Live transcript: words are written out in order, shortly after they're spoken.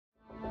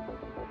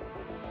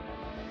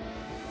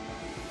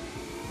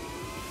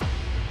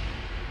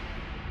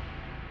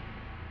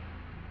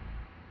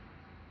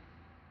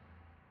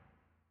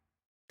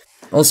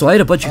Also, I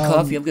had a bunch of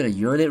coffee. I'm going to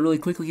urinate really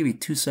quickly. Give me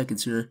 2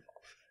 seconds here.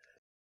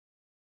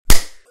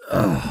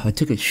 I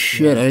took a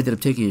shit. I ended up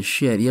taking a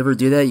shit. You ever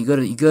do that? You go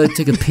to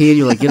take a pee and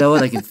you're like, you know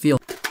what? I can feel.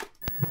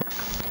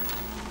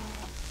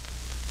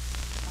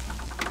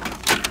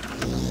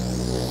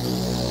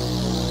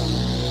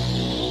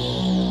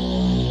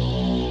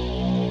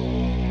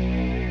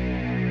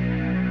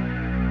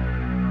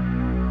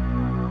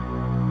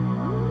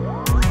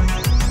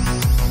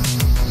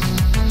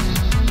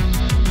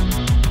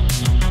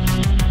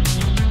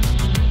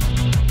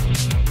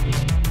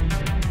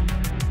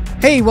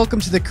 Hey, welcome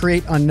to the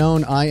Create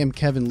Unknown. I am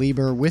Kevin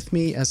Lieber. With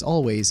me, as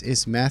always,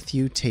 is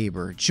Matthew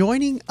Tabor.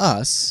 Joining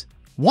us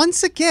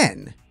once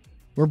again,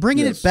 we're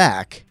bringing it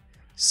back,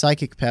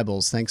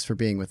 PsychicPebbles. Thanks for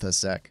being with us,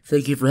 Zach.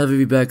 Thank you for having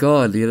me back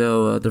on. You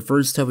know, the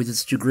first time we did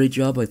such a great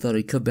job, I thought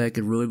I'd come back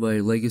and ruin my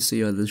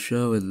legacy on this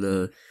show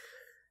and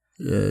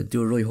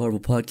do a really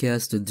horrible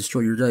podcast and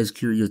destroy your guys'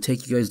 career,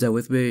 take you guys down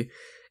with me,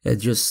 and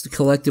just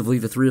collectively,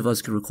 the three of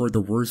us can record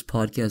the worst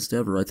podcast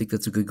ever. I think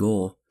that's a good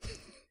goal.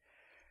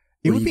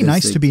 It would be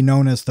nice to be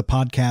known as the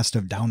podcast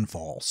of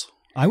downfalls.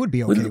 I would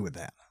be okay with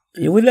that.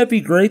 Wouldn't that be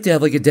great to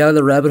have like a down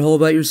the rabbit hole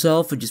about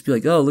yourself and just be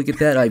like, oh, look at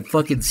that. I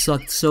fucking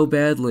sucked so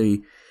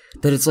badly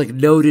that it's like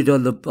noted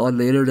on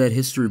the internet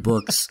history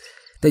books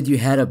that you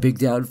had a big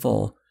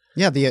downfall.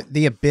 Yeah,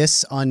 the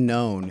abyss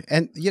unknown.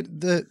 And yet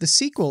the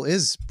sequel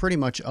is pretty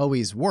much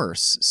always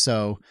worse.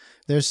 So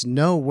there's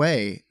no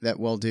way that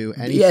we'll do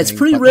anything. Yeah, it's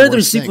pretty rare their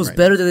sequel's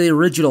better than the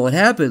original. It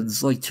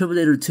happens. Like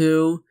Terminator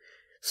 2.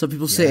 Some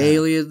people say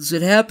Aliens.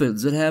 It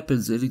happens.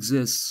 It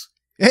exists.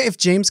 If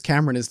James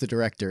Cameron is the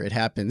director, it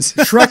happens.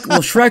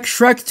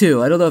 Shrek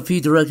 2. I don't know if he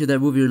directed that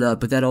movie or not,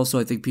 but that also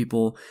I think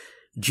people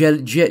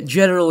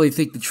generally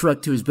think that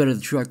Shrek 2 is better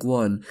than Shrek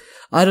 1.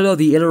 I don't know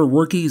the inner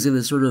workings and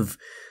the sort of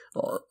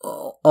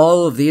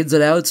all of the ins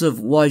and outs of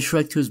why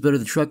Shrek 2 is better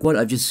than Shrek 1.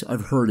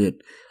 I've heard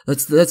it.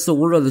 That's the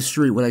word on the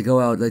street when I go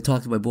out and I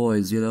talk to my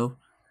boys, you know?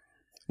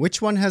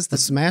 Which one has the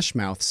Smash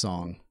Mouth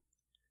song?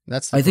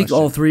 That's the I think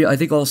question. all three. I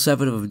think all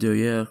 7 of them do.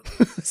 Yeah.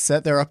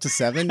 They're up to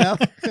 7 now.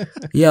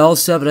 Yeah, all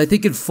 7. I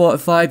think in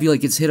 5, he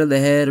like gets hit on the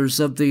head or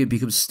something and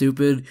becomes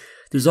stupid.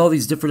 There's all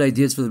these different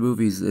ideas for the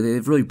movies.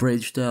 They've really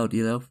branched out,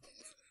 you know.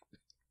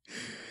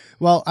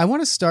 Well, I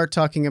want to start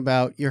talking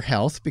about your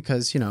health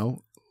because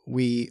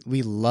we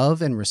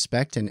love and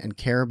respect and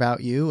care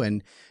about you.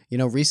 And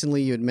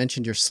recently you had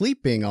mentioned your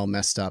sleep being all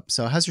messed up.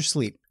 So how's your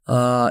sleep?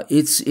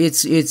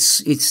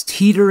 It's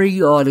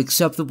teetering on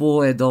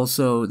acceptable and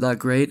also not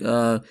great.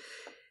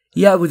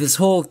 Yeah, with this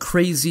whole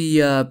crazy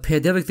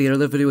pandemic thing, I don't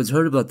know if anyone's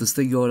heard about this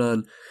thing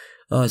going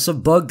on.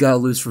 Some bug got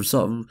loose from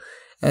something,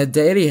 and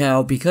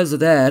anyhow, because of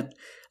that,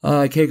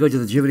 I can't go to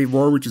the gym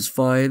anymore, which is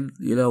fine.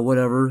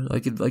 Whatever. I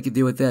can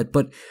deal with that.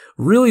 But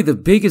really, the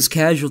biggest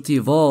casualty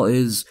of all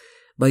is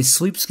my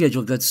sleep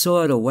schedule got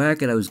so out of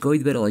whack, and I was going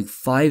to bed at like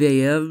 5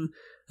 a.m.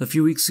 a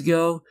few weeks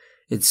ago.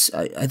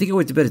 I think I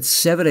went to bed at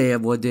 7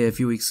 a.m. one day a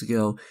few weeks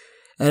ago,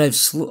 and I've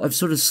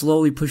sort of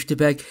slowly pushed it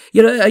back.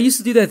 I used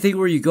to do that thing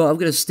where you go, I'm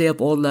going to stay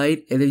up all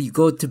night, and then you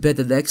go to bed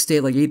the next day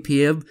at like 8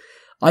 p.m.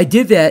 I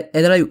did that,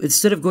 and then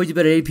instead of going to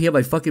bed at 8 p.m.,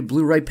 I fucking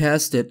blew right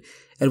past it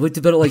and went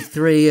to bed at like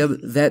 3 a.m.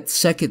 that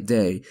second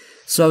day.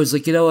 So I was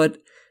like, you know what?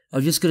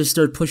 I'm just going to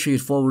start pushing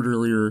it forward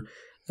earlier.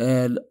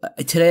 And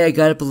today I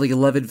got up at like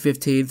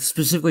 11:15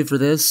 specifically for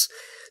this.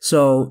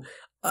 So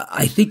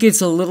I think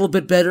it's a little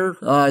bit better.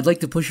 I'd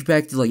like to push it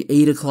back to like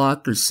 8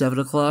 o'clock or 7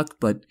 o'clock,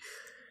 but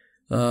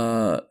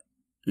yeah,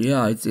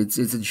 it's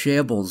in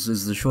shambles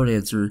is the short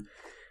answer.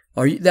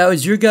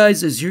 Is your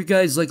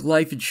guys like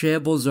life in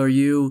shambles? Are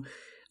you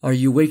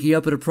waking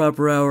up at a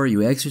proper hour? Are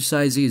you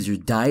exercising? Is your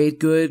diet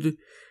good?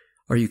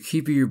 Are you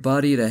keeping your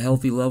body at a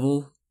healthy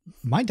level?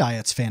 My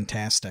diet's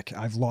fantastic.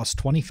 I've lost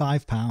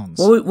 25 pounds.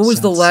 What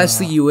was the last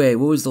thing you ate?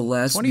 What was the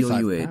last meal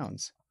you ate? 25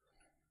 pounds.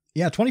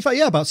 Yeah, 25.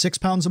 Yeah, about 6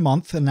 pounds a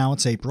month, and now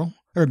it's April.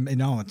 Or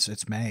no,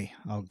 it's May.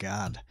 Oh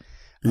God.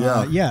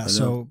 Yeah.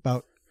 So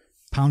about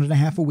 1.5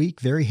 pounds a week.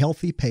 Very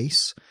healthy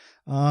pace.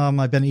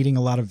 I've been eating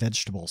a lot of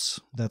vegetables.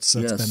 That's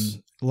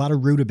been a lot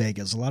of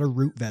rutabagas, a lot of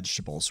root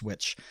vegetables,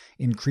 which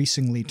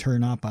increasingly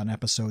turn up on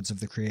episodes of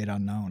The Create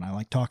Unknown. I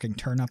like talking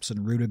turnips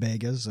and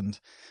rutabagas and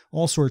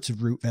all sorts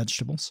of root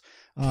vegetables.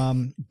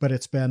 But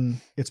it's been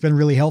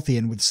really healthy.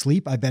 And with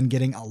sleep, I've been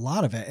getting a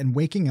lot of it and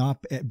waking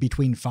up at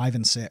between 5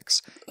 and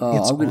 6. It's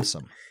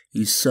awesome.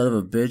 You son of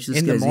a bitch. This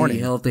in guy's the morning.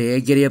 Eating healthy.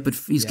 Getting up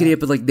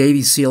at like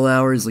Navy SEAL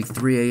hours, like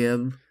 3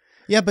 a.m.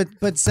 Yeah,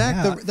 but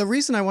Zach, the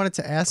reason I wanted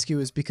to ask you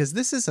is because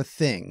this is a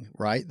thing,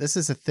 right? This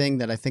is a thing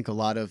that I think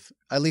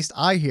at least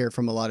I hear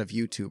from a lot of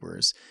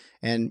YouTubers.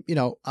 And,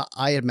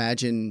 I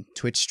imagine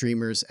Twitch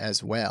streamers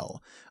as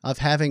well, of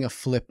having a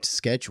flipped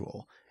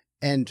schedule.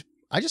 And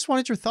I just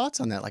wanted your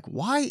thoughts on that. Like,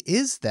 why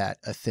is that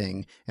a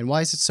thing? And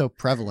why is it so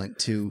prevalent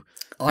to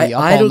be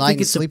up all night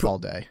and sleep all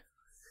day?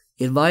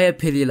 In my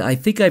opinion, I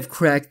think I've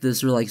cracked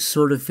this or like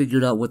sort of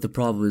figured out what the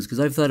problem is because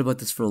I've thought about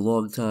this for a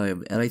long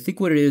time. And I think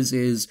what it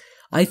is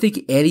I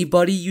think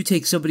you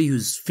take somebody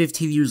who's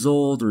 15 years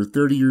old or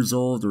 30 years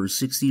old or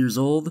 60 years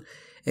old,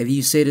 and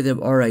you say to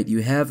them, all right,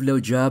 you have no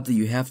job that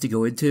you have to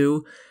go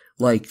into.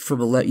 like from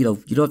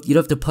you don't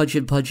have to punch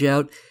in, punch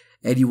out,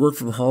 and you work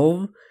from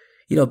home.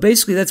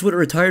 Basically that's what a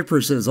retired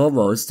person is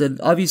almost. And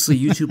obviously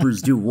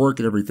YouTubers do work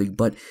and everything,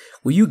 but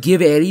when you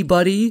give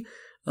anybody,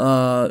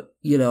 all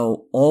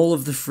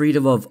of the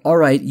freedom of, all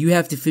right, you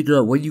have to figure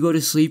out when you go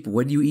to sleep,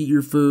 when you eat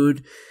your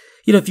food.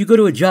 If you go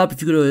to a job,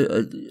 if you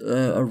go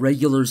to a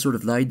regular sort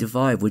of 9 to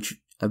 5, which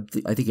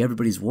I think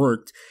everybody's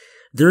worked,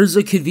 there's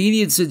a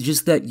convenience in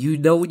just that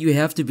when you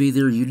have to be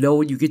there,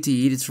 when you get to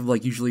eat. It's from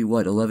like usually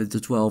 11 to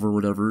 12 or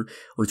whatever,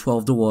 or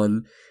 12 to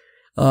 1.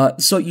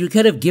 So you're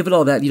kind of given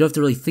all that. You don't have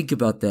to really think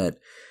about that.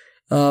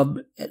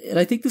 And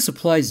I think this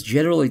applies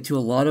generally to a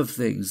lot of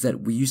things that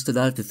we used to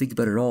not have to think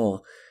about at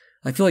all.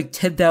 I feel like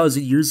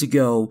 10,000 years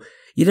ago,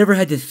 you never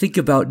had to think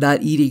about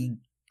not eating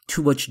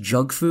too much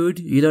junk food,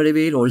 you know what I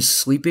mean? Or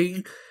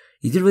sleeping.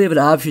 You didn't really have an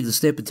option to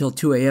stay up until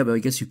 2 a.m. I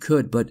guess you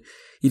could, but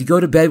you'd go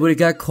to bed when it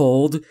got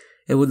cold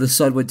and when the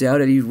sun went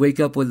down, and you'd wake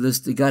up when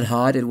it got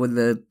hot and when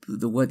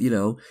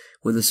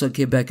when the sun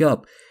came back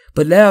up.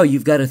 But now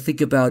you've got to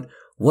think about,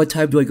 what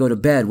time do I go to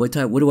bed? What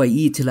do I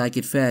eat to not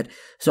get fat?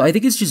 So I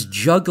think it's just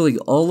juggling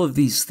all of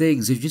these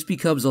things. It just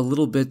becomes a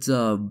little bit,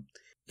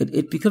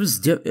 it becomes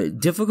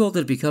difficult,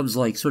 and it becomes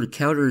like sort of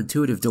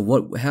counterintuitive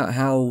to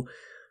how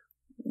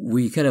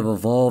we kind of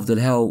evolved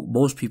and how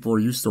most people are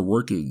used to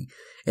working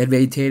and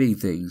maintaining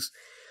things.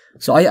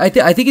 So I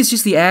think it's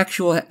just the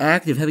actual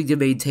act of having to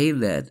maintain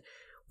that,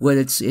 when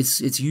it's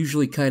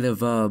usually kind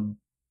of,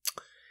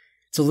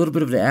 it's a little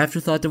bit of an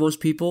afterthought to most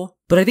people.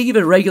 But I think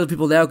even regular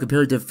people now,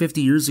 compared to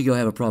 50 years ago,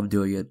 have a problem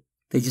doing it.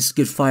 They just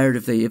get fired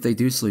if they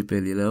do sleep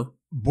in,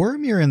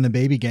 Boromir and the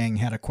Baby Gang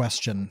had a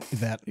question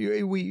that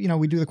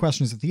we do the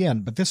questions at the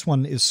end, but this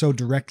one is so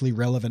directly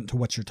relevant to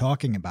what you're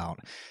talking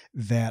about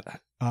that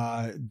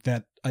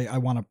I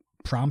want to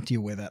prompt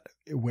you with it,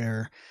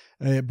 where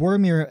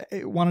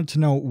Boromir wanted to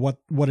know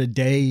what a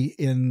day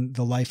in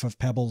the life of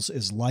Pebbles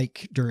is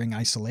like during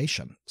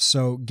isolation.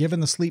 So given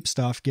the sleep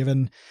stuff,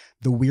 given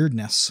the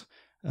weirdness,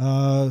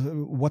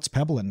 what's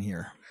Pebble in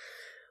here?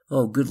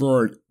 Oh, good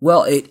Lord.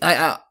 Well,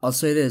 I'll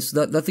say this,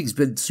 nothing's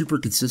been super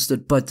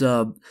consistent, but,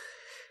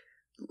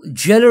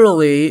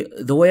 generally,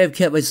 the way I've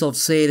kept myself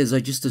sane is I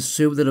just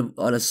assume that I'm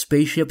on a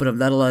spaceship and I'm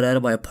not allowed out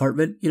of my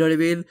apartment. You know what I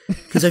mean?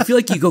 Because I feel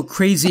like you go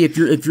crazy if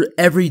you're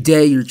every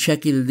day you're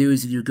checking the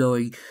news and you're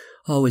going,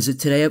 oh, is it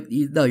today?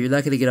 No, you're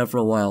not going to get out for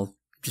a while.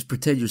 Just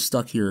pretend you're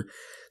stuck here.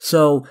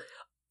 So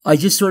I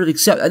just sort of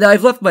accept. And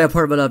I've left my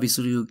apartment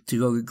obviously to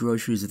go get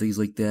groceries and things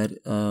like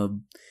that.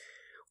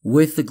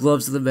 With the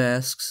gloves and the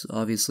masks,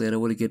 obviously. I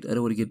don't want to get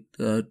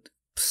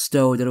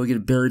stoned. I don't want to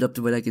get buried up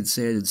to my neck in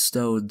sand and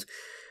stoned.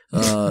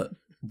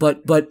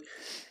 But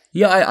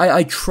yeah,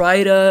 I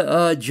try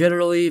to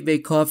generally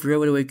make coffee right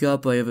when I wake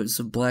up. I have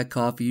some black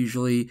coffee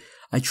usually.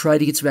 I try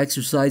to get some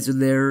exercise in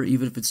there,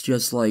 even if it's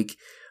just like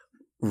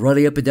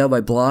running up and down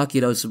my block,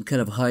 some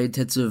kind of high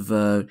intensive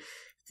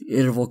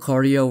interval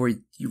cardio where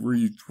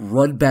you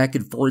run back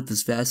and forth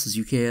as fast as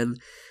you can.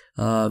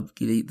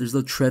 There's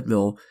no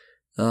treadmill.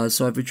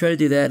 So I've been trying to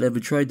do that, and I've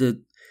been trying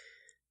to,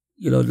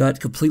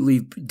 not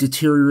completely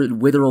deteriorate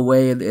and wither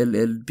away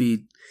and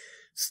be,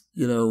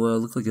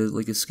 look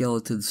like a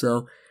skeleton.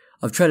 So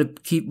I've tried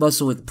to keep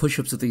muscle with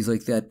push-ups and things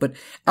like that. But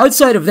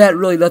outside of that,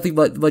 really nothing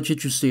much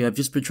interesting. I've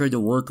just been trying to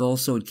work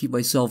also and keep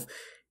myself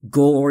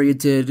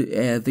goal-oriented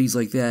and things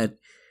like that.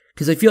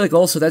 Because I feel like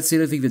also that's the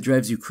other thing that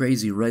drives you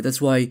crazy, right?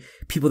 That's why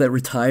people that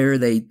retire,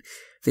 they've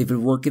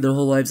been working their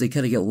whole lives, they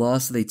kind of get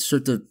lost, and they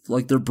start to,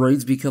 like, their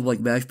brains become like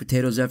mashed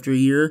potatoes after a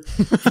year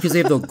because they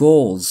have no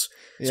goals.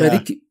 Yeah. So I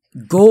think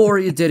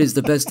goal-oriented is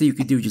the best thing you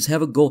can do. Just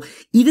have a goal.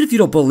 Even if you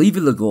don't believe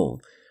in the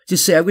goal,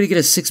 just say, I'm going to get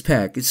a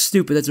six-pack. It's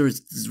stupid. That's a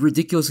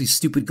ridiculously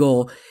stupid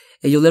goal.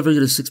 And you'll never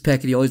get a six-pack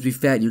and you'll always be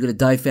fat and you're going to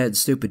die fat and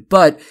stupid.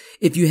 But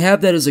if you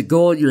have that as a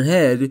goal in your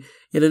head,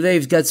 then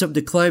you've got something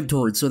to climb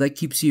towards. So that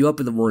keeps you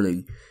up in the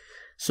morning.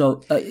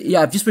 So,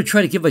 I've just been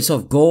trying to give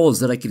myself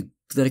goals that I can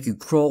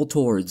crawl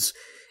towards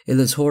in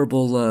this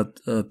horrible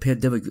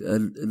pandemic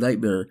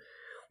nightmare.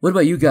 What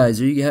about you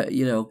guys? Are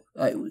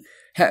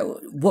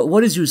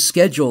what is your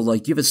schedule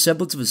like? Do you have a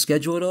semblance of a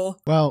schedule at all?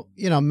 Well,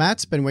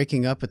 Matt's been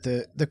waking up at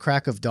the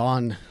crack of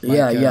dawn.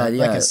 Like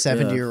a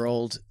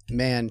 70-year-old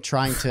man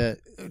trying to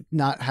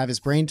not have his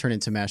brain turn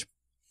into mashed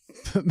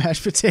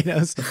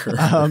potatoes.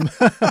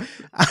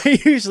 I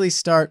usually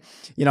start,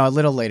 a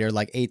little later,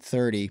 like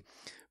 8:30.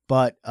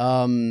 But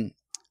I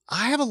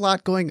have a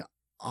lot going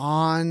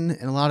on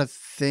and a lot of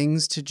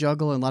things to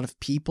juggle and a lot of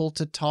people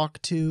to talk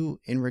to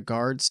in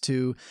regards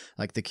to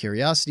like the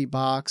Curiosity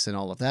Box and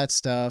all of that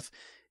stuff,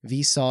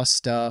 Vsauce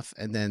stuff,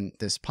 and then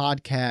this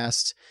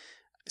podcast.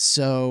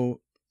 So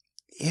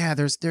yeah,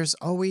 there's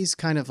always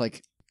kind of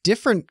like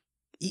different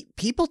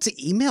people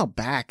to email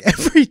back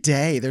every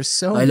day. There's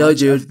so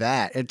much of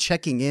that, and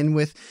checking in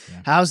with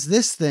how's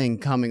this thing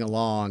coming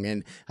along.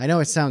 And I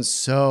know it sounds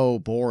so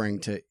boring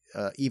to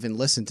even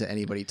listen to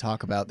anybody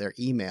talk about their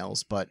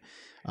emails, but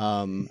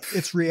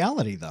it's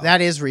reality though.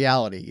 That is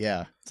reality.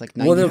 Yeah. It's like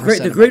 90%. Well,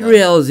 the great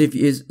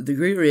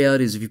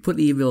reality is if you put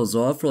emails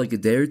off for like a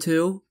day or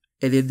two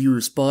and then you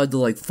respond to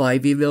like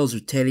 5 emails or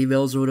 10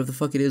 emails or whatever the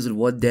fuck it is in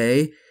one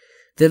day,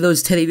 then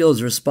those 10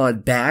 emails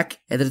respond back,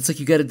 and then it's like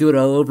you got to do it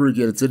all over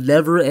again. It's a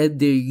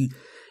never-ending.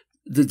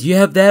 Do you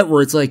have that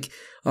where it's like,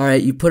 all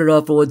right, you put it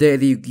off for one day,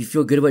 and then you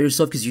feel good about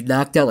yourself because you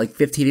knocked out like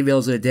 15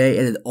 emails in a day,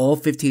 and then all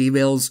 15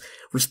 emails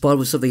respond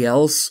with something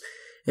else?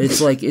 And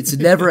it's like, it's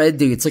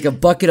never-ending. It's like a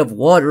bucket of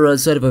water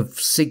outside of a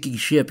sinking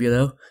ship, you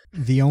know?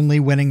 The only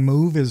winning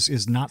move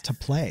is not to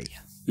play.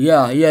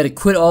 Yeah, to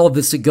quit all of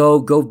this and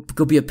go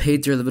be a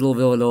painter in the middle of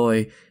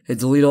Illinois and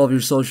delete all of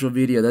your social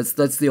media.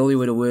 That's the only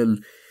way to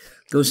win.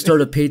 Go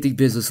start a painting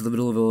business in the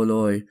middle of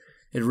Illinois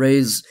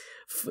and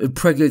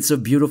impregnate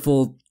some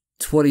beautiful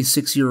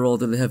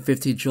 26-year-old and have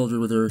 15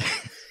 children with her.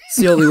 It's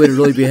the only way to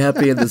really be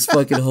happy in this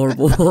fucking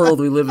horrible world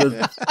we live in.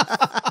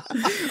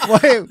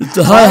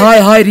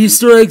 Hide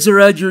Easter eggs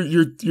around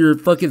your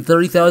fucking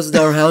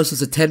 $30,000 house.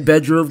 It's a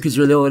 10-bedroom because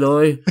you're in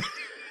Illinois.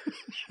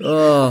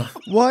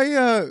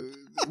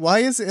 Why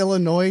is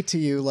Illinois to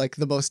you like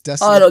the most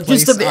desolate I don't know,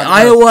 place? just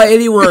Iowa,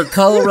 anywhere,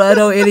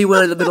 Colorado,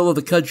 anywhere in the middle of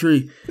the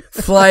country,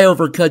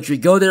 flyover country.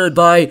 Go there and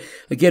buy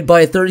a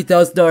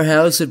 $30,000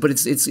 house, but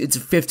it's a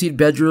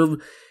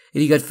 15-bedroom,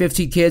 and you got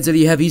 15 kids, and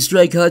you have Easter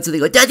egg hunts, and they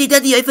go, Daddy,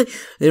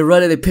 they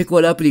run and they pick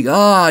one up,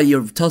 and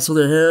you tussle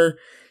their hair,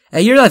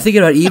 and you're not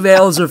thinking about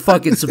emails or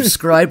fucking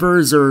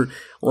subscribers or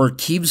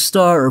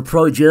Keemstar or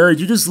Pro Jared.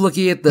 You're just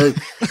looking at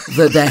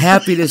the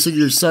happiness in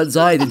your son's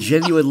eye, the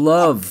genuine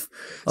love.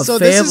 So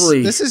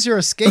family. This is your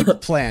escape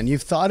plan.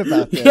 You've thought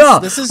about this. Yeah.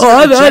 This is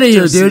I'm out of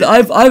here, dude.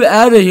 I'm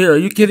out of here. Are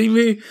you kidding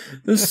me?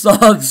 This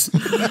sucks.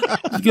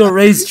 You're gonna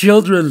raise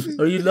children.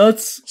 Are you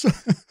nuts?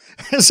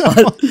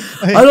 I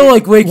don't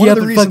like waking up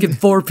at fucking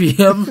 4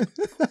 p.m.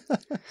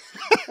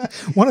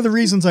 One of the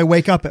reasons I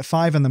wake up at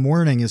 5 in the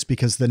morning is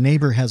because the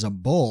neighbor has a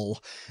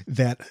bull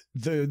that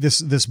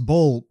this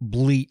bull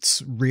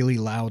bleats really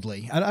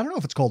loudly. I don't know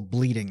if it's called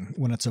bleating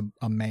when it's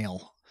a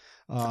male.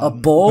 A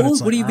bull?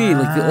 What do you mean?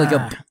 Like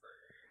a?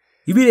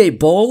 You mean a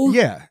bull?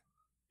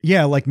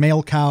 Yeah, like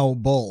male cow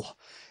bull.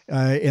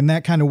 And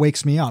that kind of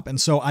wakes me up. And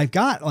so I've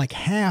got like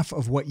half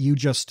of what you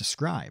just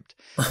described.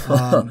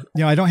 I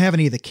don't have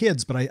any of the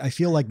kids, but I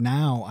feel like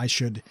now I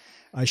should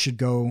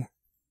go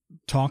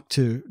talk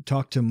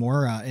to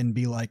Maura and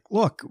be like,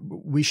 look,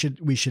 we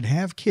should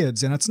have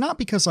kids. And it's not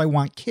because I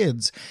want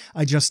kids.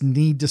 I just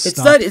need to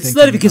stop. It's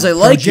not because I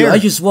like you. I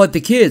just want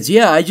the kids.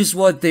 Yeah. I just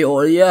want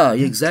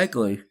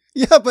exactly.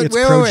 Yeah, but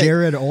it's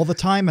Jared all the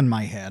time in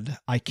my head.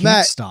 I can't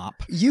Matt, stop.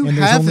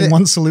 There's only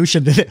one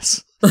solution to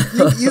this.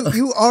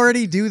 you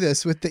already do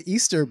this with the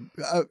Easter.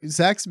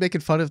 Zach's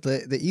making fun of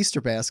the Easter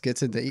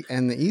baskets and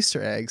the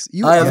Easter eggs.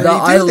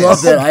 I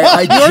love that.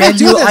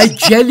 I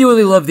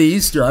genuinely love the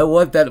Easter. I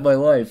want that in my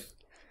life.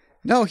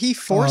 No, he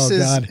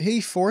forces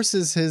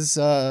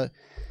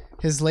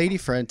his lady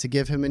friend to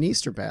give him an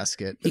Easter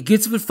basket. He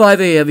gets up at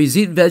 5 a.m. He's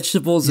eating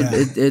vegetables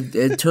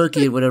and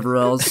turkey and whatever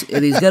else.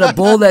 And he's got a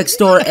bowl next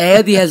door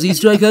and he has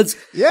Easter egg hunts.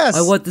 Yes.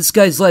 I want this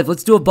guy's life.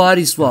 Let's do a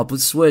body swap.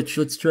 Let's switch.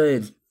 Let's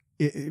trade.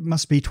 It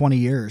must be 20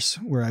 years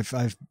where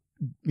I've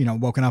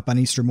woken up on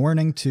Easter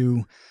morning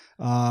to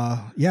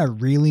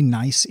really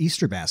nice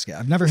Easter basket.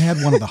 I've never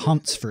had one of the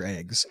hunts for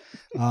eggs.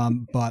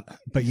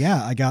 But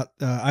yeah,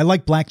 I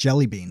like black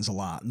jelly beans a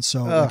lot. And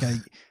so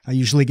I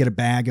usually get a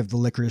bag of the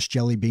licorice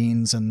jelly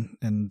beans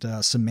and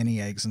some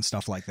mini eggs and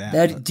stuff like that.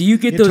 Now, do you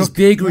get those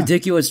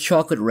ridiculous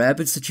chocolate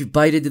rabbits that you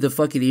bite into the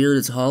fucking ear and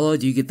it's hollow?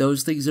 Do you get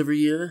those things every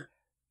year?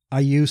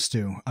 I used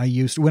to.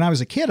 When I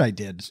was a kid, I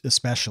did,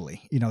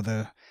 especially.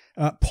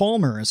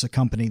 Palmer is a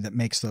company that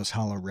makes those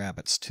hollow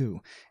rabbits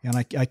too. And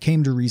I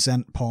came to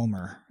resent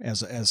Palmer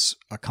as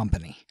a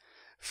company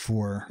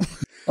for.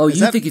 Oh,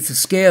 you think it's a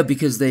scam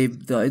because the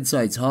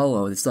inside's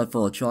hollow and it's not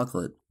full of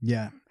chocolate.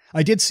 Yeah.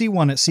 I did see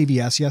one at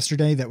CVS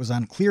yesterday that was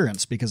on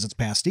clearance because it's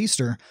past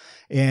Easter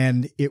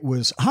and it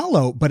was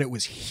hollow, but it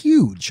was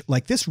huge.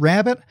 Like this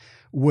rabbit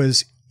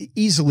was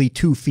easily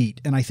 2 feet.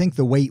 And I think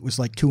the weight was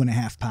like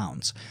 2.5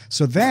 pounds.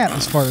 So that,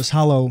 as far as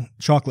hollow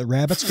chocolate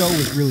rabbits go,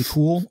 was really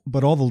cool.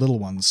 But all the little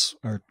ones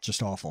are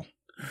just awful.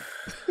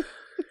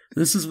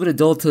 This is what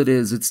adulthood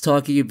is. It's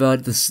talking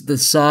about the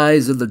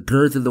size and the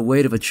girth and the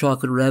weight of a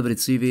chocolate rabbit at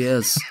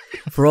CVS.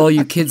 For all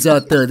you kids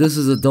out there, this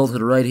is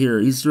adulthood right here.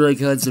 Easter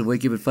egg hunts and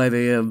wake up at 5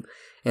 a.m.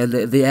 And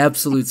the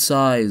absolute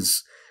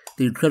size,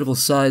 the incredible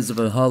size of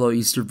a hollow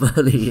Easter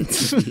bunny at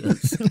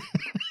CVS.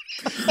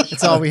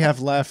 It's all we have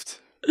left.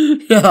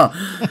 Yeah.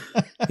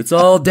 It's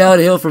all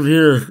downhill from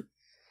here.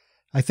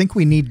 I think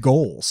we need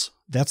goals.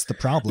 That's the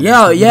problem.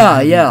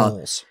 Yeah.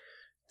 Goals.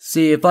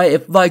 See,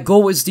 if my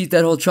goal was to eat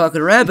that whole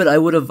chocolate rabbit, I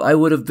would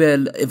have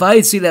been, if I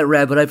had seen that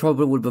rabbit, I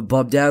probably would have been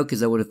bummed out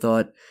because I would have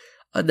thought,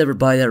 I'd never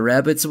buy that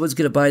rabbit. Someone's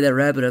going to buy that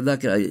rabbit. I'm not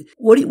going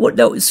to,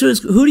 no,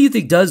 seriously, who do you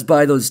think does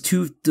buy those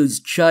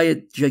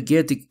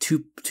gigantic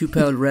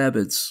 2-pound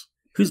rabbits?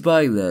 Who's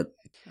buying that?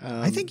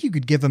 I think you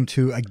could give them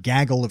to a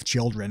gaggle of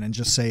children and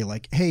just say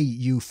like, hey,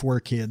 you 4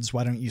 kids,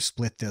 why don't you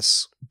split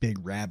this big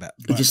rabbit?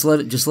 But just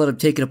let them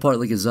take it apart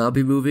like a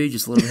zombie movie.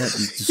 Just let them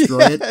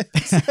destroy it.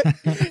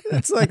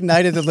 It's like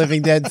Night of the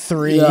Living Dead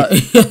 3. Yeah.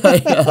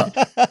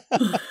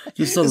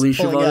 Just unleash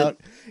them on it.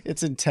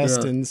 Its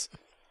intestines.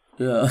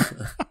 Yeah.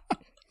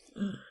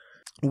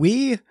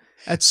 We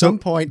At some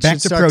point, back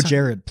to Pro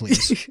Jared,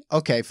 please.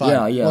 Okay,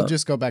 fine. Yeah. We'll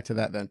just go back to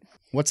that then.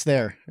 What's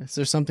there? Is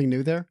there something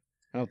new there?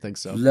 I don't think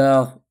so.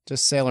 No.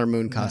 Just Sailor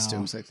Moon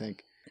costumes, I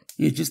think.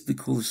 Yeah, just the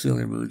cool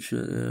Sailor Moon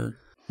shit, yeah.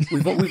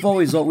 We've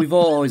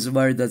all always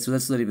admired that, so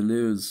that's not even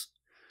news.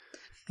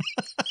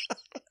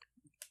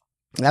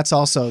 That's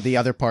also the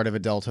other part of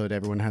adulthood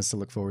everyone has to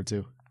look forward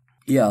to.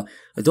 Yeah,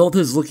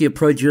 adulthood is looking at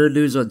Pro Jared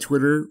news on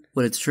Twitter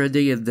when it's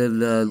trending, and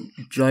then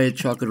giant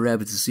chocolate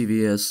rabbits at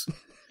CVS.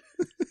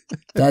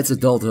 That's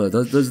adulthood.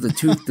 Those are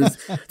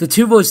the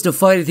two most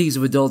defining things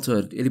of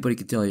adulthood. Anybody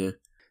can tell you.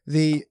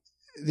 The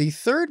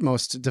third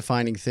most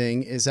defining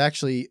thing is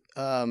actually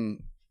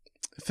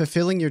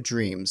fulfilling your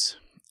dreams.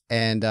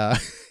 And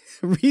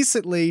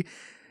recently,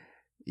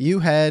 you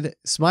had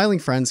Smiling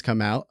Friends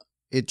come out.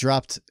 It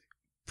dropped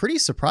pretty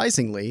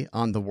surprisingly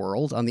on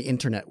the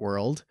internet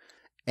world.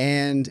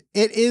 And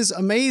it is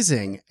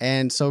amazing.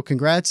 And so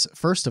congrats,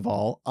 first of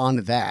all,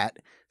 on that.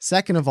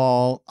 Second of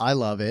all, I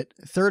love it.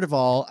 Third of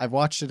all, I've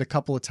watched it a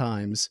couple of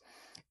times.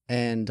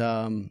 And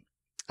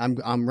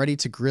I'm ready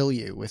to grill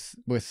you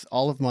with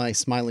all of my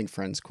Smiling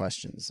Friends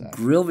questions.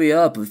 Grill me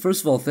up.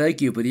 First of all,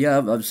 thank you. But yeah,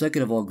 I'm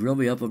second of all, grill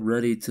me up. I'm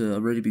ready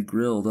to be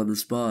grilled on the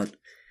spot.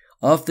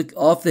 Off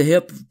the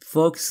hip,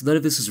 folks. None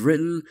of this is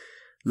written.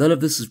 None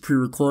of this is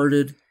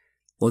pre-recorded.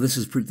 Well,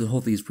 the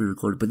whole thing is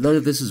pre-recorded, but none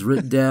of this is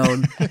written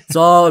down. It's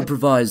all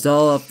improvised,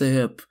 all off the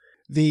hip.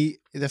 The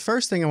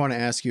first thing I want to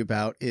ask you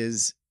about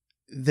is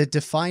the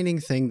defining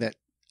thing that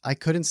I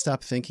couldn't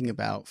stop thinking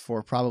about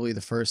for probably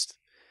the first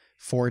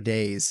 4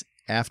 days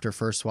after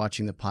first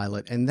watching the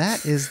pilot, and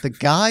that is the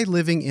guy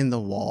living in the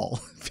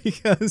wall.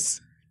 Because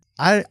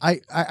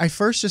I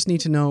first just need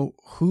to know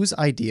whose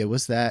idea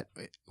was that,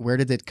 where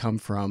did it come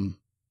from,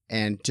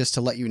 and just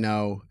to let you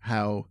know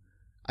how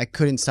I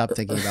couldn't stop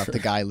thinking about the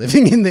guy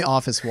living in the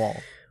office wall.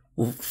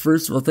 Well,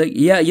 first of all,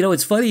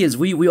 what's funny is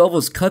we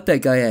almost cut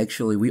that guy.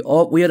 Actually, we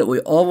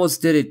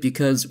almost did it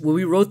because when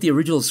we wrote the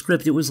original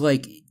script, it was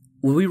like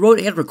when we wrote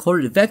and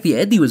recorded. In fact, the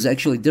ending was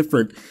actually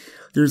different.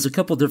 There's a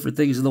couple different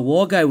things, and the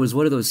wall guy was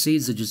one of those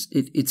scenes that just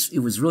it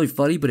was really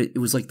funny, but it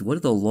was like one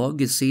of the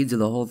longest scenes in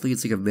the whole thing.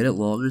 It's like a minute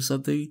long or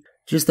something.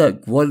 Just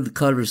that one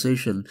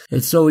conversation,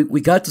 and so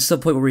we got to some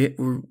point where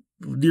we're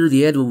near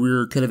the end when we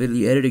were kind of in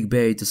the editing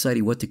bay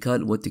deciding what to cut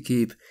and what to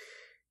keep,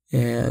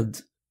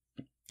 and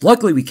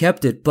luckily we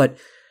kept it. But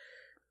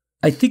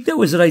I think that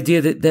was an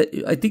idea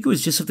that I think it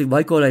was just something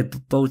Michael and I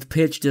both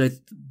pitched, and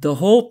the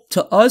whole,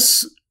 to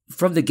us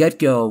from the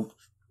get-go,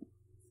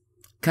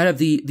 kind of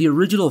the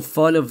original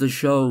fun of the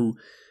show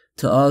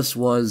to us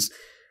was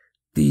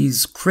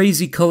these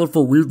crazy,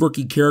 colorful,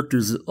 weird-looking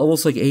characters,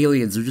 almost like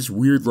aliens. They're just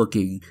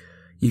weird-looking.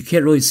 You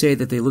can't really say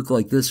that they look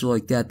like this or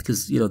like that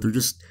because,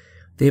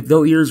 they have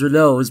no ears or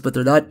nose, but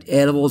they're not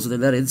animals and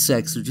they're not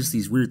insects. They're just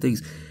these weird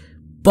things.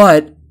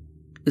 But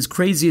as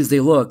crazy as they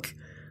look,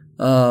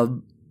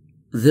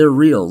 they're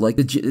real.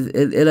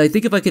 And I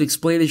think if I could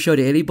explain the show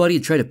to anybody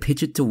and try to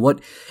pitch it to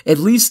what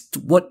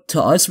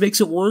to us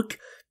makes it work,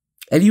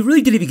 and you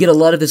really didn't even get a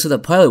lot of this in the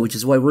pilot, which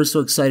is why we're so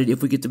excited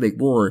if we get to make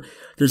more.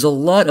 There's a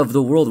lot of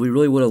the world we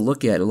really want to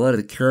look at, a lot of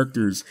the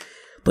characters.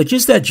 But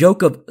just that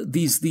joke of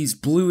these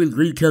blue and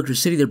green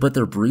characters sitting there, but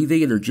they're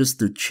breathing and their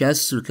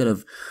chests are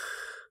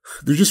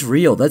they're just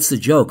real. That's the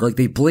joke. Like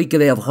they blink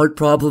and they have heart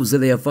problems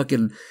and they have ADD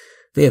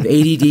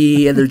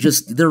and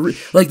they're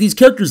like, these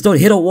characters don't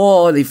hit a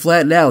wall and they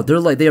flatten out.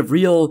 They have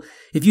real,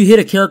 if you hit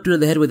a character in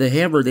the head with a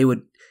hammer, they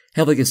would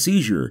have like a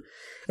seizure.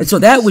 And so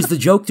that was the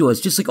joke to us.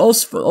 Just like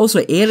also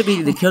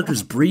animating the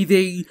characters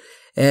breathing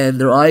and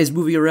their eyes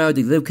moving around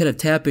and them kind of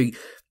tapping.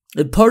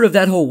 And part of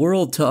that whole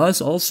world to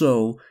us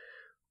also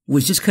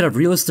was just kind of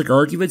realistic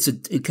arguments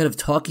and kind of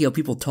talking how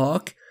people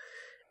talk.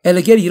 And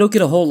again, you don't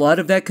get a whole lot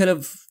of that kind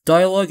of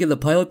dialogue in the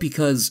pilot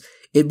because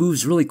it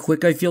moves really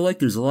quick. I feel like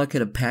there's a lot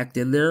kind of packed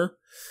in there.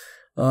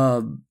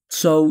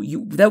 So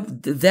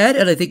that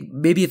and I think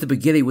maybe at the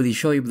beginning when he's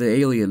showing him the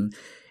alien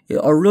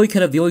are really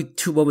kind of the only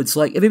two moments,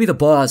 like, and maybe the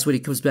boss when he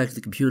comes back to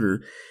the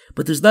computer,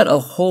 but there's not a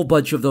whole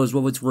bunch of those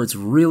moments where it's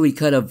really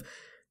kind of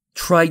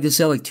trying to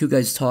sound like two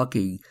guys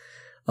talking.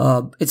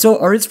 And so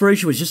our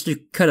inspiration was just to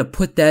kind of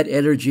put that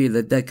energy and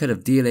that kind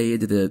of DNA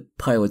into the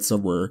pilot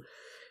somewhere.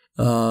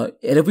 And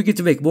if we get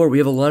to make more, we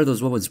have a lot of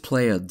those moments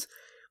planned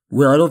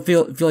where I don't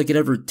feel like it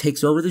ever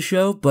takes over the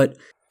show, but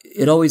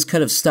it always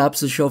kind of stops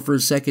the show for a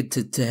second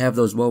to have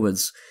those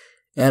moments.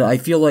 And I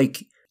feel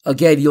like,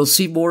 again, you'll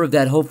see more of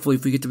that, hopefully,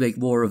 if we get to make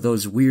more of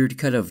those weird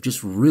kind of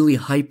just really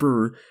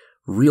hyper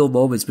real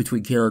moments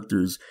between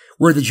characters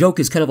where the joke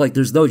is kind of like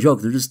there's no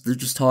joke. They're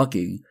just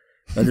talking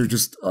and they're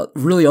just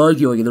really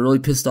arguing and they're really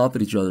pissed off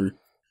at each other.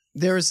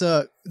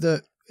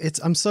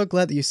 I'm so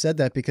glad that you said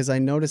that because I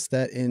noticed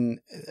that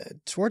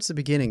towards the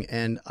beginning,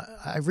 and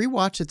I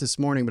rewatched it this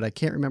morning, but I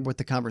can't remember what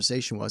the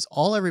conversation was.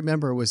 All I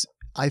remember was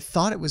I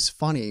thought it was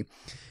funny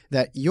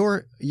that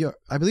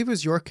I believe it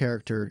was your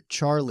character,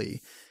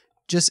 Charlie,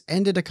 just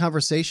ended a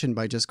conversation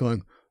by just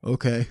going,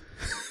 okay.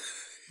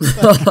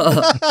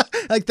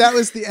 Like that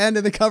was the end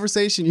of the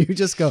conversation. You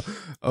just go,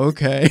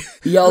 okay.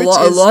 Yeah,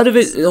 a lot of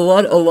it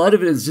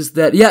is just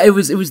that. Yeah, it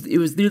was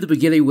near the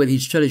beginning when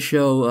he's trying to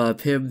show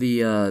Pim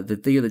the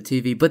thing on the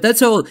TV. But that's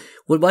how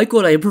when Michael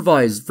and I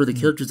improvise for the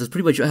characters. That's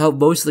pretty much how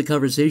most of the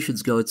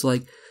conversations go. It's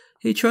like,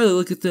 hey Charlie,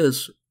 look at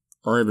this.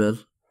 All right, man.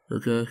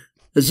 Okay.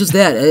 It's just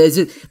that.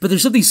 But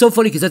there's something so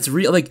funny because that's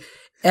real. Like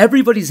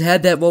everybody's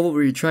had that moment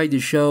where you're trying to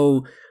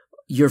show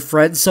your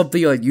friends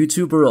something on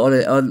YouTube or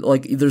on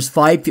like there's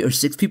 5 or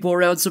 6 people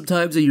around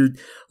sometimes and you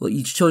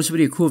show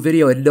somebody a cool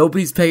video and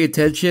nobody's paying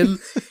attention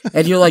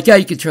and you're like, yeah,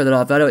 you can turn that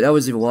off. I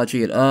wasn't even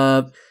watching it.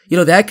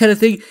 That kind of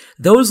thing.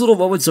 Those little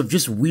moments of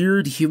just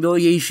weird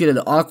humiliation and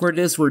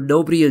awkwardness where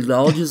nobody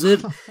acknowledges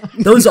it.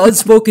 Those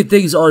unspoken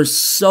things are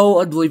so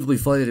unbelievably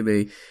funny to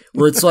me.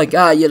 Where it's like,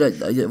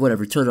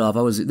 whatever, turn it off.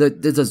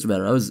 It doesn't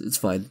matter. It's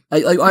fine.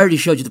 I already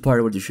showed you the part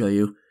I wanted to show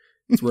you.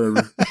 It's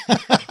whatever.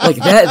 Like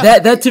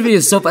that to me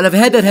is so fun. I've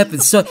had that happen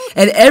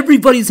and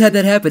everybody's had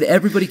that happen.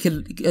 Everybody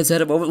has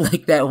had a moment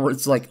like that where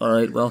it's like, all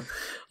right, well,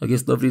 I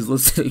guess nobody's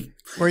listening.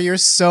 Where you're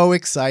so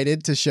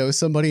excited to show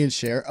somebody and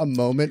share a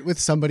moment with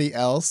somebody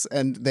else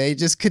and they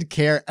just could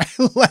care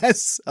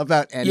less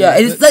about anything. Yeah,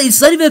 and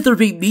it's not even that they're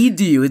being mean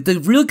to you. The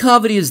real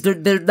comedy is they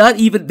don't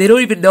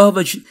even know how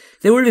much,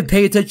 they weren't even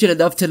paying attention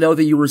enough to know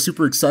that you were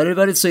super excited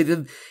about it. So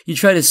then you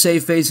try to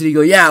save face and you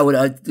go, yeah,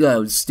 it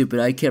was stupid.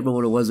 I can't remember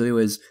what it was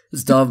anyways.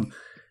 It's dumb.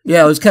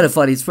 Yeah, it was kind of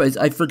funny.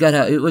 I forgot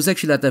how, it was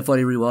actually not that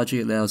funny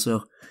rewatching it now.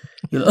 So,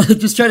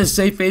 just try to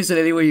save face it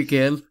any way you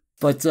can.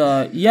 But,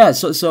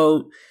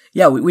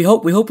 we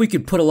hope we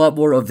can put a lot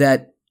more of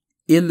that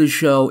in the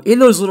show, in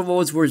those little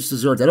moments where it's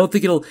deserved. I don't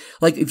think it'll,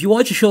 like, if you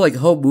watch a show like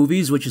Home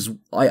Movies, which is,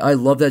 I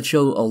love that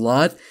show a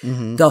lot,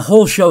 the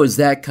whole show is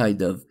that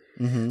kind of.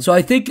 So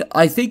I think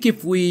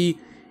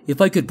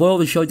if I could boil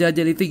the show down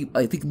to anything,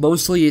 I think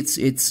mostly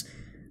it's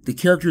the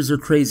characters are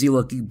crazy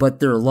looking, but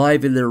they're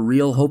alive and they're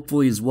real,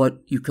 hopefully is what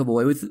you come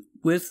away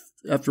with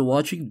after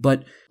watching.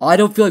 But I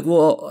don't feel like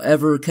we'll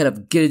ever kind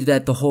of get into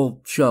that the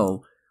whole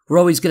show. We're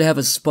always going to have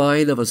a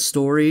spine of a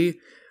story.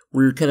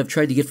 We're kind of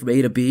trying to get from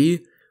A to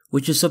B,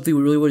 which is something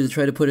we really wanted to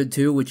try to put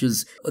into, which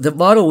is the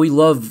model we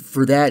love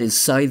for that is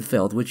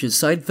Seinfeld, which is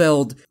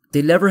Seinfeld.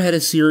 They never had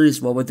a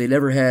serious moment. They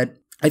never had,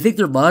 I think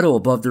their motto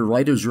above their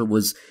writer's room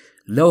was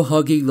no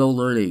hugging, no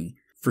learning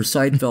for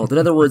Seinfeld. In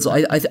other words,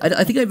 I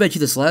think I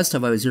mentioned this last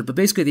time I was here, but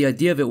basically the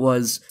idea of it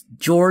was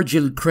George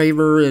and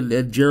Kramer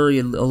and Jerry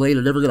and Elaine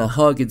are never going to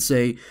hug and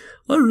say,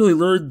 I really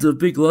learned a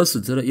big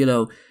lesson today.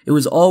 It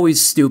was always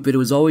stupid. It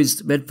was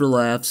always meant for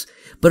laughs,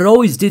 but it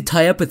always did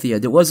tie up at the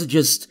end. It wasn't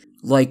just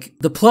like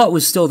the plot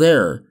was still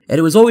there and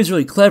it was always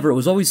really clever. It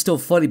was always still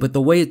funny, but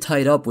the way it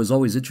tied up was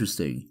always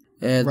interesting.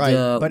 And,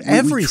 right. But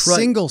every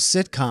single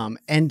sitcom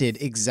ended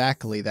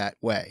exactly that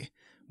way.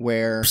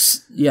 Where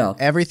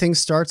everything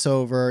starts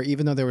over,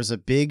 even though there was a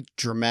big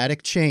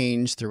dramatic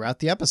change throughout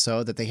the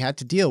episode that they had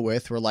to deal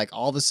with, where like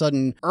all of a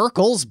sudden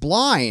Urkel's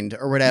blind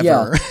or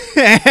whatever.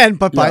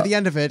 But by the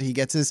end of it, he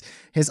gets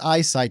his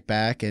eyesight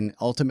back and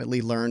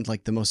ultimately learned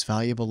like the most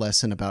valuable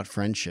lesson about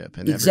friendship.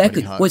 And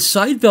exactly. What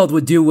Seinfeld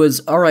would do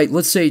was, all right,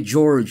 let's say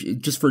George,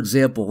 just for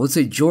example, let's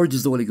say George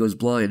is the one who goes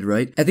blind,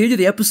 right? At the end of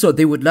the episode,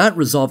 they would not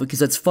resolve it because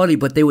that's funny,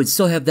 but they would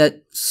still have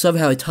that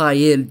somehow tie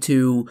in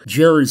to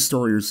Jerry's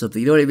story or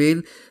something. You know what I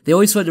mean? They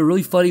always find a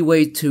really funny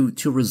way to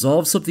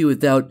resolve something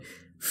without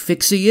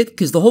fixing it,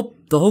 because the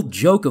whole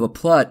joke of a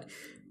plot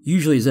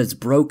usually is that it's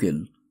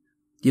broken.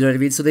 You know what I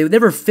mean? So they would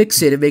never fix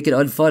it and make it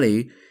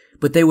unfunny,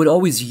 but they would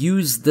always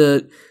use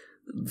the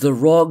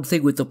wrong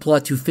thing with the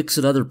plot to fix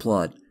another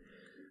plot.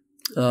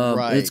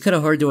 Right. It's kind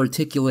of hard to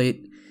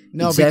articulate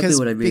exactly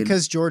what I mean.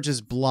 Because George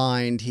is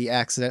blind, he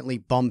accidentally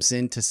bumps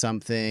into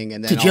something,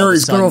 and then to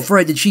Jerry's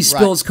girlfriend, and she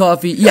spills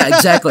coffee. Yeah,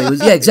 exactly.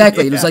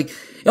 Exactly. It was like,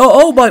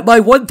 my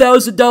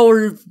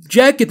 $1,000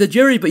 jacket to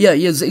Jerry. But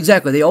yes,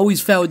 exactly. They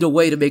always found a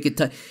way to make it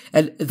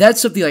and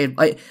that's something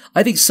I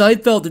think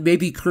Seinfeld and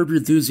maybe Curb Your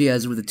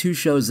Enthusiasm are the two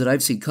shows that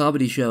I've seen,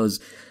 comedy shows,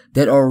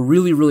 that are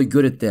really, really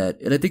good at that.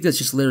 And I think that's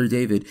just Larry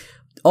David.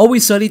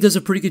 Always Sunny does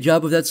a pretty good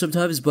job of that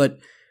sometimes, but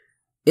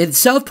and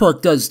South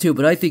Park does too.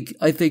 But I think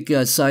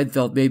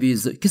Seinfeld maybe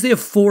is because they have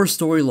 4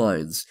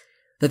 storylines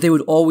that they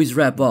would always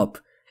wrap up,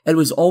 and it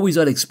was always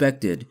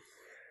unexpected.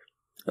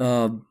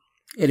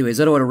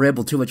 Anyways, I don't want to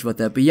ramble too much about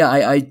that, but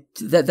yeah,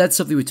 that's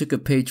something we took a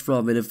page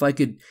from. And if I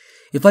could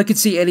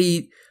see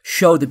any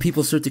show that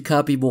people start to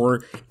copy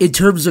more in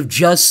terms of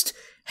just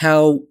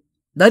how,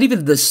 not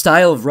even the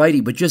style of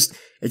writing, but just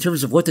in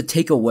terms of what to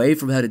take away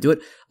from how to do it,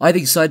 I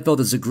think Seinfeld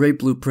is a great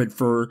blueprint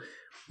for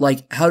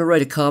like how to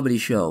write a comedy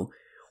show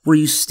where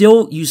you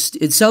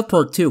in South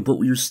Park too, but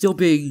you're still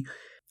being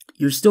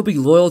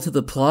loyal to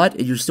the plot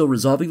and you're still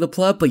resolving the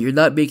plot, but you're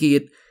not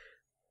making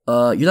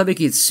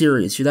it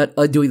serious. You're not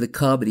undoing the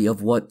comedy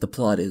of what the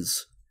plot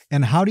is.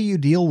 And how do you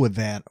deal with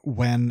that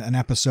when an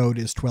episode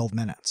is 12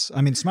 minutes?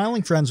 I mean,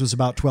 Smiling Friends was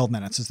about 12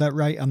 minutes. Is that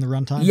right on the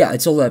runtime? Yeah,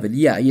 it's 11.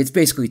 Yeah, it's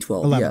basically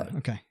 12. 11. Yeah.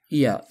 Okay.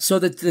 Yeah. So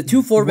the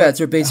two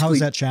formats are basically. How is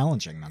that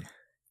challenging then?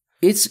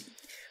 It's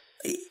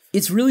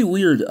really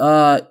weird.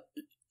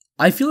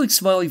 I feel like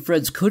Smiling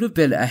Friends could have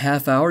been a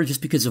half hour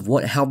just because of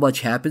how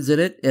much happens in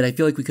it, and I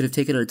feel like we could have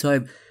taken our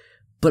time.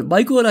 But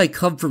Michael and I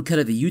come from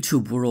kind of the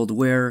YouTube world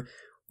where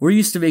we're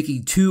used to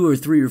making 2 or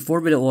 3 or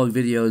 4 minute long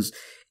videos,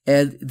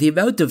 and the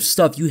amount of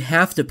stuff you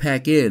have to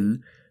pack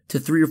in to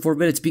 3 or 4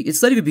 minutes,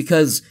 it's not even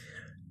because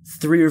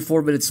 3 or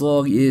 4 minutes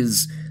long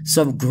is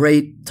some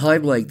great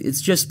time length.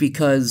 It's just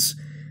because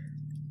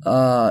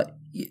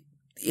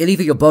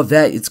anything above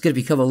that, it's going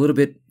to become a little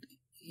bit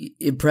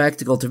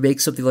impractical to make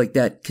something like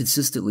that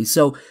consistently.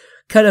 So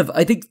kind of,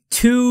 I think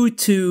 2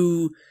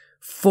 to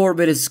 4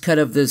 minutes is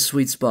kind of the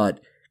sweet spot,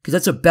 because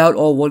that's about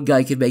all one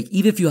guy can make.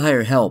 Even if you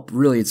hire help,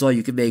 really, it's all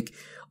you can make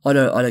on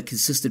a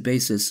consistent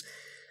basis.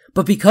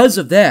 But because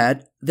of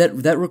that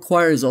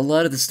requires a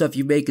lot of the stuff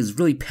you make is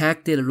really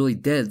packed in and really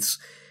dense.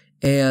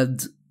 And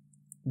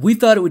we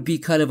thought it would be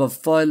kind of a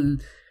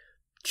fun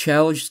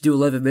challenge to do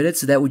 11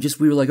 minutes. And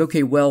we were like,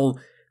 okay, well,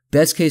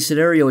 best case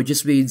scenario, it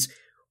just means,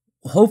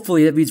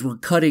 hopefully that means we're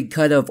cutting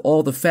kind of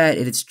all the fat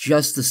and it's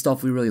just the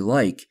stuff we really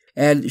like.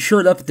 And sure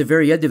enough, at the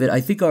very end of it,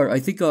 I think our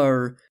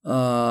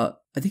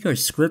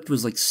script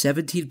was like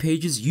 17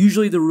 pages.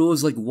 Usually the rule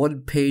is like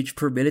 1 page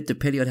per minute,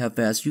 depending on how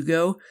fast you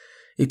go.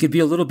 It could be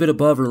a little bit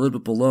above or a little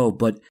bit below,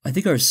 but I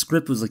think our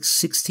script was like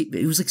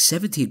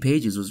 17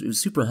 pages. It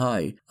was super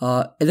high.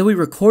 And then we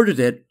recorded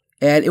it,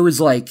 and it was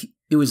like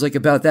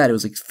about that. It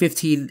was like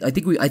 15. I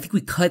think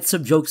we cut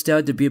some jokes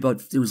down to be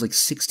about, it was like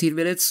 16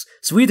 minutes.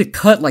 So we had to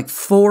cut like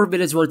 4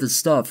 minutes worth of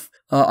stuff.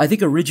 I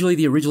think originally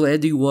the original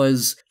ending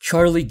was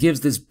Charlie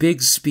gives this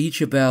big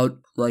speech about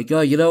like,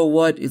 oh, you know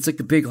what? It's like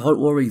a big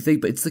heartwarming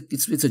thing, but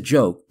it's a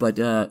joke. But,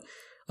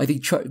 I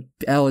think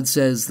Alan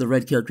says, the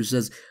red character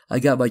says, I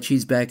got my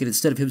cheese back. And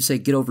instead of him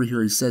saying, get over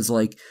here, he says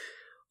like,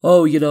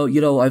 oh,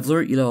 I've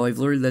learned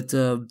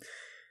that,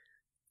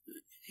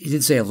 he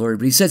didn't say I've learned,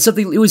 but he said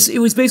something. It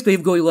was basically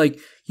him going like,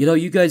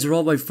 you guys are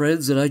all my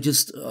friends, and I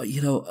just,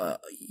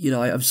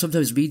 I'm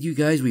sometimes mean to you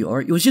guys. We are.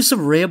 It was just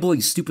some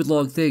rambling, stupid,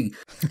 long thing.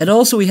 And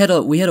also, we had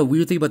a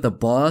weird thing about the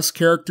boss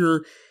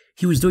character.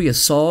 He was doing a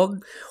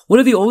song. One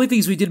of the only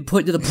things we didn't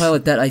put into the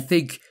pilot that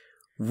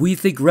we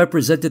think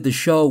represented the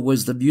show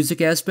was the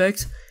music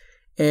aspect.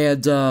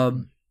 And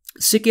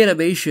Sick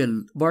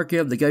Animation, Mark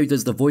M, the guy who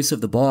does the voice of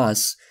the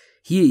boss,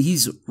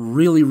 he's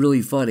really,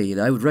 really funny,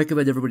 and I would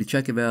recommend everybody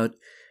check him out.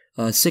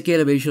 Sick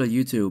Animation on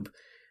YouTube.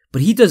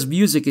 But he does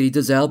music and he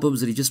does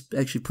albums, and he just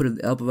actually put an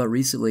album out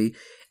recently.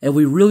 And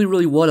we really,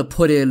 really want to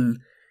put in,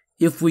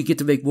 if we get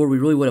to make more, we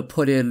really want to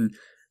put in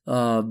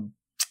a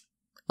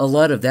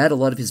lot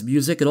of his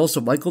music. And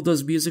also Michael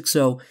does music,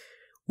 so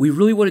we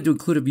really wanted to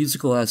include a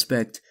musical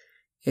aspect.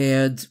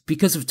 And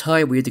because of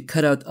time, we had to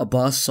cut out a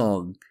boss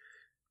song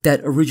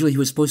that originally he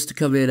was supposed to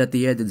come in at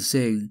the end and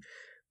sing.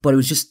 But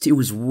it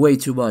was way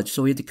too much,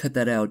 so we had to cut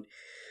that out.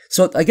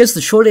 So I guess the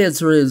short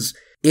answer is,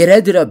 it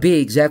ended up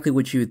being exactly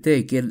what you would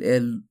think.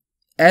 And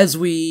as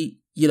we,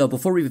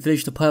 before we even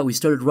finished the pilot, we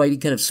started writing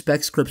kind of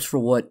spec scripts for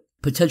what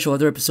potential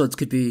other episodes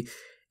could be.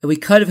 And we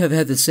kind of have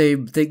had the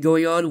same thing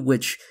going on,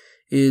 which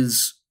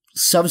is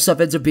some stuff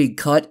ends up being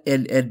cut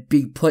and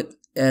being put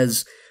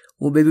as,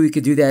 well, maybe we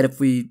could do that if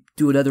we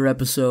do another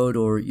episode,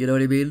 or, you know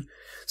what I mean?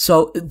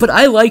 So, but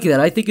I like that.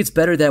 I think it's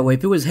better that way.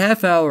 If it was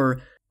half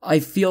hour, I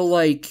feel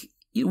like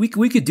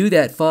we could do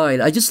that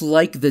fine. I just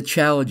like the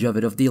challenge of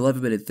it, of the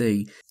 11-minute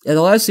thing. And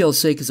the last thing I'll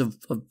say, because I'm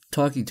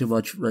talking too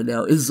much right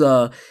now, is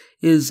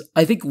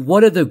I think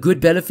one of the good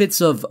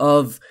benefits of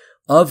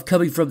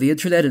coming from the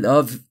internet and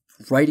of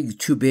writing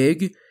too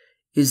big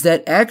is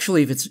that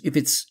actually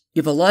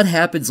if a lot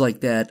happens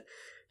like that,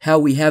 how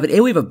we have it,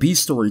 and we have a B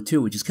story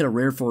too, which is kind of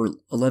rare for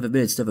 11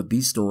 minutes to have a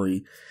B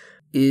story,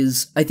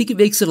 is I think it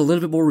makes it a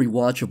little bit more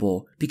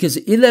rewatchable, because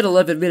in that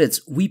 11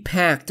 minutes, we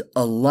packed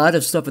a lot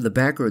of stuff in the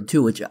background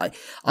too, which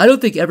I don't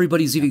think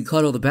everybody's even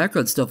caught all the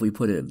background stuff we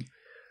put in.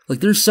 Like,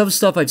 there's some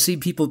stuff I've seen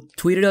people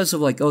tweet at us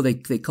of like, oh, they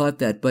caught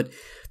that, but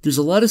there's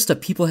a lot of stuff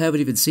people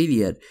haven't even seen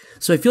yet.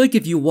 So I feel like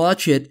if you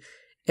watch it,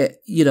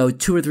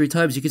 2 or 3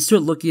 times, you can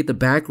start looking at the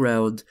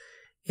background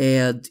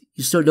and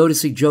you start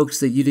noticing jokes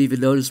that you didn't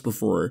even notice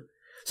before.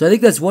 So I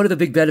think that's one of the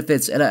big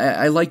benefits, and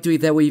I like doing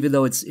it that way, even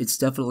though it's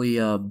definitely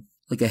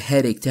like a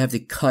headache to have to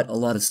cut a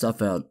lot of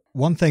stuff out.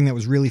 One thing that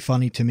was really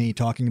funny to me,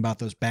 talking about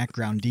those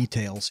background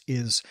details,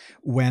 is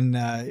when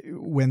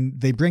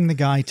they bring the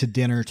guy to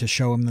dinner to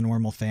show him the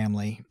normal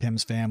family,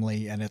 Pim's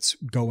family, and it's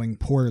going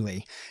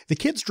poorly. The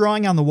kid's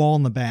drawing on the wall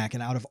in the back,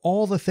 and out of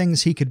all the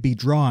things he could be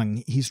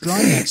drawing, he's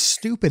drawing that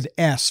stupid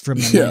S from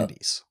the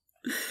 90s.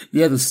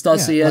 Yeah, the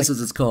Stussy S, as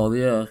it's called,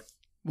 yeah.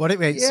 What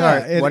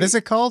is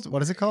it called?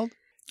 What is it called?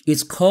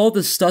 It's called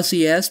the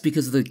Stussy S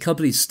because of the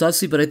company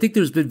Stussy, but I think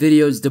there's been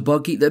videos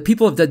debunking that.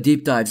 People have done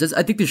deep dives.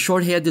 I think the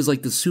shorthand is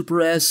like the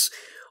Super S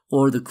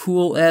or the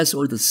Cool S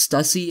or the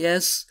Stussy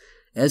S,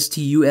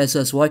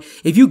 Stussy.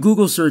 If you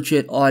Google search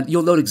it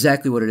you'll know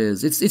exactly what it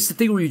is. It's the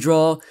thing where you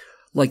draw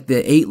like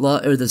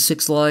the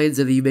 6 lines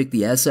and then you make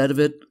the S out of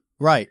it.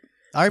 Right.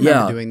 I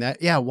remember doing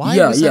that. Yeah.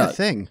 Why is that a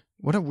thing?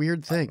 What a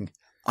weird thing.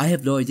 I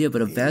have no idea,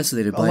 but I'm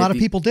fascinated by it. A lot of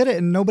people did it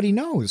and nobody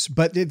knows,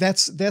 but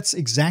that's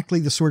exactly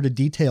the sort of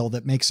detail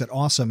that makes it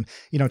awesome.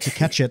 To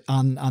catch it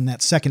on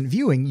that second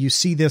viewing, you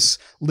see this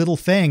little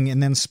thing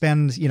and then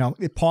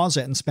pause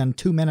it and spend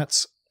 2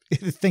 minutes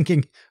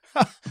thinking,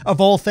 of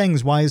all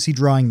things, why is he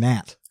drawing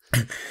that?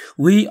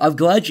 I'm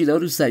glad you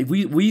noticed that.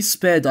 We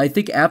spent, I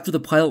think after the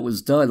pilot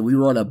was done, we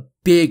were on a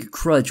big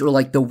crunch, or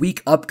like the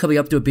week coming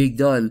up to it being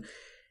done.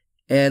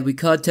 And we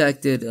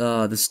contacted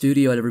the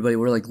studio and everybody.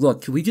 We're like,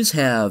 look, can we just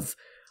have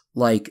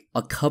like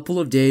a couple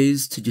of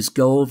days to just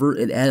go over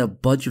and add a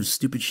bunch of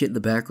stupid shit in the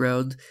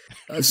background?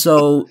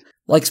 So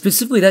like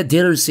specifically that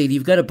dinner scene,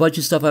 you've got a bunch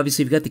of stuff.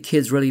 Obviously, you've got the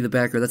kids running in the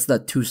background. That's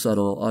not too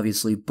subtle,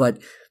 obviously.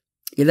 But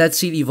in that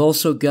scene, you've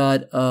also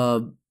got,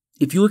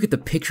 if you look at the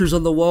pictures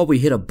on the wall, we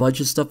hit a bunch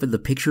of stuff in the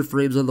picture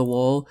frames on the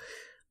wall.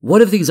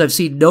 One of the things I've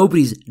seen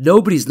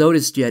nobody's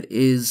noticed yet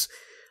is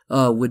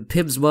when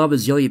Pim's mom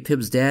is yelling at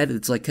Pim's dad, and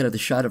it's like kind of the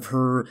shot of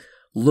her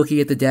looking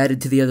at the dad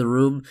into the other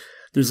room.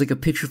 There's like a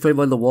picture frame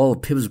on the wall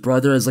of Pim's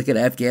brother as like an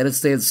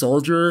Afghanistan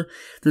soldier.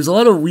 There's a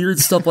lot of weird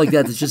stuff like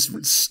that that's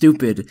just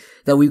stupid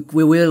that we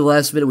went at the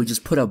last minute. We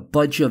just put a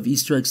bunch of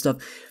Easter egg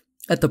stuff.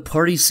 At the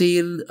party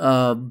scene,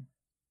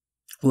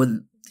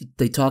 when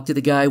they talk to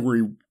the guy where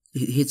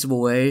he hits him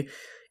away,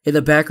 in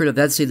the background of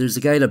that scene, there's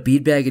a guy in a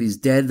beanbag and he's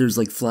dead. There's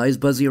like flies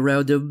buzzing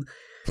around him.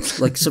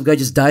 Like some guy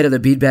just died on a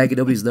beanbag and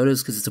nobody's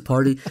noticed because it's a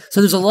party.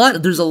 So there's a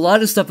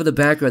lot of stuff in the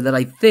background that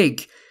I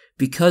think,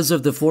 because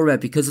of the format,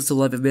 because it's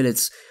 11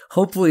 minutes,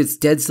 hopefully it's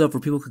dead stuff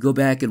where people could go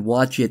back and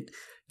watch it,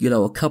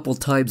 a couple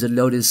times and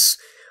notice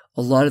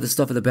a lot of the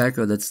stuff in the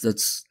background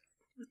that's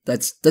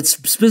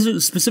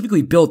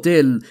specifically built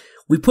in.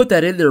 We put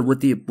that in there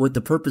with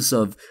the purpose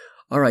of,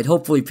 all right,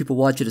 hopefully people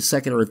watch it a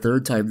second or a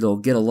third time, they'll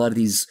get a lot of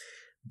these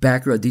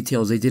background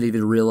details they didn't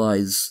even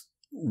realize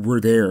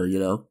were there,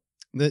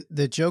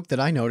 The joke that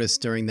I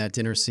noticed during that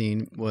dinner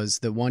scene was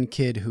the one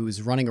kid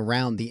who's running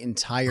around the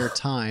entire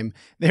time.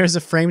 There's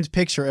a framed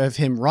picture of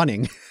him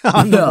running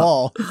on the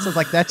wall. So it's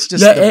like, that's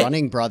just the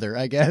running brother,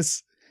 I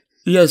guess.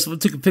 Yeah, someone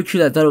took a picture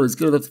that I thought it was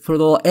good enough to put on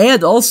the wall.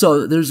 And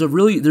also, there's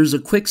a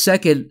quick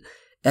second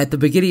at the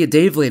beginning of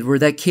Daveland where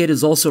that kid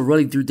is also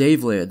running through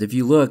Daveland. If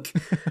you look,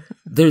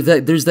 there's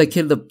that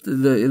kid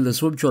in the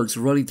swim trunks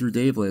running through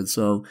Daveland.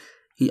 So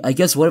I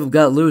guess one of them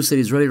got loose and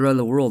he's running around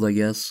the world, I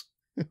guess.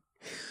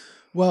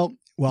 Well,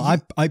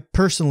 I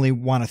personally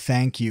want to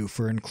thank you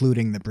for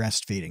including the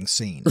breastfeeding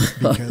scene,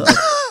 because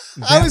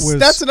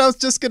that's what I was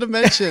just going to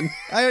mention.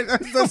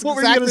 That's what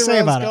were you going to say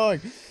about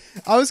it?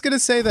 I was going to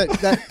say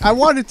that I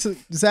wanted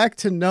Zach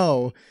to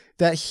know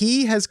that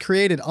he has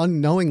created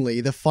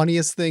unknowingly the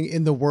funniest thing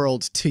in the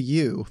world to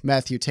you,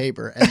 Matthew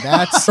Tabor, and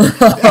that's the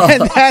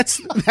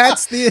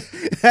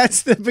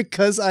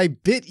Because I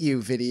Bit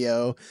You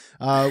video,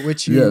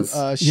 which you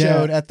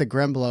showed at the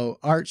Gremblo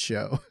art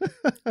show.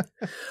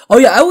 Oh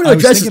yeah, I want to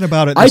address. I was thinking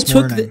about it this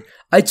morning.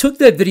 I took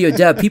that video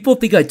down. People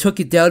think I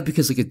took it down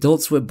because like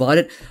Adult Swim bought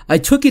it. I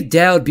took it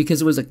down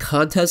because it was a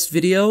contest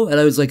video, and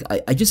I was like,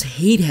 I just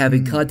hate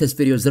having contest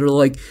videos that are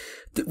like,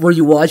 where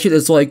you watch it,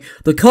 it's like,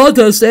 the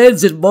contest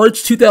ends in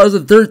March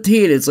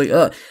 2013. It's like,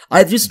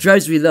 it just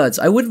drives me nuts.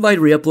 I wouldn't mind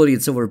re-uploading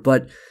it somewhere,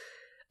 but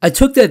I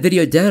took that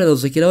video down and I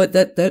was like, you know what,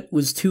 that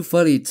was too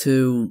funny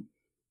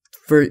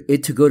for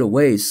it to go to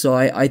waste. So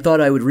I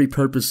thought I would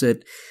repurpose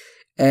it,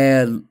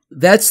 and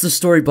that's the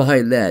story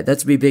behind that.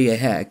 That's me being a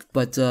hack,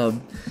 but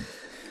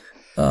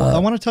I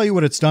want to tell you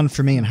what it's done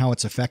for me and how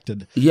it's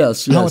affected.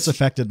 Yes. How it's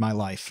affected my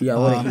life. Yeah,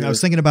 I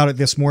was thinking about it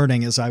this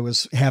morning as I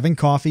was having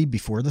coffee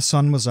before the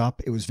sun was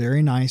up. It was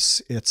very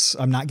nice.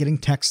 I'm not getting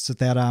texts at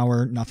that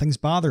hour. Nothing's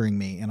bothering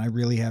me, and I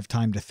really have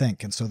time to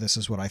think. And so this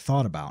is what I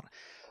thought about.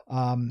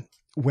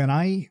 When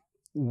I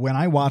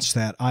watched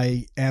that,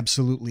 I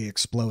absolutely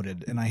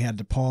exploded, and I had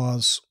to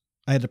pause.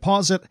 I had to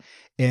pause it,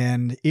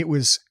 and it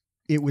was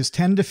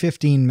 10 to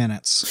 15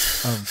 minutes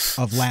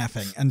of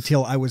laughing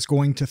until I was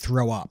going to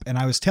throw up. And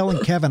I was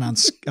telling Kevin on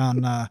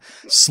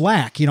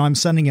Slack, I'm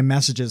sending him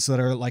messages that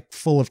are like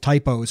full of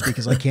typos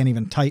because I can't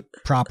even type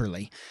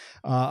properly,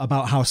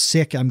 about how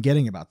sick I'm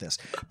getting about this.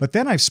 But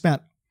then I've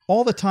spent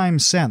all the time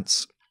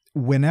since,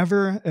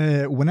 whenever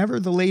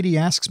the lady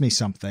asks me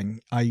something,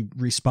 I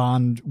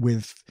respond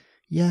with,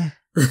 yeah.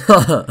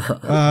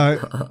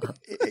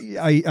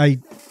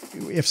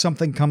 If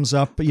something comes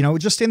up,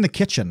 just in the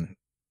kitchen,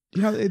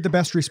 the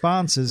best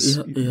response is,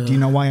 do you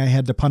know why I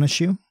had to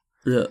punish you?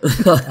 Yeah.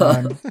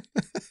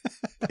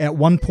 At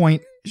one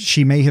point,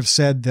 she may have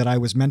said that I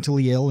was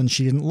mentally ill and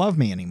she didn't love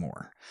me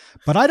anymore.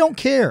 But I don't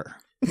care.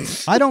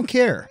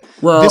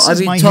 Well, this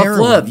is my tough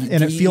heroin, love,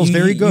 and it feels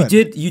very good.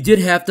 You did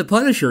have to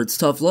punish her. It's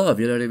tough love.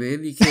 You know what I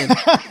mean? You can't.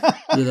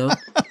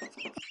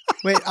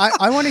 Wait,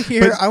 I want to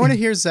hear. I want to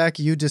hear, Zach,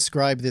 you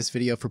describe this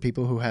video for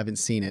people who haven't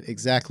seen it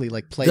exactly,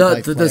 like play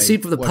by play. The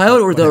scene from the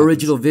pilot or the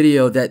original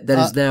video that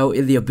is now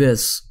in the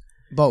abyss.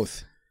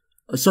 Both.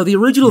 So the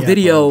original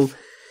video,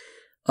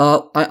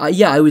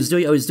 I was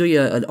doing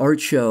an art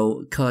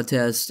show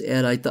contest,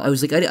 and I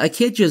was like, I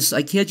can't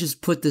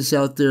just put this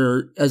out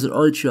there as an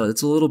art show.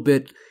 It's a little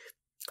bit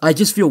I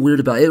just feel weird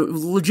about it.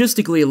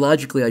 Logistically and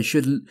logically, I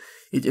shouldn't.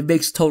 It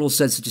makes total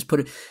sense to just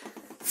put it.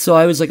 So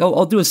I was like,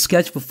 I'll do a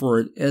sketch before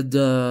it.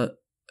 And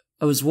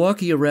I was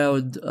walking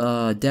around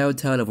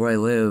downtown of where I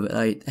live, and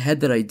I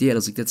had that idea, and I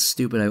was like, that's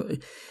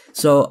stupid.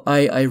 So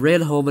I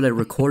ran home and I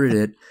recorded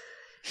it.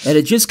 And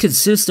it just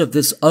consists of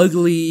this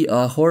ugly,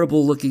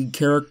 horrible-looking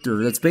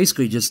character that's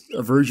basically just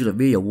a version of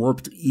me, a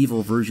warped,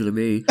 evil version of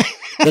me,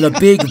 in a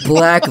big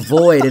black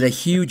void, in a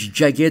huge,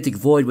 gigantic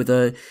void with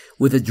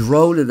a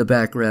drone in the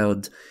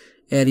background.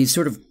 And he's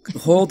sort of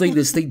holding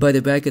this thing by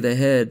the back of the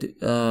head.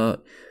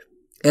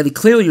 And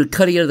clearly you're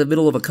cutting in the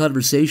middle of a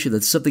conversation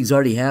that something's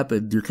already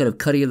happened. You're kind of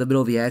cutting in the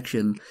middle of the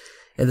action.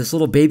 And this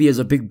little baby has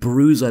a big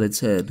bruise on its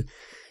head.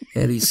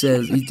 And he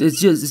says,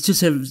 it's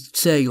just him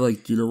saying,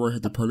 like, you know what, I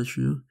had to punish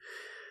you?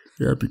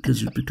 Yeah,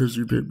 because you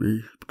bit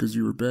me, because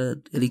you were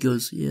bad. And he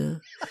goes, yeah.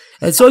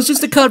 And so it's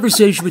just a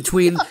conversation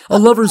between a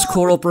lover's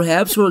quarrel,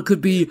 perhaps, or it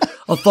could be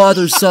a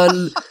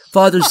father-son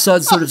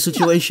sort of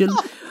situation.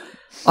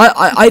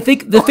 I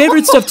think the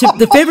favorite stuff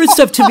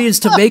to me is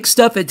to make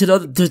stuff and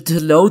to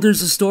know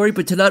there's a story,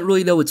 but to not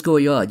really know what's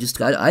going on.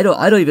 Just I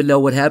don't even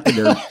know what happened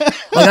there.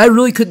 Like, I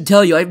really couldn't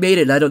tell you. I made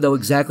it, and I don't know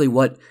exactly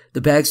what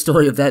the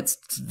backstory of that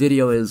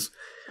video is.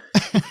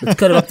 It's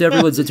kind of up to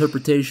everyone's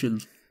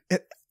interpretation.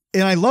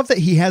 And I love that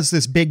he has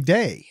this big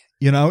day.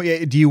 You know, are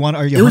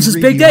you It was his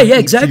big day. Yeah,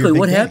 exactly.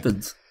 What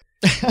happened?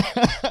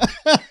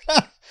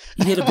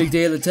 He had a big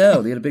day in the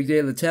town.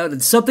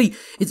 And something,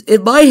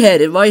 in my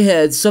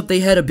head, something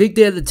had a big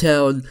day in the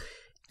town,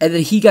 and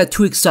then he got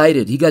too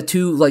excited. He got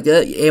too,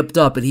 amped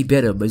up, and he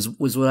bit him,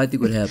 was what I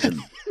think would happen.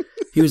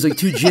 He was,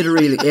 too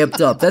jittery and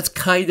amped up. That's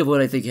kind of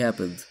what I think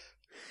happened.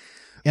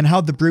 And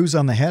how'd the bruise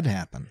on the head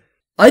happen?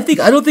 I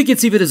don't think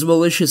it's even as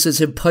malicious as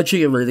him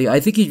punching him or anything. I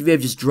think he may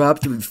have just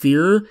dropped him in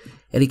fear,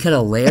 and he kind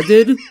of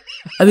landed.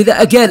 I mean,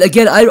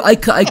 again, I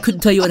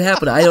couldn't tell you what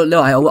happened. I don't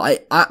know.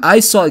 I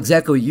saw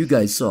exactly what you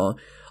guys saw.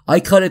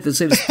 I cut it the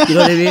same. You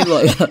know what I mean?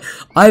 Like,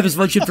 I have as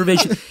much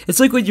information. It's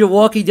like when you're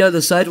walking down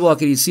the sidewalk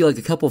and you see a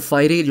couple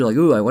fighting, and you're like,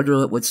 "Ooh, I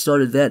wonder what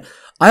started that."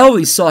 I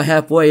always saw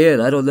halfway in.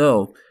 I don't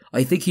know.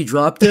 I think he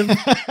dropped him.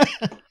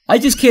 I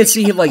just can't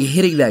see him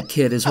hitting that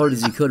kid as hard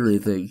as he could or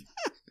anything.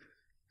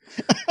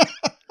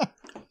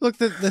 Look,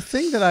 the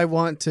thing that I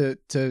want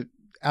to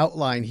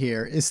outline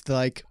here is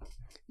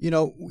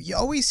you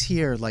always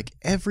hear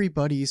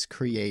everybody's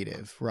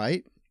creative,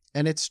 right?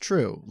 And it's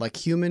true.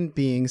 Human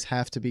beings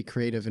have to be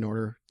creative in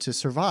order to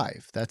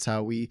survive. That's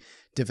how we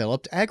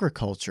developed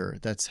agriculture.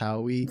 That's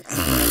how we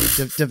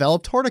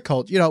developed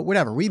horticulture.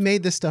 Whatever. We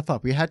made this stuff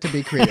up. We had to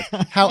be creative.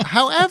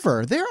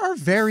 However, there are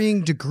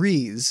varying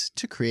degrees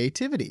to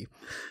creativity.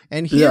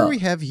 And here we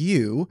have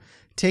you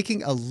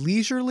taking a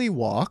leisurely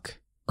walk,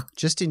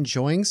 just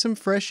enjoying some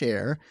fresh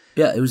air.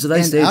 Yeah, it was a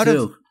nice day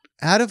too.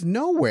 Out of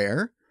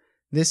nowhere,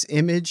 this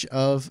image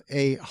of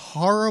a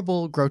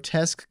horrible,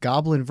 grotesque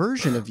goblin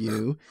version of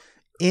you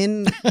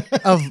in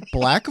a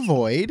black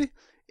void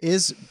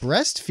is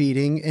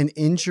breastfeeding an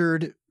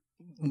injured,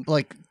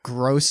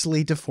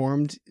 grossly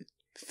deformed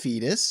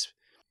fetus.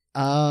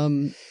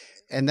 And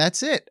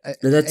that's it.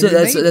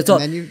 That's all.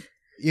 And then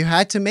you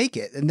had to make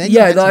it. And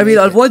then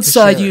on one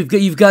side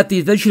you've got the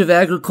invention of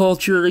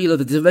agriculture,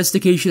 the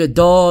domestication of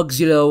dogs,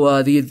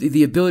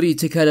 the ability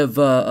to kind of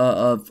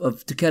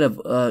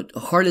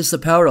harness the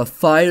power of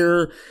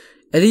fire,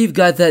 and then you've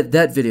got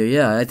that video.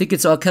 Yeah, I think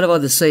it's all kind of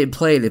on the same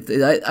plane.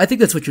 I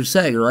think that's what you're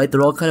saying, right?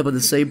 They're all kind of on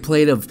the same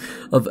plane of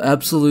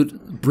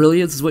absolute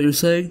brilliance, is what you're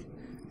saying.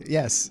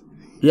 Yes.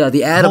 Yeah,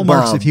 the atom bomb.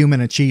 Hallmarks of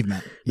human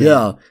achievement.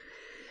 Yeah.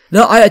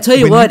 No, I tell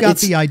you what, you got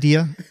the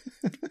idea.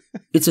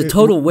 It's a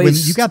total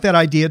waste. When you got that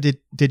idea,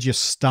 did you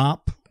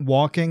stop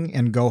walking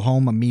and go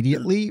home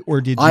immediately,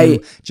 or did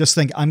you just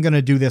think, I'm going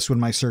to do this when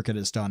my circuit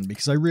is done?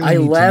 Because I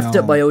laughed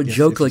at my own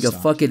joke like a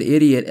fucking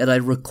idiot, and I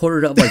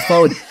recorded it on my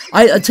phone.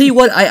 I tell you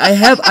what,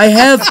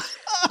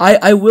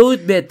 I will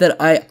admit that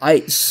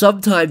I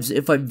sometimes,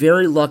 if I'm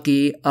very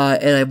lucky,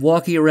 and I'm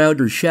walking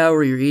around or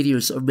showering or eating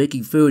or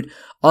making food,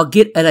 I'll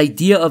get an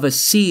idea of a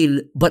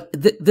scene, but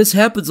this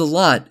happens a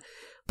lot.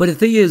 But the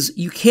thing is,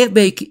 you can't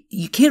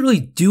really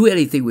do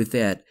anything with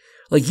that.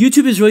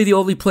 YouTube is really the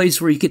only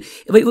place where you can.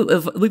 Let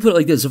me put it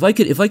like this: if I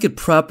could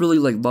properly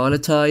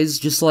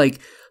monetize just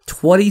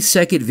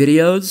 20-second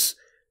videos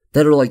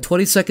that are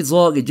 20 seconds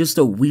long and just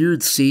a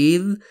weird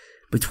scene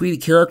between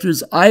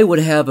characters, I would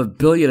have a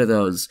billion of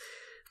those.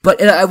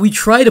 But we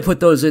try to put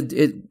those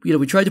in.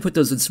 We tried to put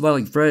those in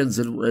Smiling Friends,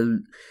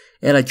 and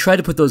I try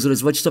to put those in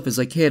as much stuff as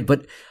I can.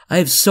 But I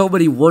have so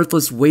many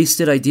worthless,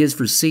 wasted ideas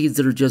for scenes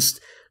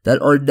that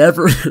are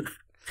never,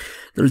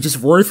 they're just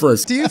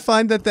worthless. Do you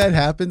find that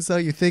happens though?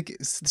 You think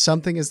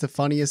something is the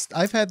funniest?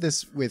 I've had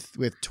this with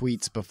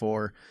tweets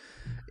before.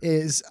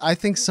 I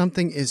think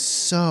something is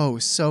so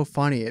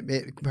funny.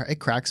 It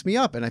cracks me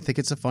up, and I think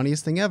it's the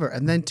funniest thing ever.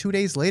 And then 2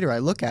 days later, I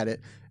look at it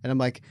and I'm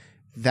like,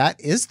 that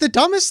is the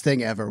dumbest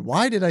thing ever.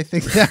 Why did I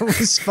think that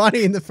was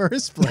funny in the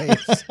first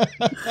place?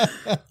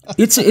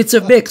 It's a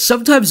mix.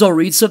 Sometimes I'll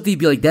read something and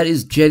be like, that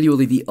is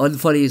genuinely the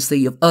unfunniest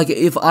thing.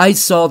 If I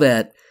saw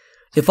that,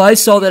 If I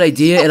saw that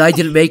idea and I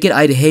didn't make it,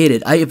 I'd hate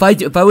it. If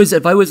I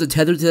was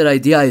tethered to that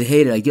idea, I'd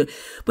hate it.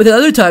 But then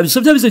other times,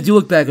 sometimes I do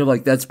look back and I'm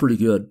like, that's pretty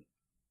good.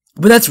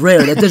 But that's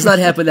rare. That does not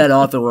happen that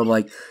often where I'm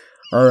like,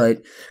 all right.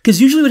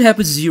 Because usually what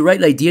happens is you write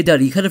an idea down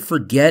and you kind of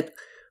forget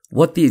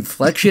what the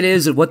inflection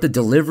is and what the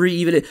delivery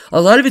even is.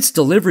 A lot of it's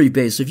delivery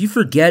based. So if you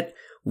forget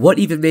what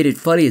even made it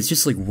funny, it's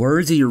just like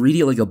words and you're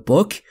reading it like a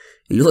book.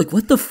 And you're like,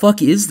 what the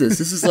fuck is this?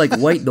 This is like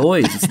white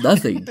noise. It's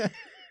nothing.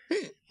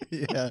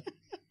 Yeah.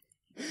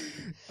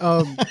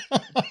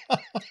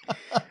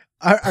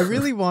 I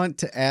really want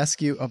to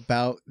ask you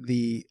about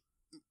the,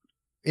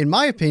 in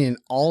my opinion,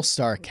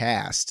 all-star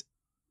cast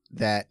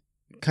that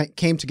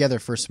came together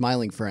for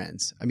Smiling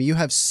Friends. I mean, you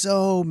have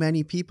so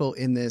many people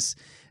in this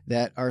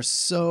that are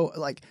so,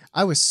 like,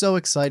 I was so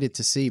excited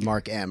to see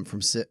Mark M.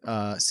 from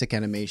Sick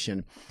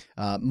Animation,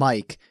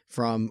 Mike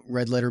from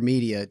Red Letter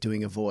Media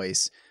doing a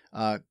voice.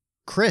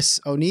 Chris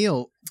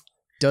O'Neill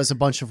does a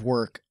bunch of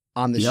work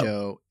on the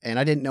show, and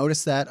I didn't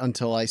notice that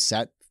until I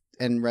sat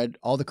and read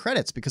all the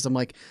credits, because I'm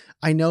like,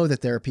 I know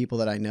that there are people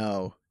that I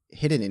know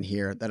hidden in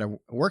here that have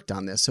worked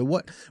on this. So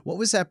what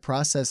was that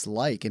process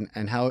like,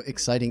 and how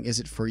exciting is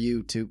it for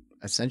you to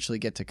essentially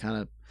get to kind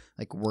of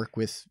like work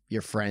with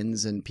your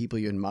friends and people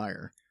you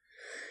admire?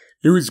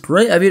 It was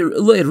great. I mean,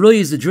 it really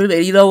is a dream.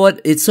 And you know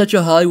what? It's such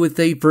a Hollywood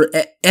thing for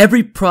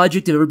every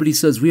project that everybody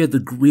says we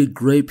had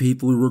great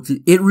people who worked.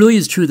 It really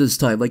is true this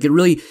time. Like,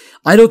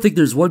 I don't think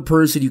there's one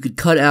person you could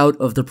cut out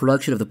of the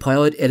production of the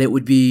pilot and it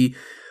would be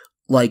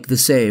like the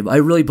same. I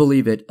really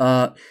believe it.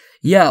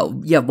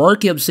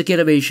 Mark M. Sick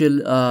Animation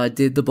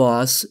did the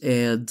boss,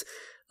 and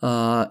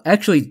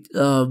actually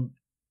a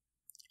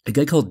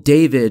guy called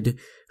David,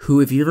 who,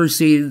 if you've ever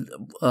seen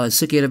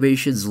Sick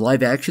Animation's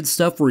live action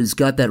stuff where he's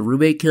got that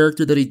roommate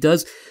character that he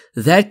does,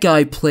 that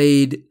guy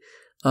played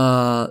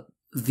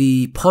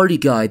the party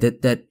guy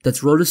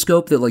that's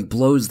rotoscope that like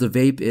blows the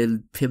vape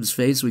in Pim's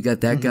face. We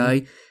got that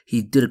guy.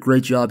 He did a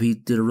great job. He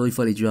did a really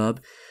funny job.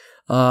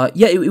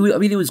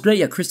 It was great.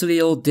 Yeah, Chris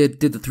O'Neill did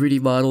the 3D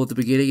model at the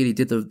beginning, and he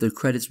did the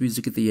credits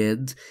music at the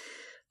end.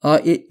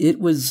 It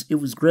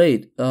was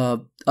great.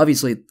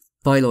 Obviously,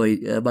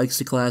 finally, Mike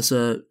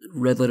Ciclassa,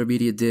 Red Letter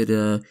Media did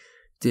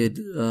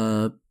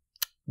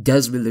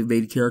Desmond, the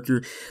main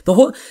character. The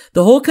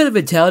whole kind of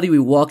mentality we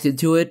walked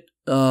into it.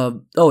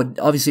 And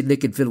obviously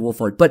Nick and Finn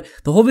Wolfhard, but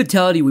the whole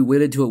mentality we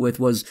went into it with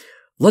was,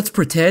 let's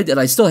pretend, and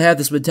I still have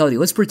this mentality.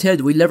 Let's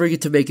pretend we never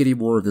get to make any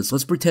more of this.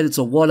 Let's pretend it's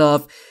a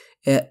one-off.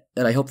 And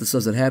I hope this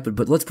doesn't happen,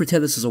 but let's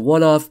pretend this is a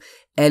one-off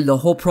and the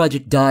whole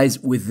project dies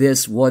with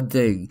this one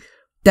thing.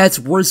 That's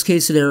worst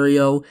case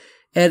scenario.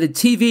 And in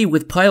TV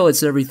with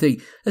pilots and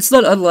everything, that's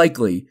not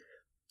unlikely.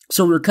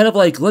 So we're kind of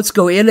like, let's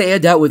go in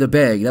and out with a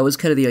bang. That was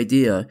kind of the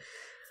idea.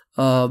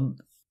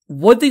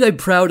 One thing I'm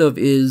proud of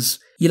is,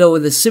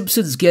 when The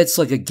Simpsons gets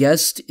like a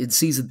guest in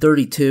season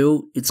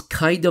 32, it's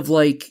kind of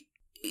like,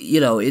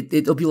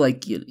 it'll be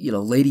like,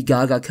 Lady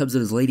Gaga comes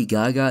in as Lady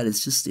Gaga, and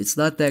it's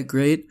not that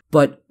great.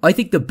 But I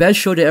think the best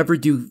show to ever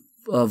do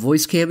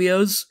voice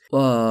cameos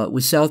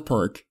was South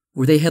Park,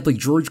 where they had like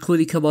George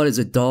Clooney come on as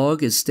a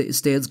dog, as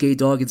Stan's gay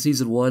dog in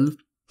season 1,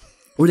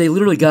 where they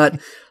literally got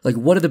like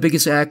one of the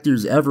biggest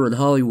actors ever in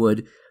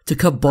Hollywood to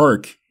come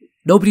bark.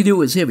 Nobody knew it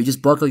was him. He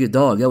just barked like a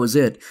dog. That was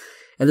it.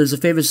 And there's a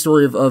famous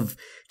story of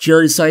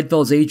Jerry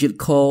Seinfeld's agent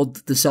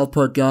called the South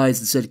Park guys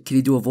and said, can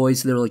you do a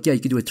voice? And they were like, yeah, you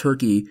can do a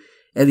turkey.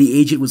 And the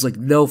agent was like,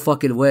 no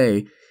fucking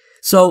way.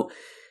 So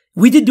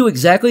we didn't do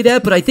exactly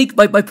that, but I think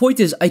my point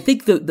is, I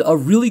think a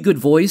really good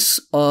voice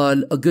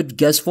a good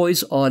guest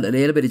voice on an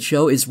animated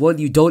show is one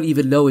you don't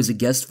even know is a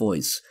guest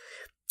voice.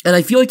 And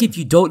I feel like if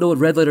you don't know what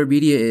Red Letter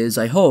Media is,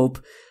 I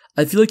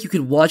feel like you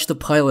can watch the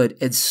pilot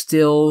and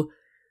still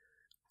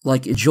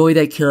like enjoy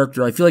that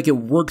character. I feel like it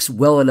works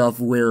well enough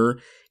where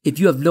if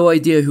you have no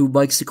idea who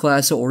Mike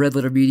Ciclassa or Red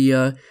Letter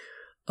Media,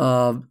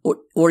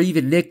 or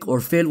even Nick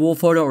or Finn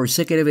Wolfhard or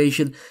Sick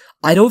Animation,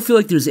 I don't feel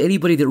like there's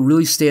anybody that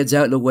really stands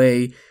out in a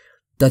way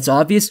that's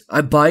obvious.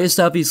 I'm biased,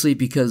 obviously,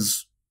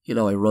 because,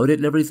 I wrote it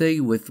and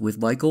everything with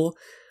Michael.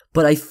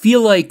 But I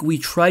feel like we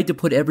tried to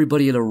put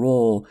everybody in a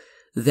role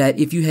that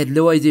if you had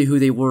no idea who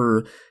they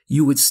were,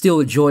 you would still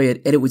enjoy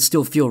it and it would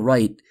still feel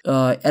right.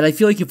 And I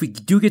feel like if we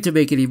do get to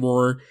make any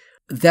more,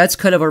 that's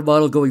kind of our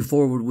model going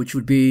forward, which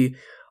would be,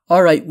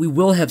 all right, we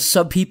will have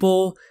some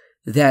people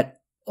that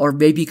are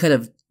maybe kind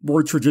of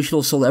more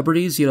traditional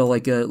celebrities,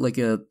 like a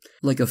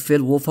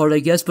Finn Wolfhard, I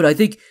guess. But I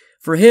think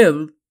for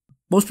him,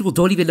 most people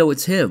don't even know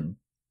it's him.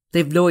 They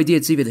have no idea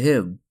it's even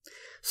him.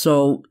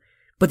 So,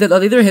 but then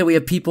on the other hand, we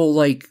have people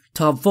like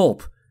Tom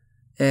Fulp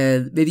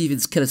and maybe even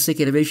kind of Sick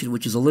Animation,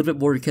 which is a little bit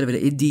more kind of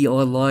an indie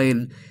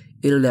online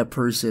internet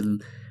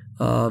person.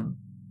 And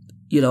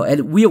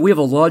we have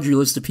a laundry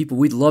list of people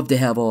we'd love to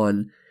have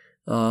on.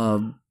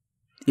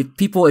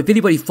 If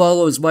anybody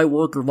follows my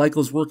work or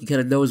Michael's work and kind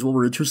of knows what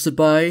we're interested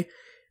by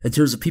in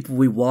terms of people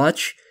we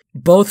watch,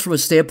 both from a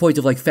standpoint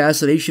of like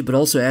fascination but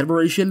also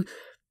admiration,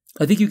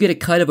 I think you get a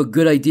kind of a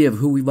good idea of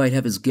who we might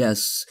have as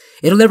guests.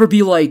 It'll never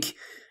be like,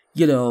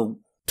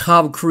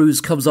 Tom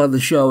Cruise comes on the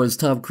show as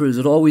Tom Cruise.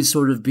 It'll always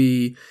sort of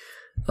be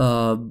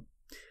like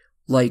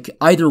like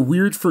either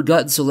weird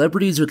forgotten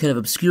celebrities or kind of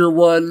obscure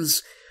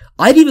ones.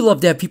 I'd even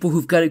love to have people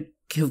who've gotten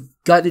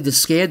into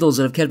scandals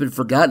and have kind of been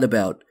forgotten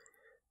about.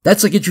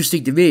 That's like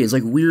interesting to me. It's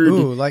like weird.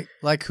 Ooh,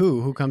 like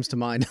who? Who comes to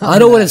mind? I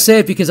don't want to say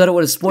it because I don't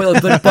want to spoil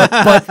it,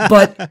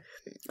 but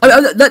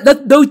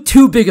I'm no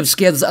too big of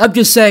scandals. I'm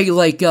just saying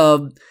like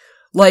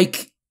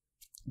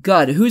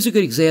God, who's a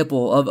good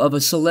example of a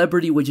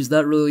celebrity which is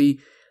not really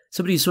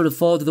somebody who sort of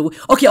fallen to the...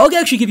 Okay, I'll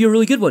actually give you a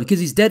really good one because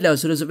he's dead now,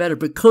 so it doesn't matter.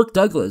 But Kirk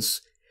Douglas,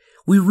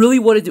 we really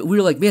wanted to... We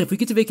were like, man, if we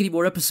get to make any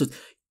more episodes...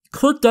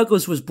 Kirk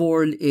Douglas was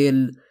born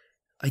in,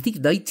 I think,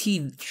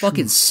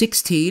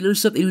 1916 or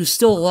something. He was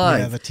still alive.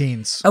 Yeah, the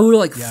teens. And we were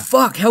like,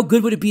 fuck, how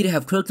good would it be to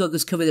have Kirk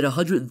Douglas come in at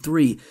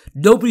 103?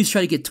 Nobody's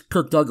trying to get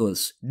Kirk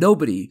Douglas.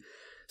 Nobody.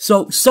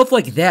 So stuff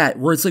like that,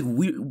 where it's like,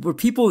 where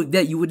people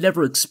that you would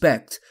never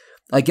expect,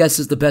 I guess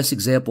is the best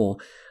example.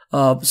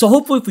 So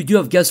hopefully if we do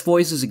have guest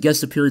voices and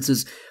guest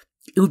appearances,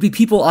 it would be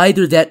people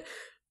either that,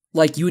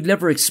 like, you would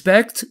never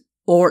expect,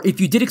 or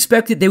if you did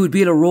expect it, they would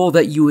be in a role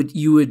that you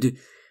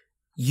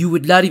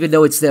would not even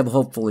know it's them,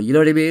 hopefully. You know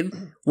what I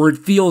mean? Where it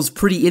feels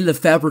pretty in the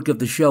fabric of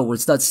the show, where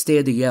it's not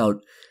standing out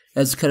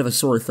as kind of a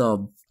sore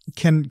thumb.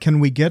 Can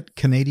we get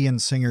Canadian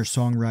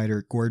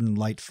singer-songwriter Gordon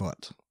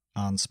Lightfoot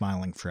on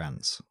Smiling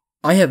Friends?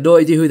 I have no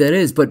idea who that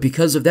is, but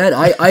because of that,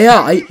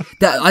 I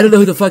don't know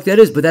who the fuck that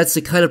is, but that's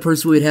the kind of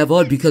person we'd have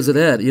on because of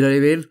that. You know what I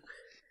mean?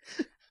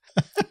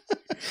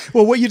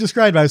 Well, what you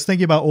described, I was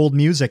thinking about old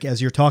music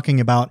as you're talking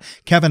about.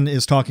 Kevin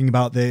is talking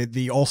about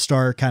the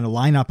all-star kind of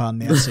lineup on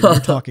this, and you're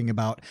talking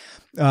about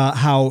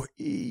how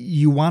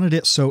you wanted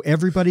it so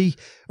everybody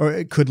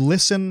could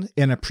listen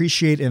and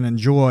appreciate and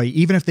enjoy,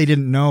 even if they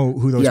didn't know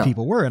who those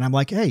people were. And I'm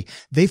like, hey,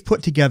 they've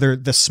put together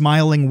the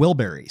Smiling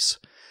Wilburys,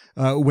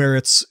 where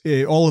it's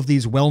all of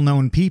these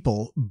well-known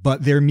people,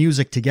 but their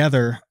music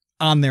together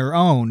on their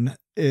own,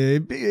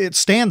 it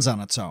stands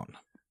on its own.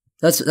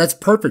 That's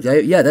perfect.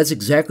 That's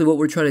exactly what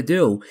we're trying to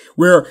do.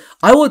 Where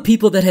I want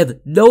people that have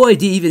no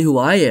idea even who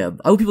I am.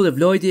 I want people that have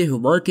no idea who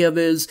Mark M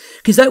is,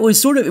 because it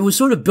was sort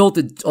of built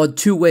on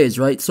two ways,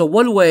 right? So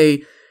one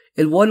way,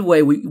 we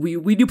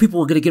knew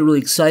people were going to get really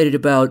excited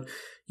about,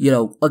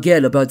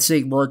 about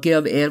seeing Mark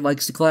M and Mike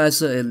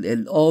Stacklasa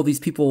and all these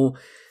people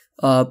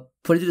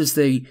put into this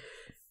thing.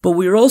 But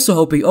we were also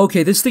hoping,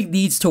 okay, this thing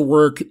needs to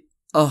work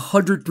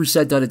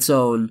 100% on its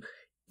own,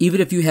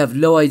 even if you have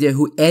no idea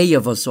who any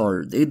of us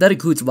are. That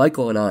includes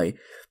Michael and I.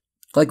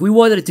 Like, we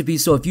wanted it to be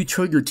so if you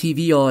turn your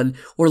TV on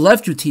or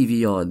left your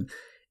TV on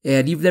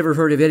and you've never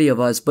heard of any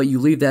of us, but you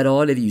leave that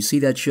on and you see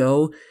that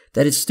show,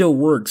 that it still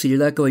works. And you're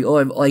not going,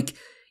 I'm like,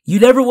 you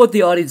never want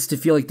the audience to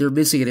feel like they're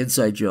missing an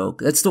inside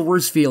joke. That's the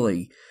worst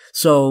feeling.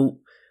 So,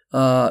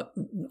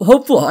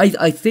 hopefully,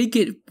 I think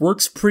it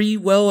works pretty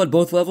well on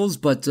both levels,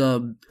 but,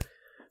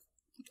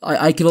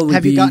 I can only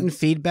Have you gotten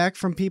feedback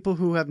from people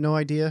who have no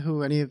idea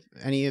who any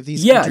of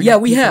these? We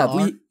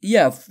have.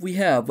 We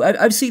have.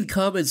 I've seen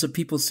comments of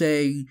people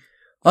saying,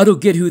 "I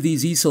don't get who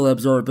these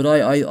e-celebs are, but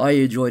I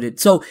enjoyed it."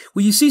 So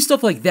when you see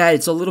stuff like that,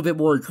 it's a little bit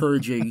more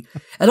encouraging.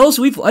 And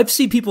also, I've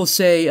seen people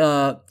say,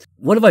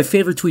 one of my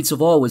favorite tweets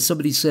of all was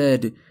somebody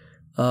said,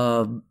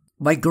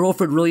 "My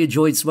girlfriend really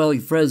enjoyed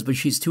Smiling Friends, but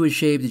she's too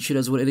ashamed and she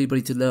doesn't want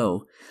anybody to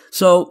know."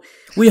 So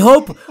we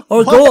hope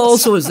our goal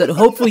also is that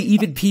hopefully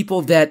even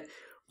people that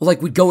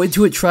would go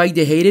into it trying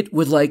to hate it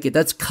would like it.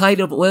 That's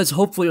that's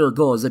hopefully our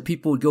goal, is that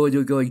people would go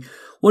into it going,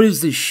 what is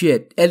this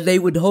shit? And they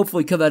would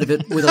hopefully come out of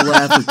it with a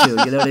laugh or two.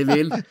 You know what I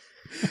mean?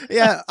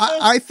 Yeah,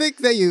 I think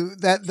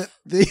that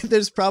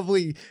there's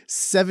probably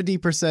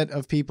 70%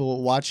 of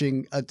people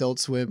watching Adult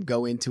Swim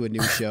go into a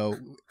new show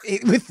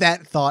with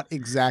that thought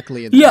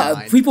exactly in their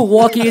mind. People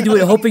walking into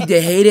it hoping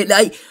to hate it.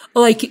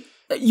 And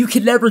you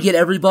can never get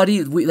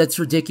everybody. That's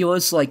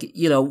ridiculous.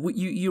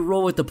 You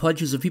roll with the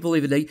punches of people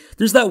even.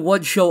 There's not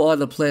one show on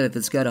the planet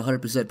that's got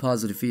 100%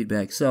 positive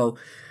feedback. So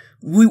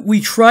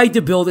we tried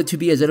to build it to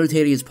be as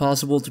entertaining as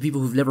possible to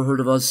people who've never heard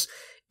of us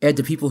and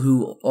to people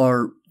who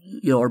are,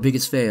 our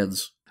biggest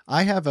fans.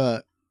 I have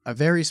a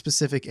very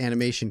specific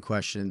animation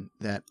question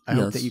that I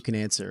hope that you can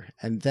answer.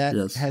 And that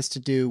has to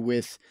do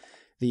with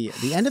the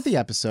end of the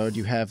episode.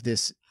 You have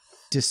this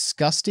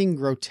disgusting,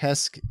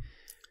 grotesque,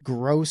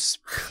 gross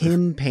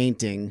Pym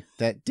painting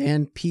that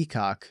Dan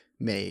Peacock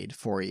made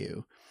for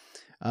you.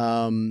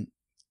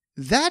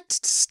 That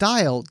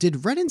style,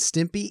 did Ren and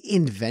Stimpy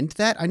invent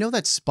that? I know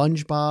that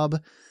SpongeBob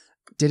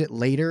did it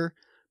later,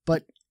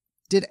 but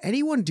did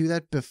anyone do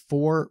that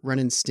before Ren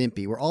and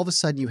Stimpy, where all of a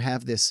sudden you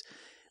have this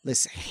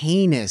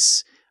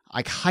heinous,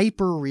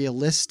 hyper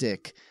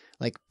realistic,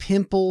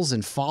 pimples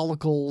and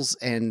follicles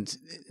and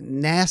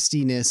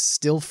nastiness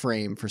still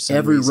frame for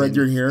some reason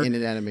rendered here in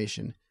an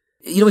animation?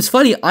 It's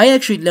funny. I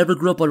actually never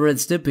grew up on Ren and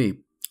Stimpy.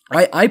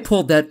 I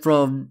pulled that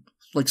from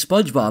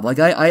SpongeBob.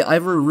 I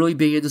were really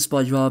big into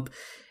SpongeBob,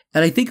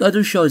 and I think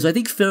other shows. I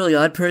think Fairly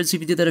Odd Parents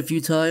even did that a few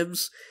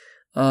times.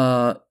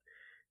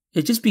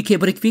 It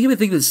became a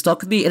thing that stuck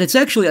with me, and it's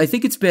actually, I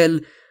think it's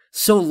been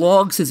so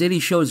long since any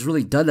show has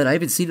really done that. I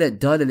haven't seen that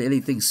done in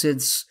anything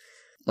since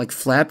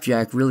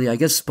Flapjack. Really, I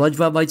guess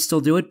SpongeBob might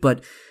still do it,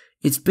 but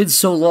it's been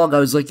so long. I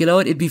was like, you know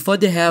what? It'd be fun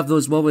to have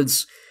those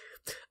moments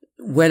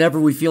whenever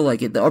we feel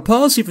like it. Our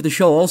policy for the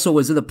show also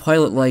was in the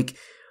pilot, like,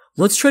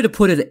 let's try to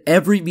put in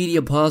every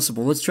medium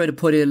possible. Let's try to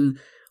put in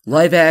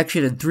live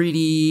action and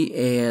 3D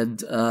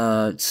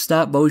and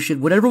stop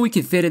motion, whatever we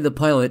can fit in the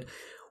pilot.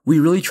 We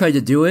really tried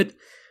to do it.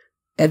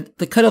 And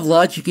the kind of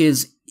logic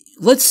is,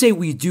 let's say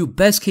we do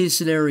best case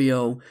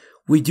scenario,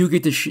 we do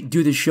get to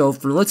do the show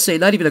for, let's say,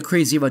 not even a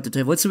crazy amount of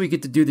time. Let's say we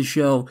get to do the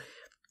show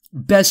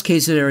best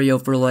case scenario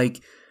for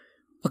like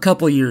a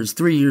couple of years,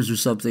 3 years or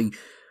something.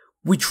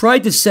 We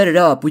tried to set it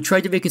up. We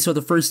tried to make it so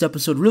the first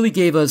episode really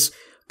gave us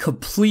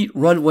complete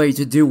runway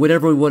to do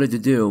whatever we wanted to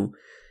do.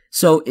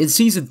 So in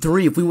season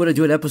 3, if we want to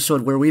do an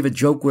episode where we have a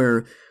joke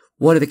where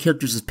one of the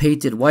characters is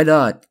painted, why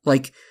not?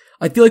 Like,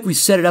 I feel like we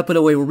set it up in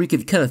a way where we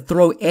can kind of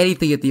throw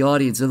anything at the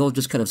audience and they'll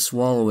just kind of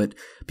swallow it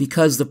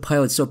because the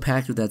pilot's so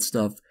packed with that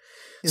stuff.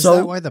 Is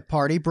that why the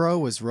party bro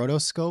was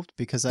rotoscoped?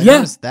 Because I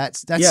noticed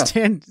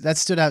that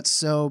stood out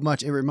so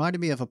much. It reminded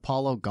me of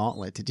Apollo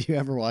Gauntlet. Did you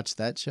ever watch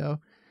that show?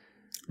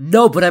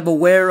 No, but I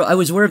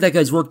was aware of that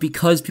guy's work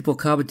because people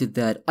commented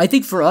that. I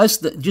think for us,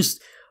 just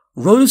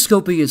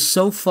rotoscoping is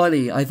so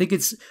funny. I think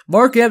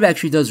Mark M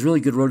actually does really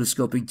good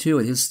rotoscoping too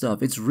in his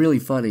stuff. It's really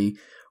funny.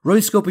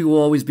 Rotoscoping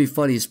will always be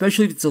funny,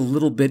 especially if it's a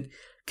little bit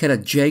kind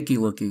of janky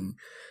looking.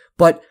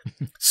 But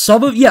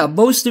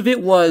most of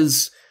it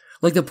was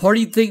like the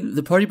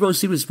party bro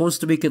scene was supposed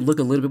to make it look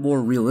a little bit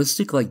more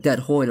realistic, like that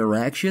whole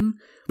interaction.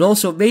 But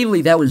also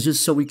mainly that was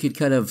just so we could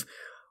kind of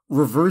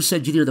reverse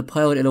engineer the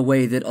pilot in a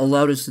way that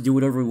allowed us to do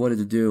whatever we wanted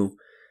to do.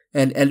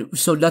 And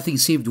so nothing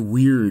seemed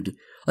weird.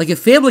 Like if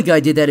Family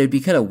Guy did that, it'd be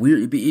kind of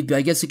weird.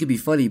 I guess it could be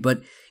funny,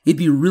 but it'd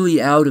be really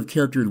out of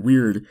character and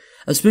weird,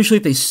 especially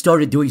if they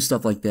started doing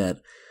stuff like that.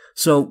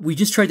 So we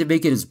just tried to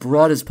make it as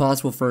broad as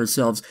possible for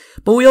ourselves.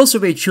 But we also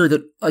made sure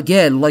that,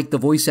 again, like the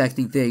voice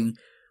acting thing,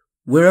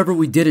 wherever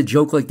we did a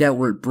joke like that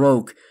where it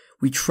broke,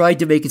 we tried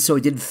to make it so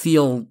it didn't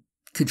feel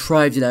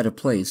contrived and out of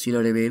place. You know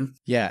what I mean?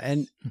 Yeah,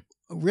 and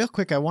real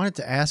quick, I wanted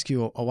to ask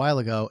you a while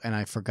ago, and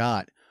I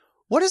forgot.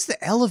 What is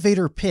the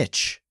elevator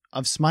pitch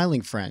of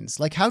Smiling Friends?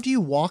 Like, how do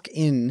you walk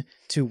in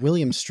to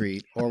William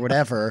Street or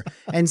whatever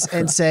and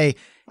say,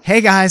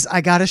 hey guys, I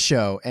got a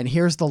show, and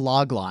here's the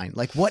log line?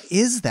 Like, what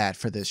is that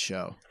for this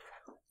show?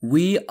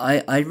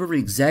 I remember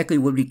exactly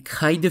when we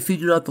kind of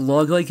figured out the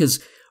log line, because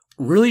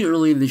really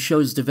early in the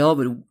show's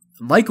development,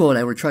 Michael and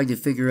I were trying to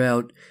figure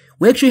out,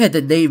 we actually had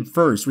the name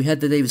first. We had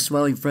the name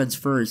Smiling Friends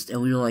first,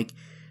 and we were like,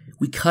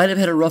 we kind of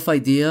had a rough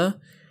idea,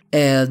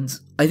 and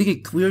I think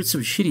it cleared some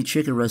shitty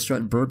chicken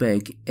restaurant in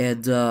Burbank,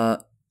 and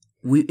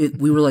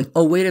we were like,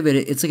 oh, wait a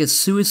minute, it's like a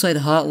suicide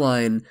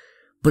hotline,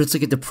 but it's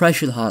like a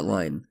depression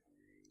hotline,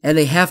 and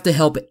they have to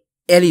help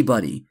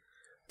anybody.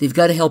 They've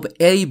got to help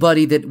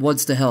anybody that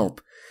wants to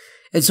help.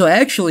 And so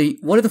actually,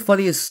 one of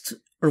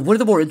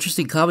the more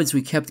interesting comments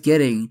we kept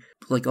getting,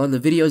 like on the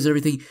videos and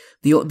everything,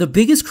 the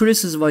biggest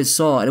criticism I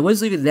saw, and it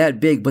wasn't even that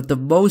big, but the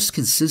most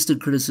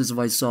consistent criticism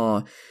I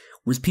saw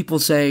was people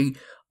saying,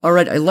 all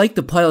right, I like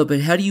the pilot,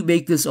 but how do you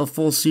make this a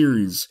full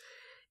series?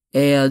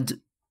 And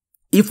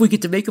if we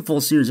get to make a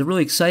full series, I'm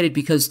really excited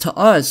because to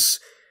us,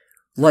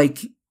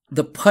 like,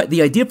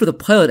 the idea for the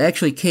pilot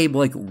actually came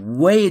like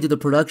way into the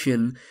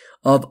production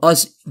of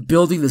us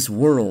building this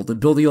world and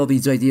building all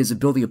these ideas and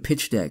building a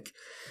pitch deck.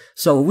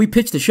 So when we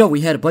pitched the show,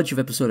 we had a bunch of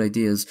episode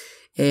ideas,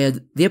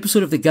 and the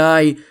episode of the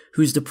guy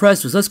who's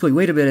depressed was us going,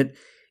 wait a minute,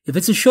 if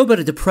it's a show about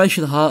a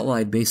depression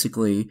hotline,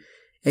 basically,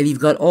 and you've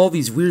got all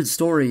these weird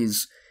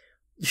stories,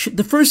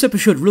 the first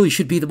episode really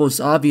should be the most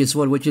obvious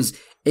one, which is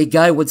a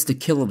guy wants to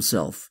kill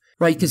himself.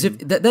 Right, because if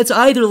that's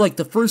either like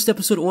the first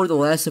episode or the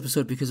last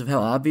episode because of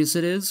how obvious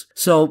it is.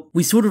 So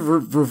we sort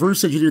of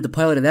reverse engineered the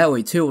pilot in that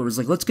way too. It was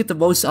like, let's get the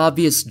most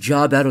obvious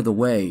job out of the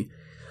way.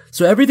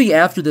 So everything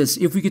after this,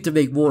 if we get to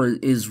make more,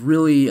 is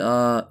really,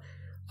 I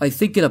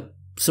think, gonna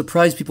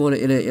surprise people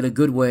in a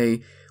good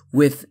way.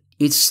 With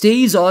it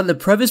stays on the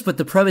premise, but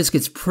the premise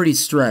gets pretty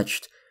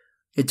stretched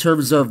in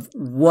terms of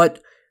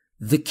what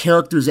the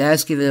character's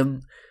asking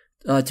them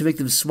to make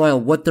them smile,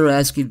 what they're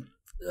asking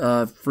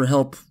for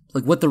help.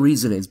 Like what the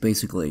reason is,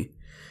 basically.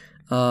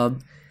 So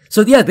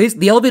yeah,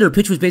 the elevator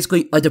pitch was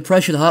basically a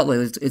depression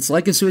hotline. It's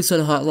like a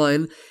suicide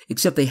hotline,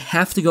 except they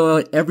have to go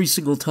out every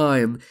single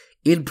time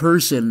in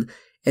person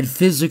and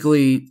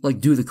physically like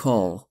do the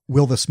call.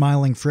 Will the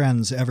Smiling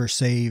Friends ever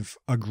save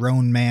a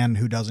grown man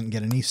who doesn't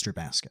get an Easter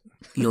basket?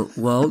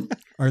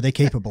 Are they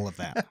capable of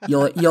that?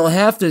 You'll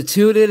have to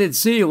tune in and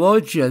see,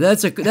 won't you?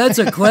 That's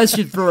a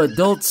question for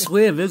Adult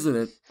Swim, isn't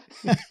it?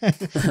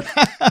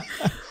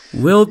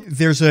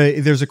 There's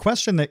a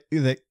question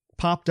that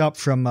popped up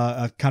from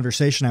a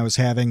conversation I was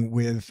having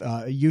with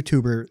a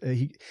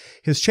YouTuber.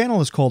 His channel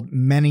is called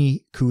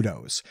Many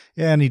Kudos,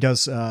 and he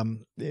does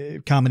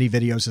comedy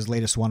videos. His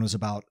latest one was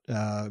about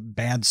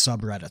banned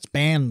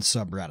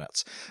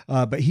subreddits.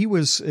 But he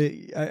was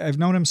I've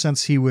known him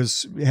since he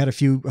had a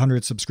few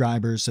hundred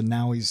subscribers, and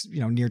now he's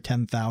near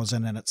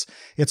 10,000, and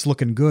it's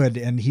looking good.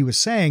 And he was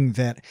saying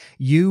that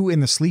you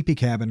and the Sleepy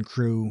Cabin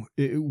crew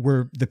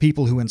were the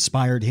people who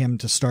inspired him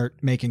to start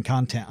making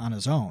content on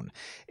his own.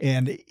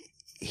 And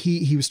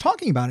he was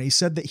talking about it. He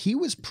said that he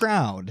was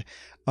proud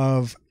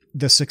of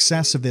the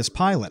success of this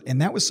pilot.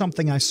 And that was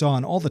something I saw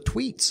in all the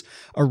tweets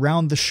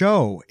around the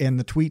show, and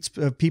the tweets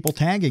of people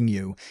tagging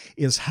you,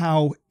 is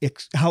how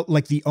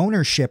like the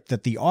ownership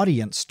that the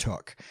audience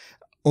took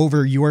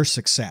over your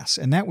success.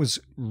 And that was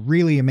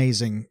really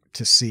amazing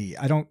to see.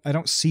 I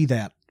don't see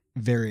that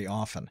very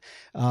often.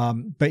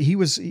 But he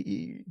was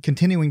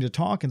continuing to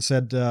talk and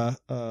said,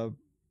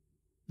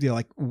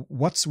 like,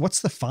 what's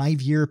the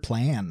 5-year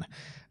plan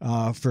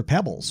for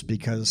Pebbles?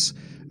 Because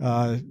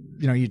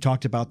you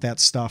talked about that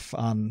stuff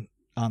on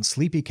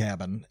Sleepy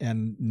Cabin,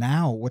 and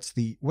now what's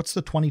the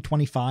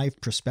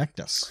 2025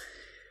 prospectus?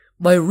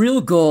 My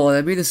real goal, and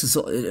I mean this is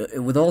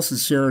with all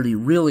sincerity,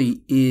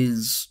 really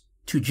is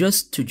to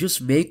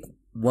just make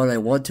what I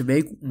want to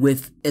make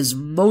with as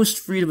most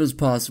freedom as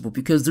possible,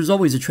 because there's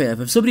always a trade-off.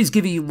 If somebody's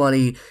giving you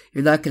money,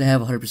 you're not going to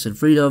have 100%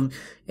 freedom,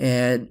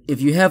 and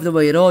if you have no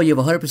money at all, you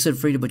have 100%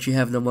 freedom, but you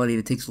have no money, and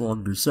it takes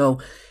longer. So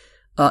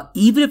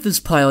even if this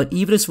pilot,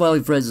 even if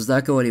Smiling Friends does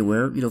not go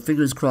anywhere,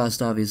 fingers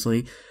crossed,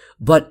 obviously,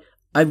 but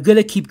I'm going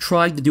to keep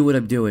trying to do what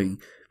I'm doing.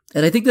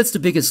 And I think that's the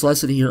biggest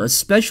lesson here,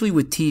 especially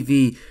with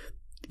TV.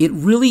 It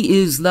really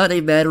is not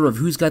a matter of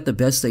who's got the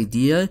best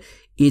idea,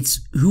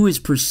 it's who is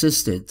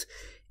persistent.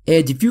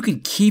 And if you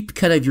can keep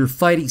kind of your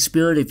fighting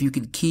spirit, if you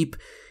can keep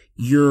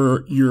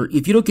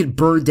if you don't get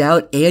burned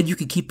out and you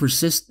can keep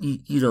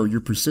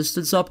your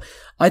persistence up,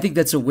 I think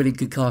that's a winning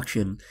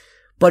concoction.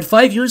 But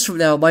 5 years from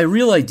now, my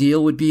real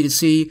ideal would be to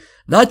see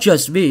not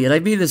just me, and I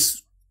mean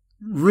this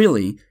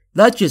really,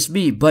 not just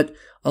me, but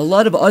a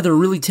lot of other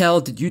really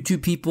talented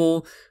YouTube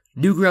people,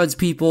 Newgrounds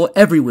people,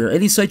 everywhere,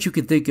 any site you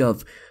can think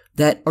of,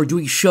 that are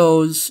doing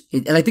shows,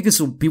 and I think this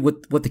will be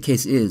what the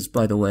case is,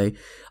 by the way.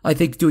 I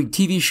think doing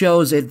TV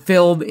shows and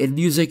film and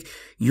music,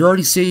 you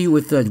already see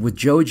with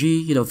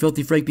Joji,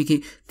 Filthy Frank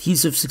BK,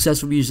 he's a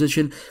successful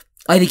musician.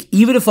 I think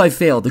even if I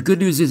fail, the good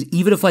news is,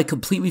 even if I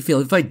completely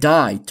fail, if I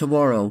die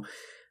tomorrow,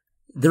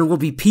 there will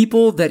be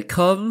people that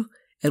come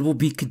and will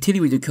be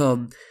continuing to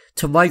come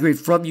to migrate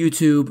from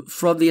YouTube,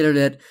 from the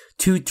internet,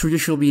 to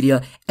traditional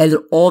media, and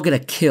they're all gonna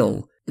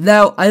kill.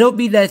 Now, I don't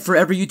mean that for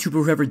every YouTuber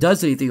who ever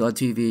does anything on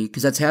TV,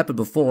 because that's happened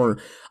before.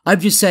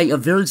 I'm just saying a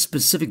very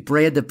specific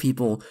brand of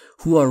people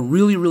who are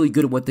really, really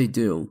good at what they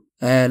do.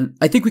 And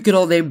I think we could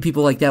all name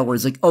people like that, where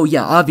it's like, oh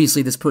yeah,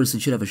 obviously this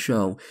person should have a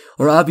show,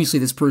 or obviously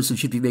this person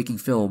should be making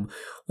film,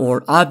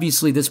 or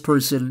obviously this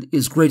person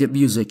is great at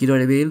music, you know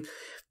what I mean?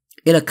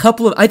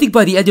 I think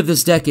by the end of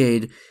this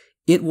decade,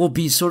 it will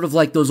be sort of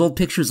like those old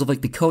pictures of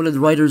like the Conan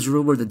writer's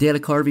room or the Dana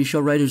Carvey show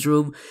writer's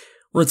room,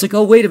 where it's like,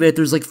 oh, wait a minute,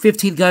 there's like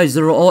 15 guys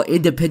that are all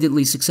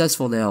independently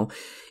successful now.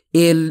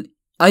 And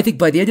I think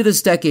by the end of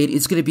this decade,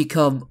 it's going to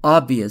become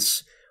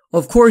obvious.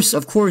 Of course,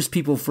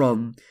 people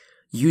from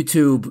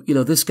YouTube,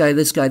 this guy,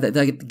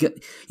 that,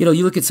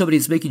 you look at somebody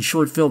that's making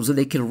short films and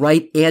they can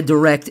write and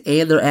direct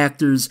and they're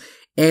actors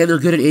and they're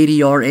good at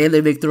ADR and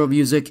they make their own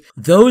music.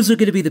 Those are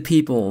going to be the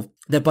people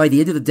that by the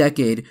end of the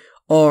decade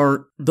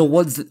are the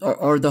ones that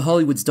are the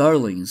Hollywood's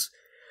darlings,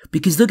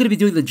 because they're going to be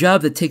doing the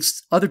job that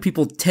takes other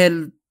people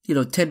 10,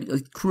 a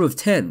crew of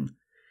 10.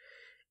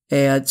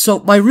 And so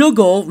my real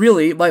goal,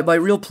 really, my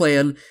real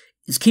plan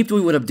is keep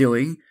doing what I'm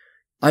doing.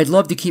 I'd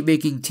love to keep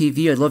making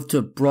TV. I'd love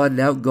to broaden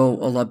out and go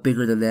a lot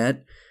bigger than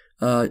that.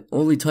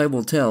 Only time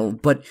will tell.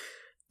 But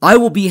I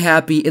will be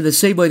happy in the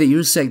same way that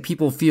you're saying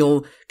people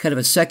feel kind of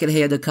a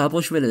secondhand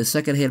accomplishment and a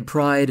secondhand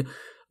pride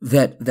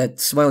that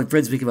Smiling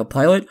Friends became a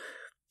pilot.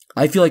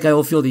 I feel like I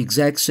will feel the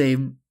exact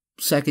same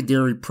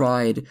secondary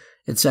pride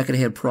and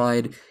secondhand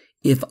pride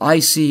if I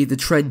see the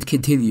trend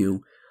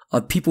continue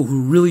of people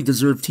who really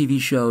deserve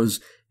TV shows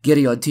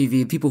getting on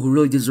TV, and people who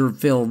really deserve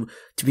film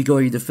to be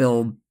going into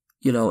film,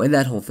 and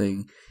that whole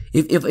thing.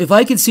 If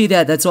I can see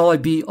that, that's all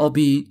I'll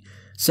be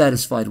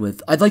satisfied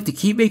with. I'd like to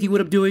keep making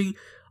what I'm doing.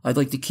 I'd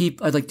like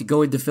to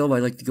go into film.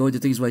 I'd like to go into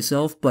things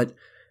myself. But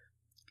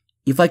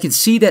if I can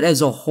see that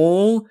as a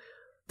whole,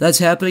 that's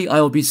happening,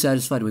 I will be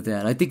satisfied with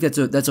that. I think that's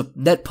a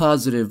net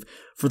positive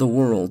for the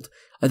world.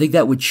 I think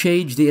that would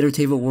change the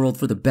entertainment world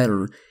for the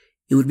better.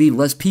 It would mean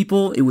less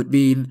people. It would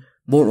mean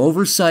more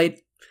oversight.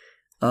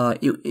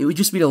 It would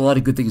just mean a lot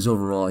of good things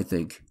overall, I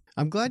think.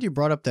 I'm glad you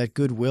brought up that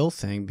goodwill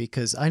thing,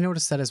 because I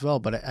noticed that as well,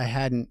 but I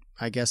hadn't,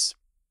 I guess,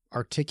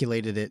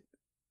 articulated it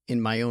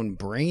in my own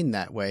brain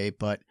that way.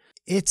 But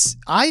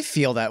I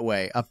feel that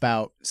way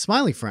about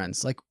Smiley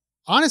Friends. Like,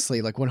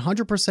 honestly, like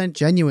 100%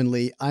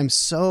 genuinely, I'm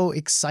so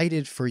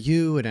excited for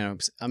you, and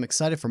I'm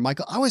excited for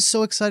Michael. I was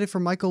so excited for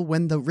Michael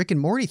when the Rick and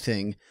Morty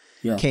thing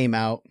came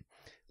out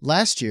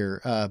last year,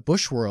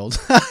 Bushworld.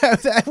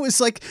 That was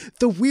like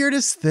the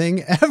weirdest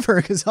thing ever,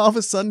 because all of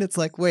a sudden it's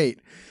like, wait,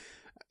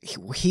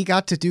 he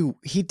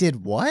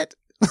did what?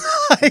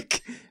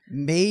 Like,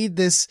 made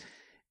this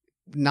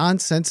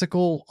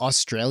nonsensical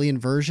Australian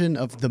version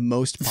of the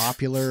most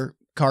popular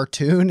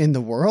cartoon in the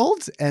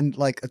world, and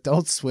like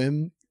Adult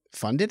Swim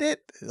funded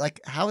it? Like,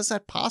 how is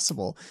that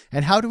possible?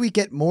 And how do we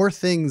get more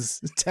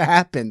things to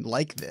happen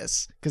like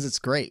this? Because it's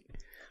great.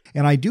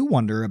 And I do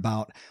wonder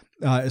about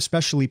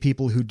especially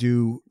people who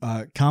do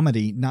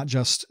comedy, not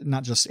just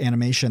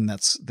animation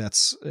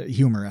that's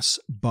humorous,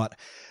 but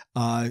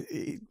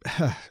the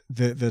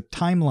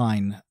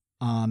timeline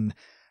on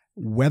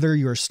whether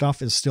your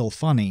stuff is still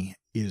funny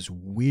is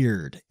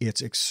weird.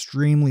 It's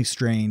extremely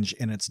strange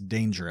and it's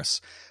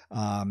dangerous.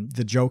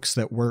 The jokes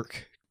that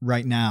work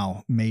right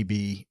now may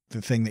be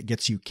the thing that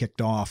gets you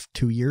kicked off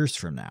 2 years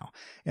from now.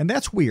 And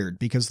that's weird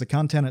because the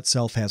content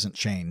itself hasn't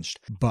changed,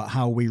 but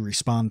how we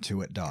respond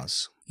to it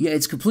does. Yeah,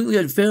 it's completely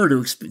unfair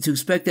to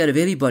expect that of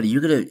anybody.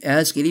 You're going to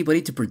ask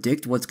anybody to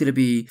predict what's going to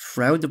be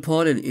frowned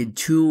upon in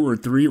 2 or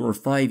 3 or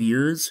 5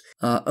 years.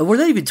 And we're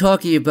not even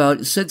talking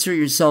about censoring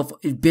yourself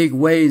in big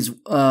ways,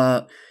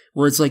 where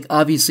it's like,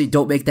 obviously,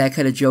 don't make that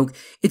kind of joke.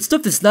 It's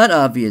stuff that's not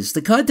obvious.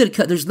 The content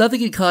cut, there's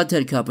nothing in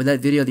Content Cup in that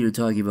video that you're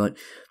talking about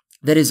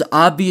that is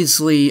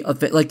obviously,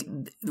 like,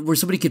 where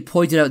somebody could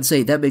point it out and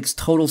say, that makes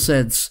total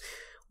sense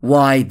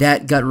why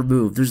that got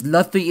removed. There's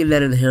nothing in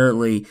that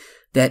inherently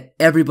that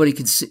everybody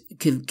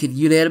can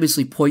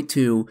unanimously point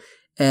to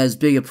as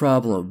being a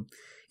problem.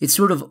 It's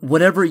sort of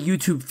whatever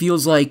YouTube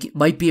feels like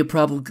might be a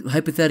problem,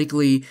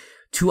 hypothetically,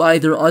 to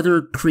either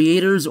other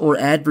creators or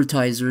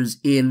advertisers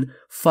in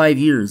 5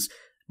 years.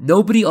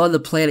 Nobody on the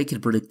planet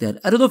can predict that.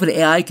 I don't know if an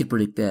AI can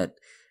predict that.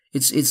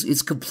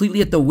 It's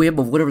completely at the whim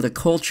of whatever the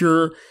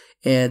culture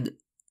and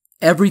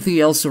everything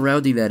else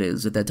surrounding that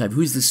is at that time.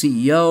 Who's the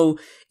CEO?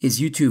 Does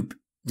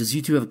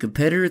YouTube have a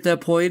competitor at that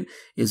point?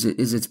 Is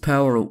its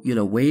power,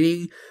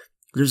 waning?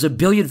 There's a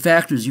billion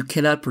factors you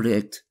cannot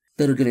predict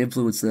that are going to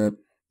influence that.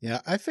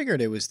 Yeah, I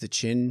figured it was the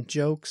chin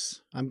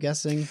jokes. I'm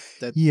guessing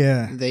that.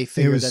 Yeah, they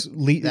figured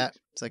that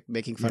it's like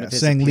making fun of his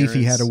saying appearance.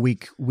 Leafy had a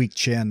weak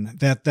chin.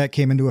 That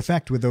came into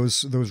effect with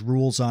those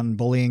rules on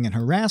bullying and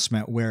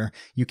harassment, where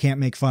you can't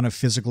make fun of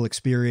physical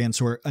experience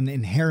or an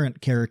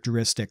inherent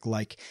characteristic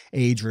like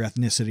age or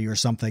ethnicity or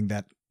something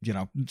that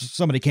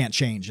somebody can't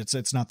change.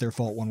 It's not their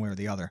fault one way or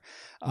the other.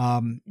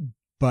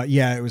 But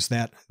yeah, it was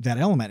that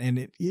element.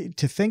 And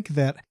to think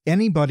that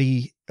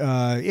anybody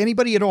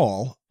at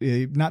all,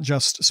 not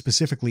just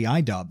specifically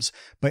iDubbbz,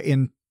 but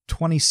in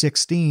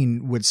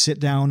 2016 would sit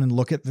down and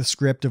look at the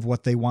script of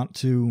what they want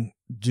to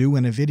do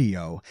in a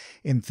video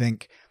and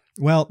think,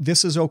 well,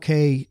 this is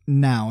okay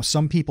now.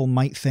 Some people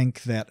might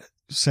think that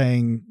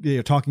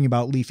saying, talking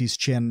about Leafy's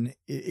chin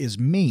is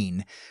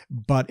mean,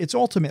 but it's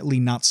ultimately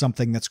not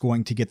something that's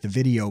going to get the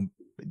video,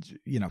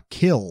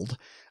 killed.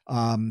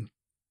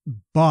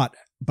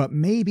 But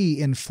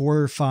maybe in 4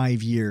 or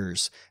 5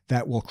 years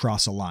that will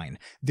cross a line.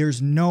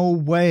 There's no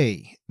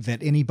way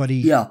that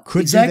anybody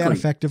could do that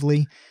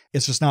effectively.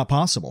 It's just not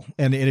possible.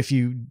 And if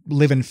you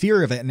live in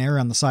fear of it and err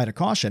on the side of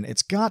caution,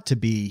 it's got to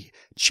be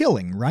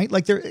chilling, right?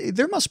 Like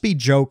there must be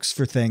jokes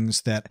for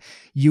things that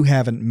you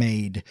haven't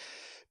made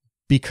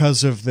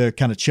because of the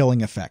kind of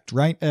chilling effect,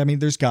 right? I mean,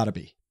 there's got to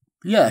be.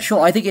 Yeah,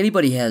 sure. I think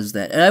anybody has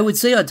that. And I would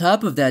say on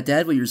top of that,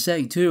 Dad, what you're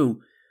saying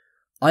too,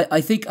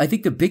 I think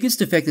the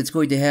biggest effect it's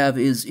going to have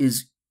is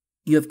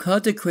you have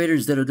content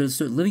creators that are going to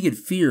start living in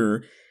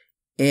fear,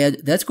 and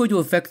that's going to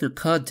affect their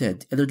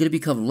content, and they're going to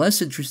become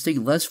less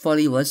interesting, less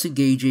funny, less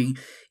engaging.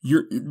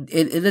 And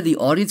then the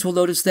audience will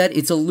notice that.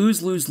 It's a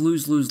lose.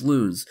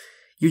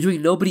 You're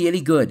doing nobody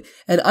any good.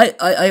 And I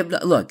am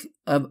not, look,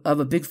 I'm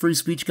a big free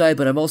speech guy,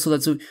 but I'm also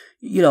not so,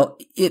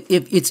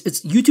 if it's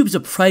YouTube's a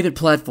private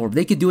platform.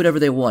 They can do whatever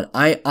they want.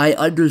 I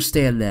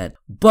understand that.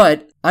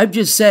 But I'm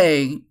just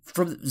saying,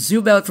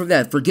 zoom out from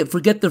that.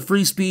 Forget the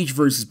free speech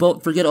versus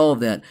both, forget all of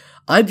that.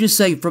 I'm just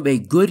saying from a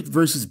good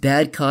versus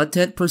bad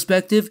content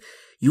perspective,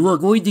 you are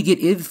going to get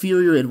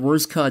inferior and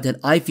worse content,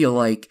 I feel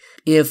like,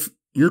 if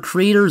your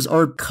creators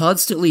are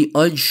constantly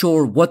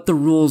unsure what the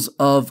rules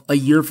of a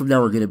year from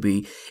now are going to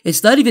be.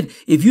 It's not even,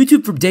 if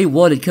YouTube from day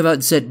one had come out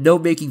and said no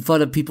making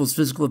fun of people's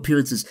physical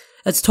appearances,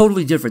 that's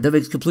totally different. That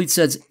makes complete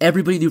sense.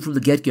 Everybody knew from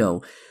the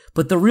get-go.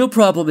 But the real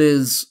problem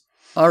is,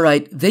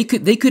 alright, they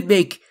could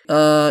make,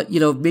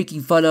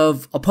 making fun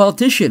of a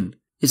politician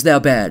is now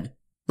bad.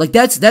 Like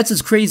that's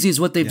as crazy as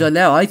what they've done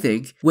now, I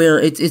think,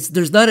 where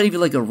there's not even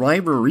like a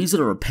rhyme or a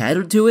reason or a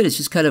pattern to it. It's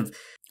just kind of,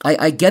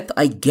 I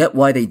get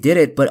why they did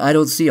it, but I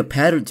don't see a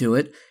pattern to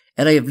it,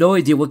 and I have no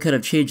idea what kind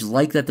of change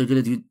like that they're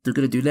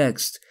gonna do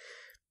next.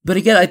 But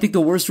again, I think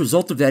the worst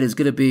result of that is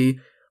gonna be,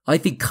 I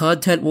think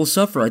content will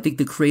suffer. I think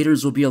the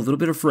creators will be a little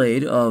bit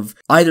afraid of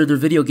either their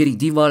video getting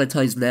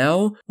demonetized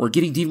now or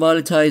getting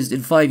demonetized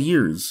in 5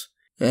 years.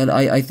 And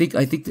I think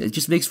it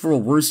just makes for a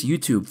worse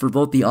YouTube for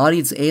both the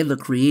audience and the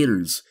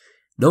creators.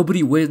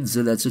 Nobody wins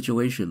in that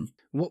situation.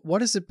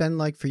 What has it been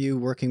like for you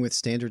working with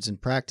standards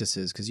and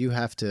practices? Because you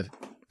have to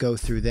go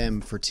through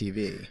them for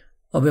TV.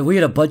 Oh man, we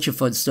had a bunch of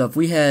fun stuff.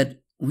 We got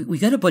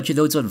a bunch of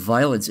notes on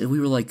violence, and we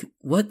were like,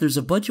 what? There's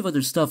a bunch of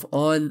other stuff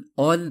on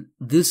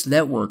this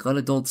network, on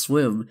Adult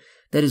Swim,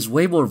 that is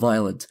way more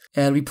violent.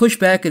 And we pushed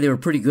back, and they were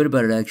pretty good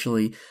about it,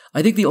 actually.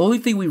 I think the only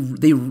thing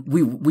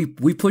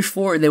we pushed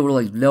for, and they were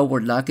like, no,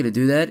 we're not going to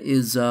do that,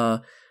 is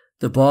the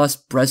boss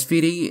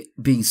breastfeeding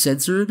being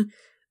censored.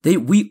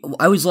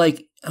 I was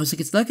like,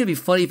 it's not going to be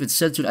funny if it's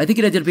censored. I think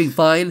it ended up being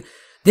fine.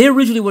 They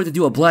originally wanted to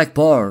do a black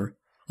bar.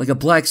 like a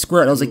black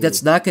square. And I was like,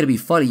 that's not going to be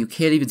funny. You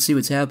can't even see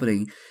what's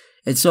happening.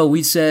 And so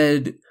we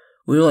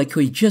were like, can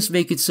we just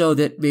make it so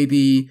that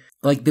maybe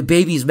like the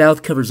baby's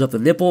mouth covers up the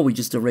nipple? We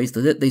just erase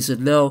the nipple. They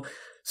said no.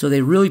 So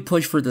they really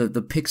pushed for the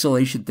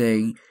pixelation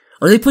thing.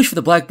 Or they pushed for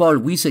the black bar,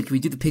 and we said, can we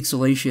do the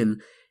pixelation?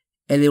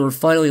 And they were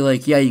finally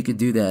like, yeah, you can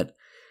do that.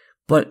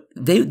 But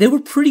they were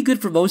pretty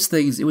good for most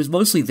things. It was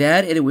mostly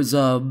that, and it was,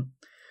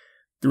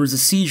 there was a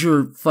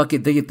seizure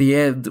fucking thing at the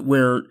end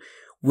where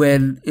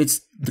when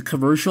it's the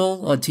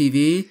commercial on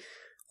TV,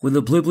 when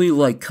the Blibbly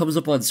like comes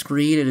up on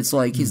screen and it's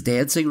like he's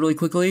dancing really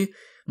quickly.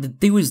 The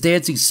thing was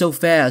dancing so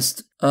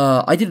fast.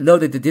 I didn't know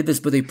that they did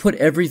this, but they put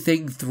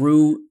everything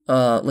through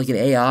like an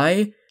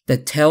AI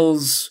that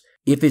tells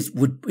if it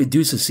would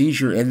induce a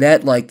seizure, and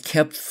that like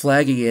kept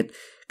flagging it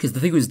because the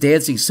thing was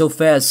dancing so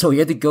fast. So he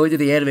had to go into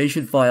the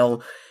animation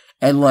file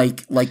and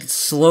like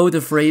slow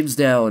the frames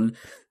down.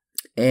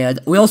 And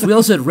we also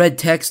had red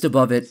text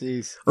above it.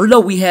 Jeez. Or no,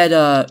 we had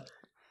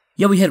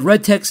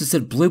red text that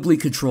said Blibbly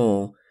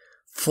control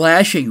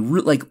flashing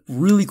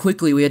really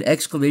quickly. We had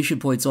exclamation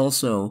points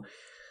also.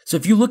 So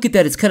if you look at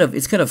that, it's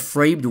kind of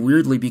framed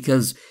weirdly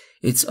because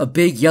it's a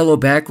big yellow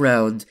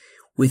background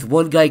with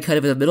one guy kind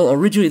of in the middle.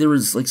 Originally there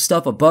was like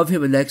stuff above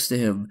him and next to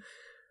him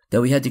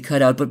that we had to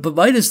cut out, but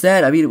minus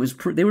that, I mean, it was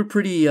they were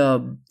pretty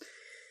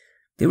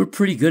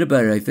good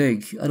about it. I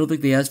think I don't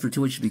think they asked for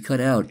too much to be cut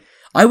out.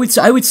 I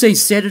would say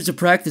standards of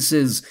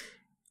practices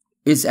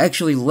is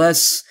actually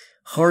less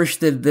harsh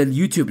than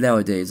YouTube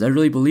nowadays. I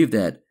really believe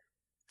that.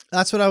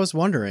 That's what I was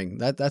wondering.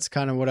 That's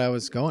kind of what I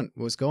was going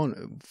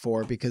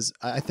for, because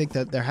I think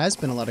that there has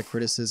been a lot of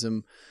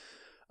criticism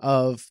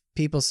of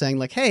people saying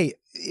like, hey,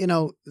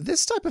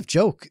 this type of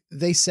joke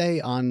they say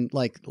on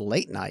like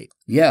late night.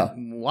 Yeah.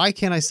 Why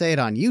can't I say it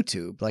on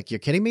YouTube? Like, you're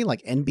kidding me?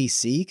 Like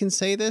NBC can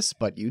say this,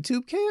 but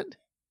YouTube can't?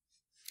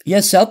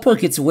 Yeah, South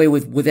Park gets away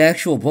with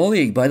actual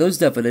bullying by those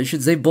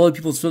definitions. They bully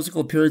people's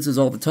physical appearances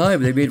all the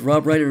time. They made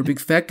Rob Reiner a big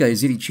fat guy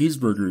who's eating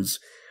cheeseburgers.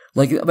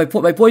 Like my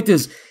point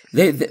is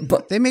they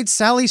made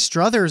Sally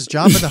Struthers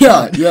Jabba the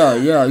Hutt.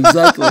 Yeah,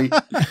 exactly.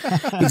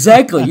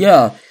 Exactly,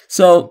 yeah.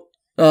 So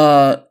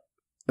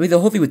I mean, the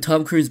whole thing with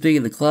Tom Cruise being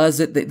in the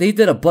closet, they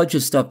did a bunch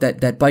of stuff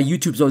that by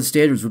YouTube's own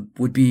standards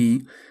would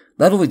be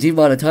not only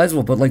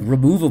demonetizable, but like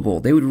removable.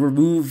 They would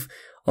remove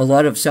a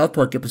lot of South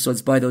Park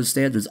episodes by those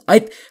standards.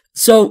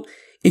 So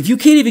if you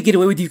can't even get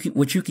away with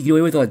what you can get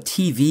away with on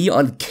TV,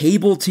 on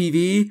cable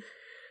TV,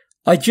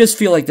 I just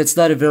feel like that's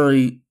not a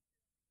very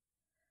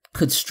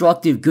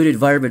constructive, good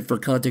environment for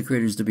content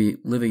creators to be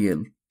living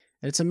in.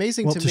 It's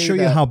amazing to me to show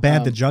you how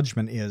bad the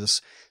judgment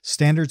is,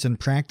 standards and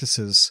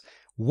practices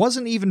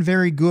wasn't even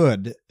very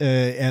good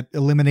at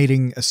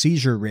eliminating a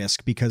seizure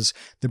risk, because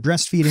the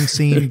breastfeeding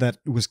scene that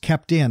was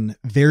kept in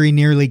very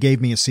nearly gave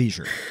me a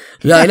seizure.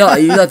 Yeah, I know.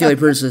 You're not the only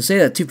person to say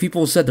that. Two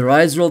people said their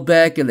eyes rolled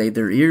back and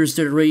their ears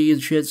started ringing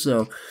and shit.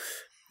 So,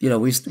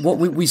 we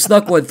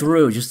snuck one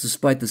through just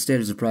despite the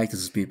standards and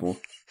practices, people.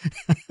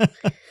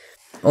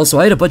 Also,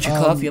 I had a bunch of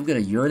coffee. I'm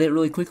going to urinate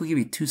really quickly. Give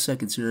me 2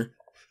 seconds here.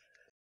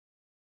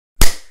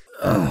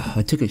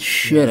 I took a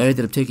shit. I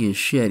ended up taking a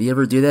shit. You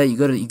ever do that? You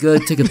go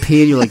to take a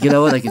pee and you're like, you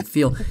know what? I can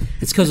feel.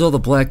 It's because of all the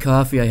black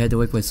coffee. I had to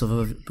wake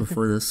myself up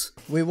before this.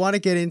 We want to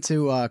get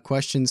into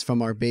questions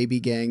from our baby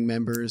gang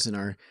members and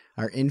our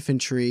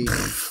infantry.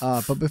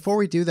 But before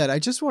we do that, I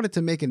just wanted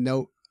to make a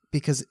note,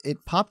 because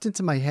it popped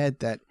into my head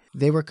that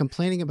they were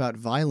complaining about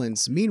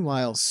violence.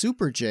 Meanwhile,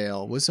 Super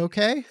Jail was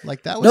okay.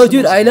 Like, that was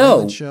the most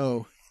violent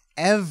show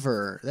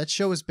ever. That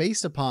show was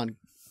based upon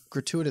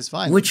gratuitous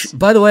violence. Which,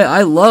 by the way,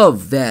 I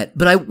love that.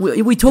 But it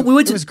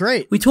was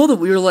great. We told them,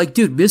 we were like,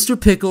 dude, Mr.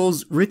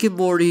 Pickles, Rick and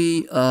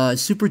Morty,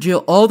 Super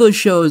Jail, all those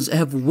shows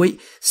have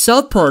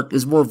South Park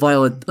is more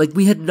violent. Like,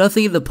 we had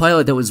nothing in the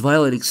pilot that was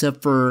violent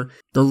except for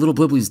the little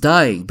Blibblies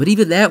dying. But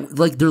even that,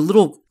 like, they're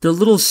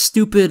little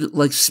stupid,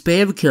 like,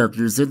 spam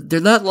characters. They're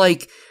not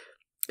like,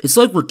 it's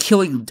like we're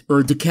killing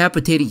or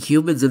decapitating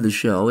humans in the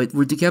show.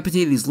 We're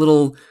decapitating these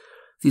little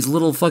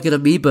fucking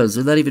amoebas.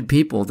 They're not even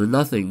people. They're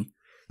nothing,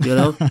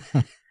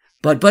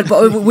 But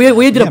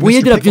we ended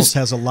up just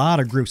has a lot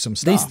of gruesome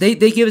stuff. They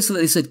gave us,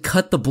 they said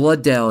cut the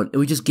blood down,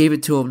 and we just gave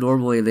it to them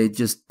normally, and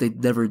they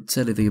never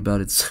said anything about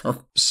it.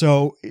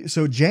 So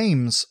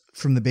James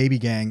from the Baby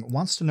Gang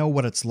wants to know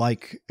what it's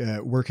like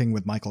working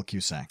with Michael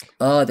Cusack.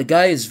 The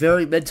guy is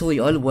very mentally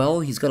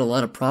unwell. He's got a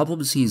lot of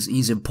problems.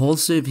 He's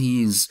impulsive.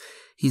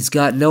 He's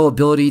got no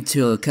ability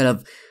to kind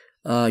of.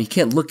 You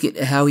can't look at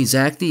how he's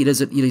acting. He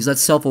doesn't, he's not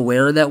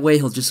self-aware in that way.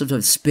 He'll just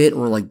sometimes spit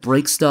or like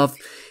break stuff.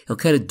 He'll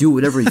kind of do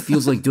whatever he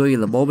feels like doing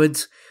in the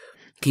moment.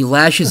 He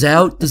lashes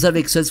out. Does that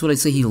make sense when I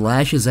say he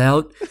lashes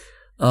out?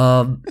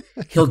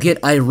 He'll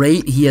get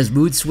irate. He has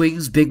mood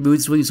swings, big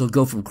mood swings. He'll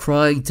go from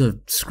crying to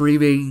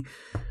screaming.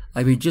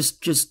 I mean,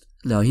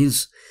 no,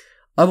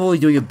 I'm only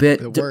doing a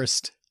bit. The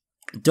worst.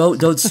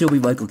 Don't sue me,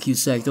 Michael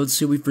Cusack. Don't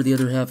sue me for the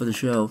other half of the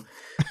show.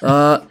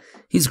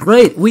 He's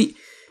great.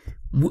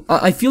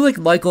 I feel like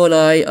Michael and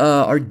I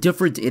are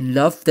different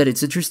enough that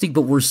it's interesting,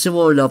 but we're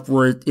similar enough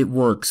where it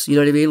works. You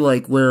know what I mean?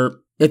 Like, where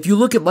if you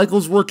look at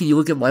Michael's work and you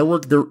look at my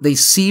work, they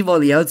seem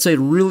on the outside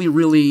really,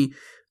 really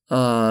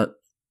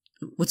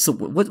what's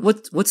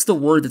the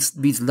word that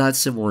means not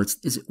similar?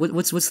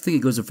 What's the thing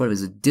that goes in front of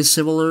it? Is it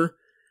dissimilar?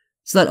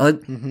 It's not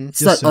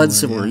it's not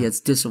unsimilar. Yeah, it's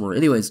dissimilar.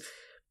 Anyways,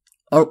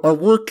 our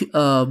work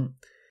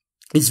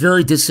is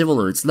very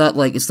dissimilar. It's not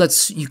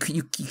you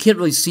can't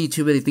really see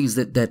too many things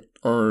that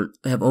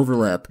have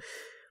overlap.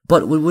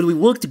 But when we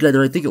work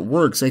together, I think it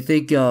works. I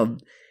think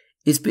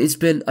it's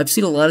been, I've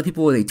seen a lot of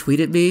people when they tweet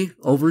at me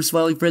over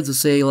Smiling Friends and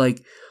say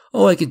like,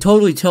 oh, I can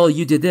totally tell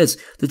you did this.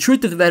 The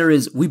truth of the matter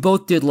is we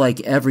both did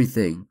like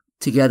everything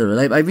together.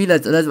 And I mean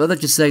that, I'm not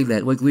just saying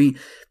that. Like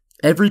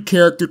every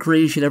character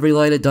creation, every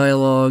line of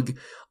dialogue,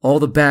 all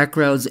the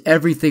backgrounds,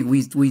 everything,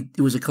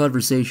 it was a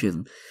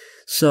conversation.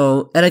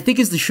 So, and I think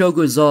as the show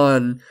goes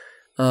on,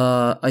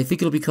 I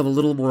think it'll become a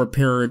little more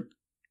apparent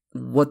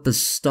what the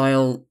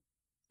style,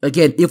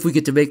 again, if we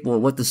get to make more,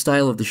 what the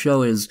style of the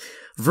show is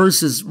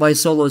versus my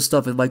solo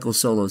stuff and Michael's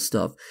solo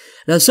stuff.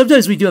 Now,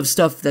 sometimes we do have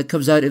stuff that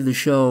comes out in the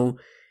show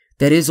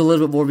that is a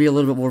little bit more me, a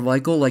little bit more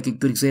Michael. Like a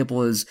good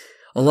example is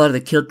a lot of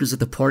the characters at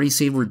the party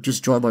scene were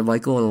just drawn by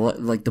Michael,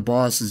 and like the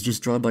boss is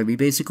just drawn by me,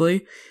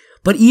 basically.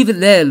 But even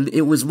then,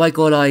 it was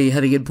Michael and I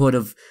having input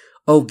of,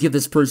 oh, give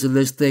this person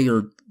this thing,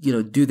 or,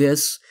 do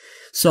this.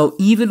 So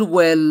even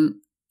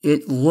when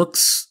it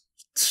looks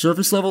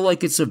surface level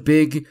like it's a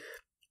big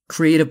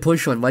creative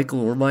push on Michael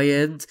or my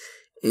end,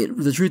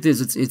 the truth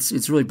is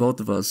it's really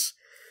both of us.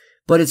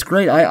 But it's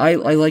great. I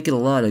like it a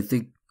lot. I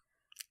think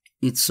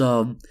it's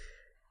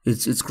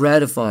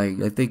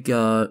gratifying. I think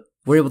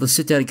we're able to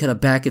sit down and kind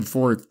of back and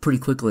forth pretty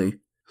quickly.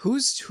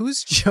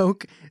 Whose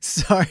joke?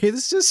 Sorry,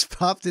 this just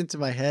popped into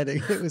my head.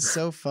 It was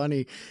so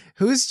funny.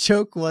 Whose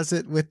joke was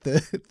it with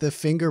the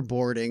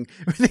fingerboarding?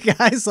 Where the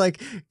guy's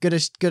like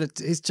he's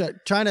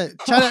trying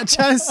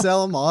to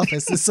sell him off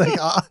as this like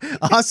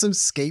awesome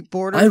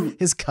skateboarder.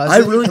 His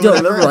cousin. I really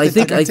don't remember. I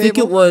think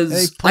it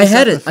was. I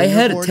had a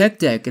tech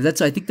deck, and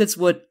I think that's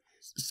what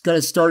got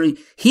us started.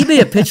 He may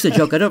have pitched the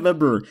joke. I don't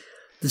remember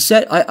the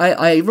set.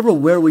 I remember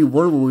where we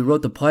were when we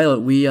wrote the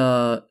pilot. We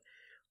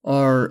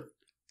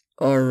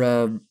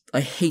I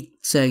hate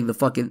saying the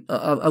fucking,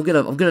 I'm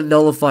gonna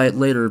nullify it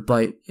later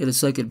in a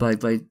second by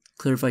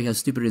clarifying how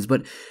stupid it is,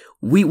 but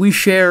we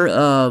share,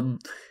 an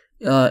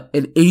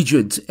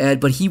agent,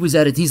 but he was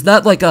he's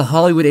not like a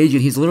Hollywood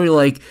agent, he's literally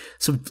like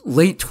some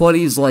late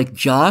 20s, like,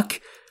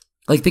 jock.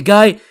 Like, the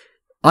guy,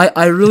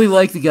 I really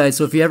like the guy,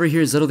 so if he ever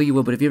hears, I don't think he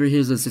will, but if he ever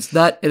hears this, it's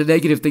not a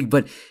negative thing,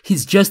 but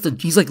he's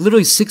like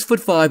literally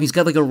 6'5", he's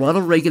got like a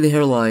Ronald Reagan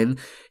hairline,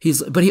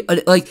 he's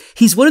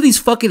one of these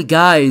fucking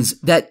guys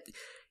that,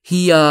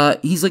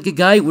 he's like a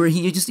guy where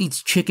he just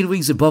eats chicken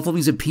wings and buffalo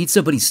wings and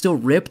pizza, but he's still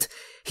ripped.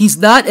 He's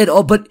not at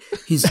all, but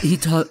he's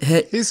Chad.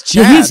 Yeah,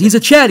 he's a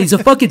Chad. He's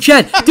a fucking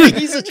Chad, dude.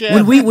 He's a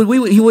Chad.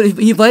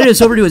 He invited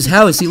us over to his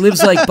house. He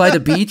lives like by the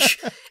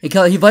beach, and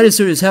he invited us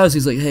to his house.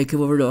 He's like, "Hey,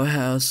 come over to our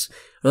house."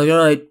 We're like,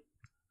 "All right,"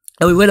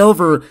 and we went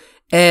over,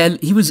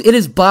 and he was in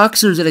his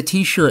boxers and a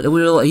t-shirt,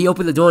 and he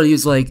opened the door, and he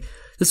was like,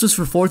 "This was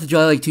for 4th of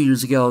July like 2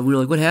 years ago," and we were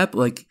like, "What happened?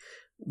 Like,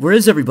 where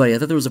is everybody? I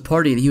thought there was a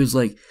party," and he was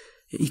like.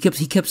 He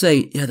kept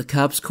saying, "Yeah, the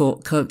cops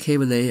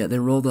came and they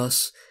rolled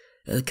us.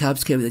 And the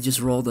cops came and they just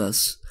rolled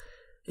us."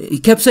 He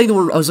kept saying the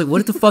word. I was like,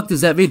 "What the fuck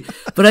does that mean?"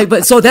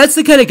 But so that's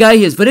the kind of guy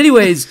he is. But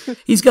anyways,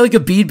 he's got like a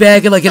beanbag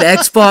and like an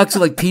Xbox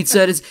and like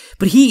pizza.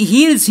 But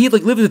he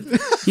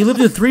lived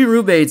with 3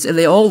 roommates, and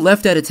they all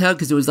left out of town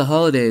because it was the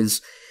holidays.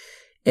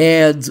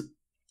 And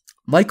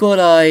Michael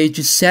and I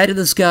just sat in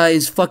this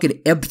guy's fucking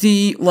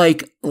empty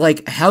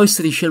like house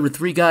that he shared with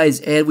 3 guys,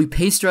 and we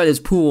paced around his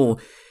pool.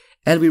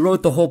 And we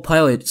wrote the whole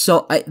pilot.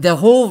 So the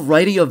whole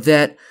writing of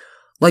that,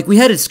 like we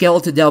had it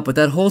skeletoned out, but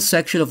that whole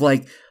section of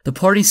like the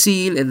party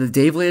scene and the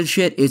Daveland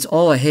shit, it's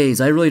all a haze.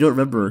 I really don't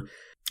remember.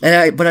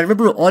 But I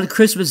remember on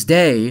Christmas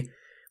Day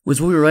was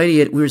when we were writing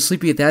it. We were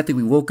sleeping at that thing.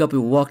 We woke up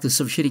and we walked to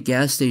some shitty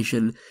gas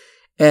station.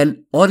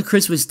 And on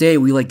Christmas Day,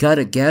 we like got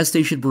a gas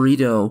station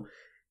burrito,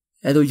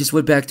 and then we just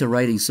went back to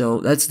writing. So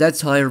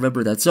that's how I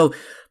remember that. So,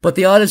 but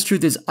the honest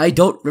truth is, I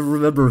don't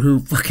remember who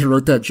fucking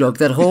wrote that joke.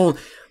 That whole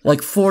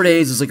like 4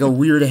 days is like a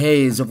weird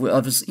haze of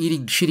just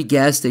eating shitty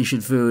gas station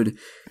food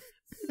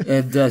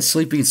and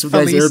sleeping in some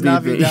guy's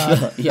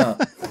Airbnb. Yeah.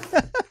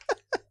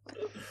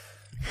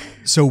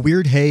 So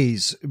Weird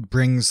Haze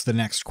brings the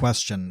next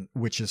question,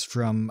 which is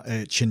from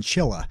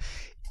Chinchilla.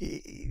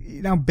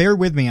 Now, bear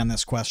with me on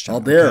this question. I'll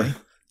bear.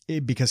 Okay?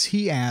 Because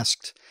he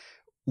asked,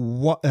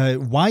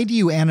 why do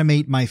you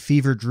animate my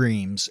fever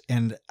dreams,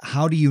 and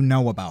how do you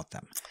know about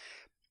them?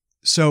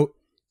 So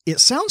it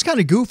sounds kind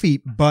of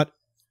goofy, but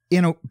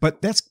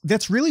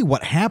that's really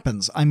what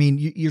happens. I mean,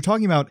 you're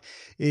talking about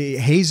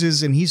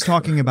hazes, and he's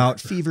talking about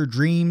fever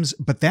dreams,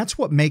 but that's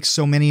what makes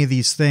so many of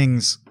these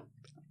things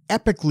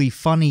epically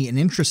funny and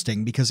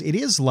interesting, because it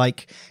is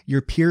like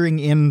you're peering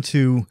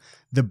into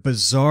the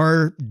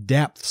bizarre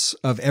depths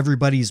of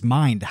everybody's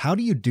mind. How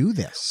do you do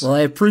this? Well,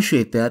 I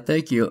appreciate that.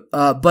 Thank you.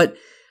 But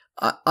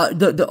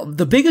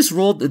the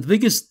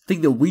biggest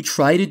thing that we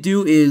try to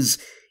do is,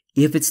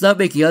 if it's not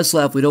making us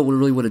laugh, we don't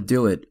really want to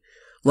do it.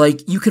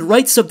 Like, you can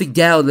write something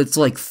down that's,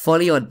 like,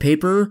 funny on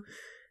paper,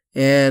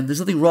 and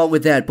there's nothing wrong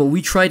with that, but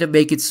we try to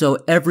make it so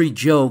every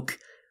joke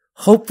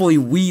hopefully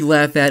we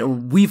laugh at or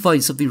we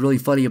find something really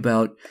funny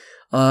about.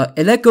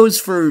 And that goes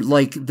for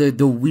like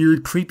the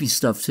weird, creepy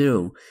stuff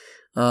too.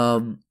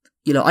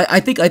 I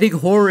think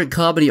horror and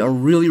comedy are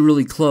really,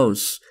 really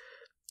close.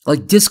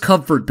 Like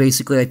discomfort,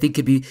 basically, I think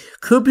could be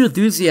Curb Your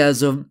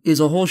Enthusiasm is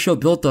a whole show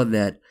built on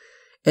that.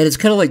 And it's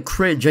kind of like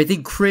cringe. I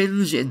think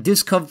cringe and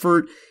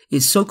discomfort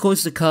is so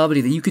close to comedy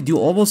that you could do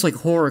almost like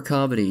horror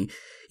comedy.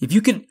 If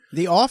you can,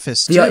 The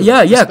Office, too.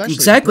 Yeah,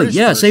 exactly.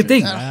 Yeah, same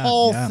thing. That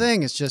whole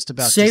thing is just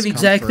about same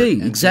exact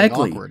thing,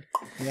 exactly.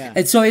 Yeah.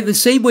 And so in the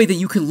same way that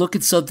you can look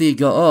at something and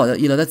go, oh,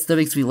 that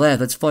makes me laugh,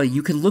 that's funny.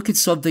 You can look at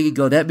something and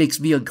go, that makes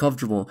me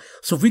uncomfortable.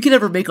 So if we can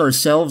ever make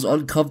ourselves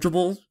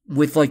uncomfortable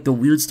with like the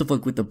weird stuff,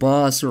 like with the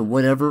boss or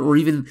whatever, or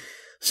even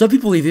some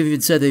people have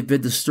even said they've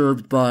been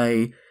disturbed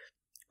by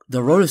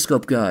the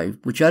rotoscope guy,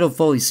 which I don't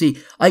fully see.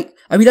 I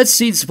mean, that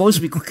scene's supposed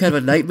to be kind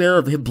of a nightmare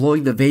of him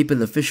blowing the vape in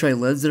the fisheye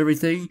lens and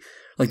everything.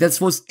 Like that's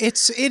supposed.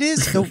 It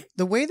is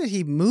the way that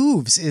he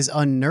moves is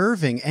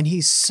unnerving, and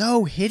he's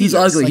so hideous. He's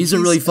ugly. Like, he's a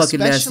really fucking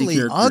nasty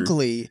character.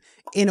 Ugly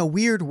in a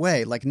weird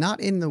way, like not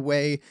in the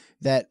way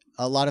that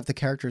a lot of the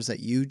characters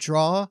that you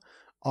draw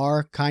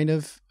are kind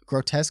of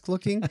grotesque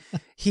looking.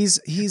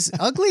 He's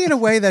ugly in a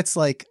way that's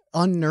like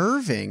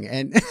unnerving,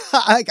 and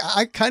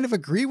I kind of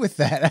agree with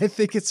that. I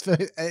think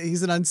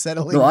he's an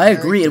unsettling. No, I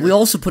agree, character. and we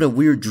also put a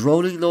weird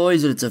droning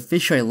noise, and it's a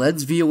fisheye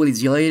lens view when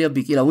he's yelling at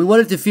him. We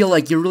wanted to feel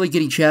like you're really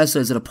getting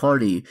chastised at a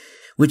party,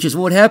 which is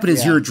what would happen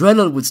is your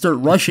adrenaline would start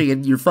rushing,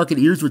 and your fucking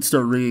ears would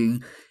start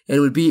ringing, and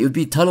it would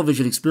be tunnel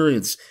vision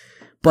experience.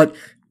 But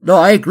no,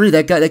 I agree.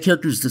 That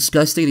character is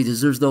disgusting. And he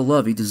deserves no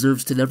love. He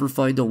deserves to never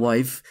find a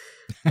wife.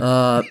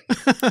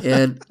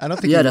 And I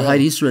don't think to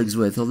hide Easter eggs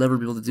with. He'll never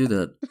be able to do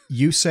that.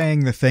 You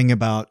saying the thing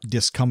about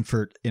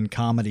discomfort in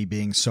comedy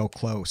being so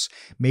close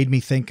made me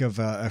think of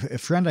a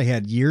friend I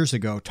had years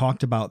ago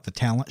talked about the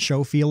talent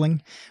show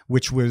feeling,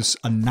 which was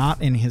a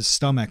knot in his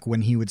stomach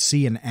when he would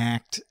see an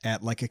act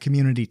at like a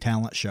community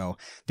talent show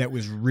that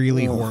was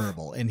really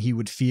horrible, and he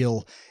would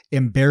feel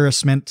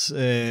embarrassment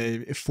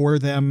for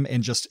them,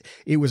 and just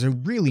it was a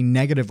really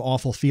negative,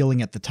 awful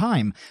feeling at the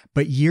time.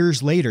 But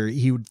years later,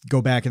 he would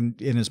go back in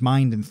his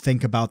mind and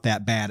think about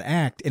that bad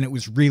act, and it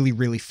was really,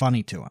 really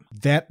funny to him.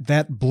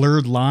 That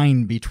blurred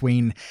line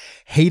between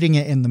hating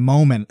it in the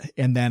moment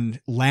and then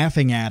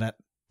laughing at it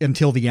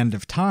until the end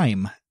of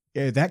time,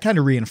 that kind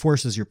of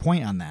reinforces your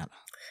point on that.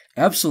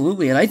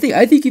 Absolutely, and I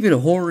think even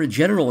horror in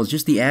general is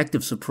just the act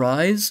of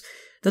surprise.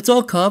 That's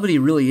all comedy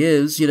really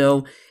is,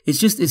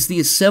 It's the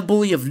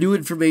assembly of new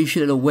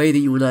information in a way that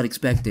you were not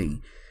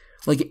expecting.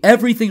 Like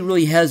everything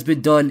really has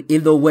been done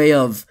in the way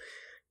of,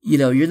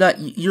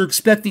 you're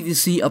expecting to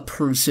see a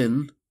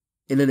person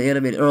in an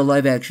animated or a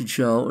live action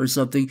show or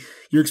something.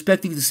 You're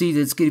expecting to see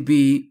that it's going to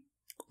be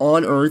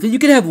on Earth, and you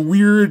can have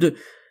weird,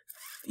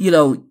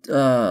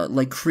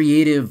 like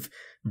creative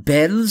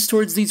bends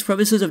towards these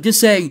premises. I'm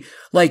just saying,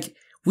 like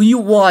when you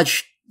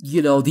watch,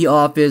 The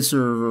Office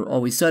or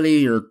Always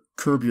Sunny or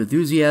Curb Your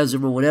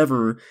Enthusiasm or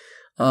whatever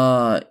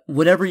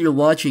you're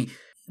watching,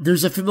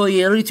 there's a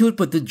familiarity to it,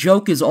 but the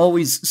joke is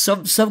always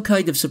some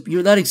kind of,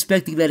 you're not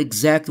expecting that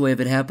exact way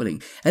of it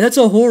happening. And that's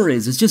all horror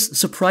is. It's just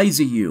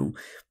surprising you.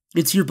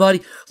 It's your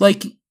body.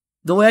 Like,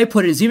 the way I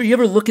put it is, you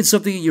ever look at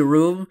something in your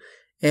room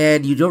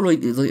and you don't really,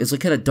 it's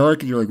like kind of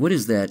dark and you're like, what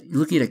is that? You're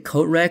looking at a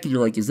coat rack and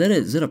you're like, is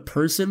that a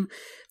person?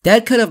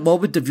 That kind of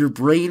moment of your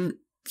brain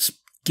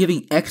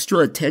giving extra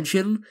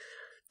attention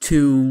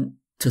to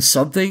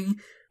something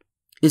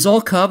is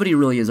all comedy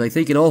really is, I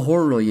think, and all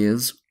horror really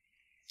is.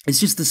 It's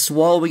just the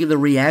swallowing and the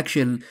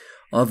reaction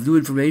of new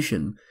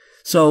information.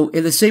 So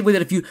in the same way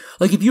that if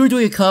you were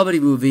doing a comedy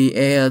movie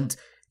and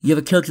you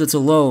have a character that's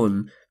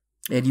alone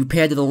and you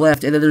pan to the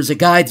left and then there's a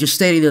guy just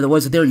standing there that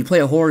wasn't there, you play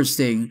a horror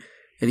sting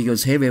and he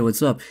goes, hey man,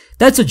 what's up?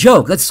 That's a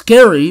joke. That's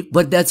scary,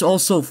 but that's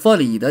also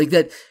funny. Like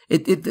that,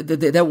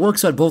 that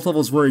works on both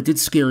levels where it did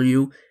scare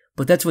you,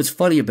 but that's what's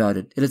funny about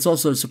it. And it's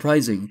also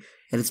surprising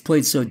and it's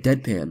played so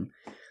deadpan.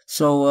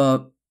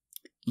 So,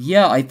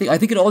 yeah, I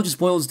think it all just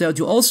boils down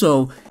to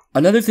also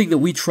another thing that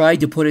we tried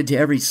to put into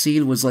every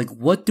scene was like,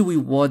 what do we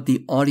want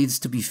the audience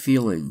to be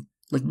feeling?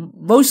 Like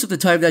most of the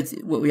time,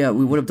 we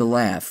want them to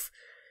laugh,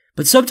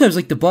 but sometimes,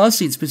 like the boss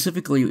scene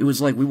specifically, it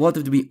was like we want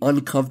them to be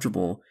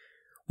uncomfortable.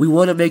 We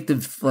want to make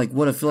them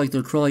want to feel like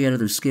they're crawling out of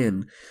their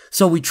skin.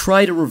 So we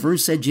try to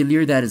reverse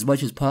engineer that as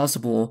much as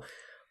possible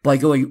by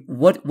going,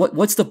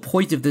 what's the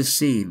point of this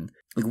scene?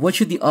 Like, what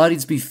should the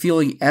audience be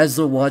feeling as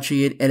they're watching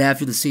it and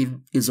after the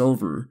scene is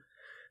over?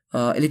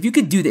 And if you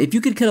could do that, if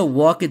you could kind of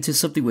walk into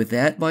something with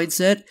that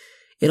mindset,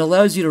 it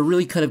allows you to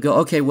really kind of go,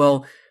 okay,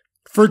 well,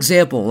 for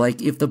example,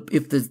 like if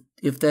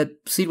that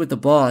scene with the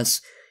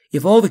boss,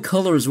 if all the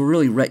colors were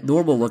really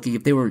normal looking,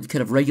 if they were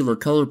kind of regular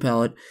color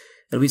palette,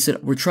 and we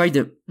said we're trying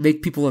to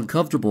make people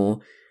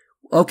uncomfortable,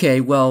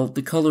 okay, well,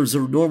 the colors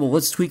are normal,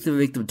 let's tweak them and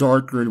make them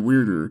darker and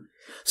weirder.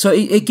 So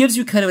it gives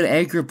you kind of an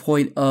anchor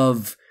point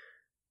of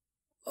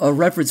a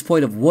reference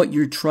point of what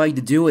you're trying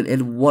to do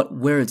and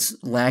where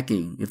it's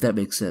lacking, if that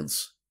makes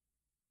sense.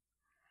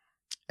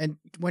 And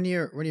when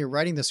you're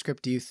writing the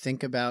script, do you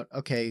think about,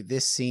 okay,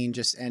 this scene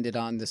just ended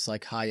on this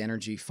like high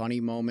energy funny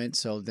moment,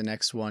 so the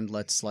next one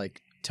let's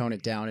like tone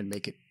it down and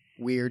make it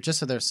weird, just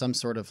so there's some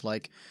sort of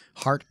like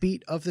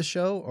heartbeat of the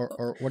show,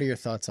 or what are your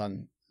thoughts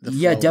on the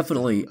Yeah, flow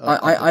definitely. of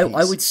the I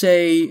piece?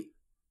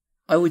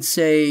 would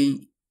say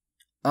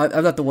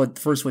I'm not the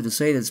first one to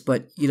say this,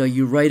 but you know,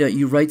 you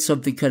write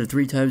something kind of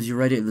 3 times. You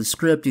write it in the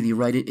script, and you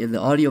write it in the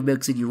audio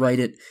mix, and you write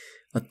it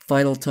a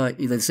final time.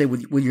 You know, say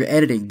when you're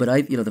editing, but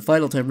the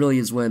final time really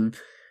is when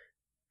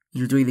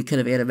you're doing the kind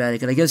of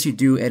animatic, and I guess you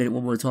do edit it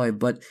one more time.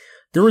 But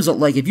there was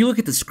if you look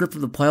at the script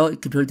from the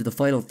pilot compared to the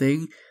final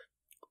thing,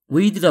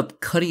 we ended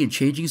up cutting and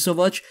changing so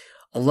much.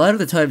 A lot of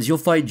the times you'll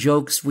find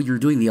jokes when you're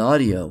doing the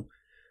audio.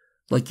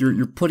 Like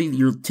you're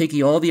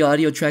taking all the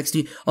audio tracks.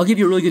 I'll give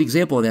you a really good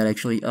example of that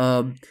actually.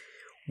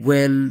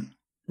 When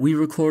we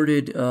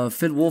recorded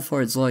Finn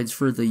Wolfhard's lines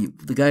for the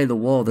guy in the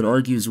wall that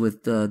argues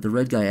with the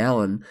red guy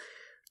Alan,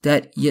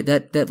 that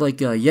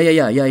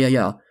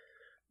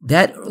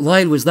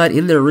line was not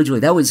in there originally.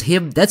 That was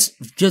him. That's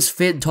just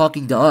Finn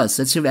talking to us.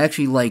 That's him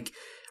actually like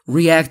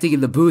reacting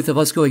in the booth of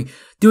us going,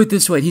 do it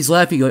this way. And he's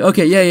laughing, going,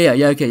 okay,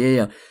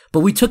 yeah.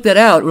 But we took that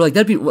out. We're like,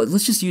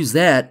 let's just use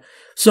that.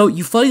 So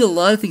you find a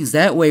lot of things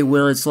that way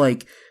where it's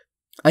like,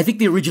 I think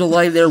the original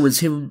line there was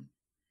him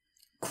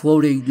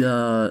quoting, did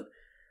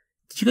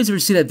you guys ever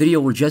see that video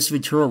where Jesse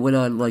Ventura went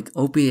on like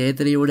Opie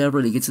Anthony or whatever,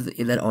 and he gets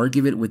in that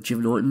argument with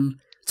Jim Norton?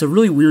 It's a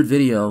really weird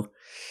video.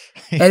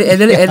 And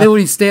then when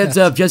he stands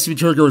up, Jesse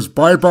Ventura goes,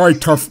 "Bye,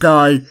 tough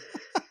guy.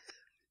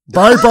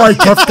 Bye,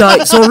 tough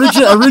guy." So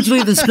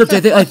originally in the script,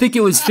 I think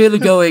it was Finn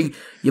going,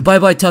 "Yeah,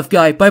 bye, tough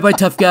guy. Bye,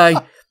 tough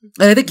guy."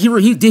 And I think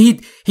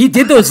he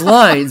did those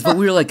lines, but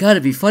we were like, God,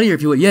 it'd be funnier if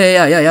he went,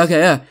 yeah, okay,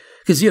 yeah,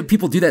 because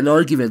people do that in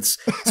arguments.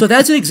 So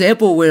that's an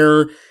example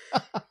where,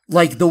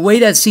 like, the way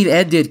that scene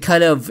ended,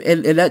 kind of,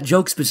 and that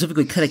joke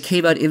specifically, kind of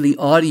came out in the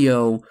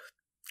audio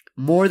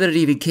more than it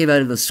even came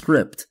out in the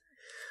script.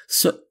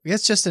 So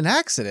it's just an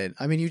accident.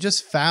 I mean, you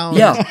just found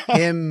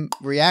him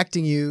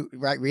reacting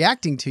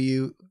to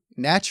you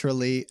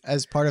naturally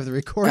as part of the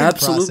recording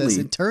process,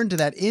 and turned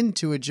that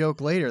into a joke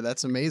later.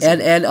 That's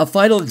amazing. And a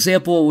final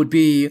example would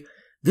be,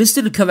 this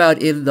didn't come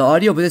out in the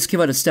audio, but this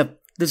came out this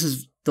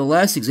is the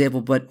last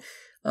example, but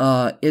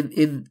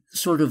in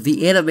sort of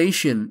the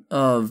animation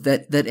of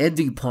that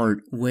ending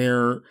part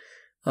where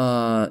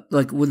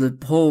like when the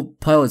whole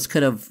pilot's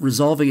kind of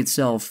resolving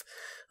itself,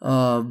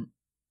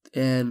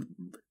 and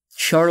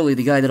Charlie,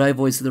 the guy that I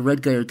voiced, and the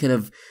red guy are kind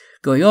of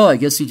going, oh, I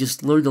guess he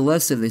just learned a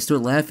lesson. They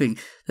start laughing.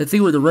 The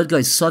thing where the red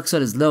guy sucks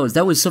on his nose,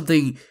 that was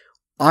something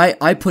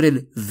I put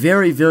in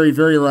very, very,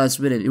 very last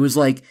minute. It was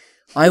like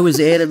I was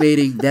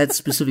animating that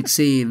specific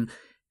scene,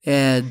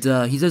 and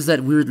he does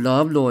that weird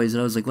nom noise,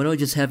 and I was like, why don't I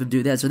just have him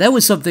do that? So that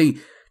was something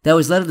that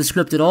was not in the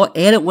script at all,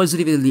 and it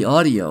wasn't even in the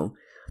audio.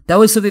 That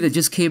was something that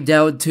just came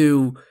down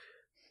to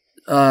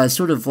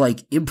sort of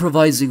like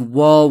improvising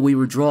while we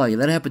were drawing,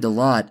 and that happened a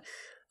lot.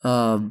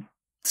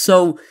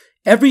 So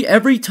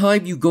every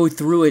time you go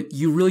through it,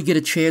 you really get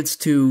a chance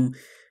to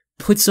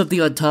put something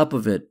on top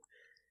of it.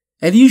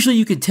 And usually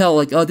you can tell,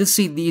 like, oh, this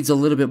scene needs a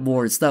little bit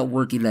more. It's not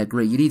working that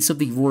great. You need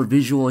something more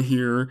visual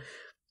here.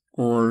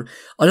 Or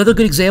another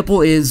good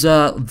example is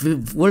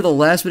one of the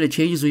last minute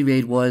changes we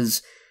made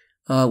was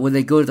when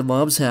they go to the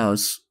mom's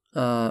house,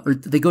 or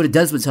they go to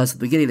Desmond's house at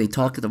the beginning, they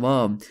talk to the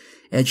mom,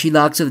 and she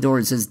knocks on the door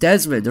and says,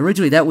 Desmond.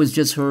 Originally, that was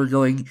just her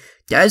going,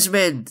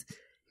 Desmond.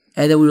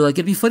 And then we were like,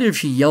 it'd be funnier if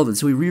she yelled it.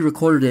 So we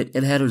re-recorded it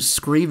and had her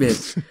scream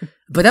it.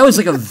 But that was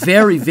like a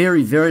very,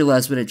 very, very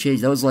last minute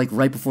change. That was like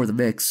right before the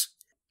mix.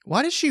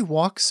 Why does she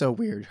walk so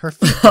weird? Her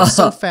feet are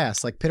so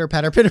fast, like pitter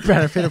patter, pitter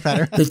patter, pitter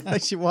patter.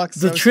 Like she walks.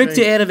 The trick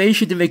to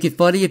animation to make it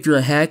funny, if you're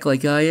a hack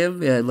like I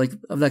am, and like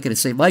I'm not going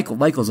to say Michael.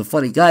 Michael's a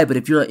funny guy, but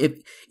if you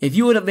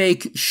want to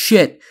make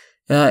shit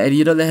and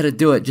you don't know how to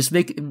do it, just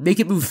make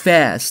it move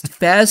fast.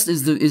 Fast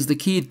is the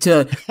key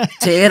to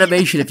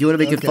animation. If you want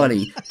to make it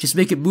funny, just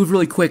make it move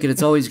really quick, and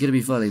it's always going to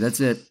be funny. That's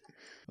it.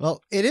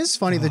 Well, it is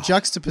funny, the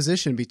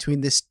juxtaposition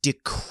between this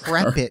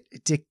decrepit,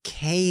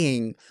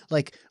 decaying,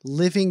 like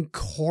living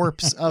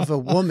corpse of a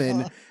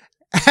woman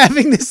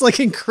having this like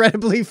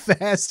incredibly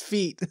fast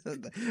feet.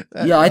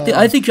 Yeah, I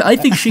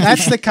think she.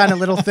 That's the kind of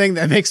little thing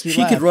that makes me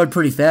laugh. She could run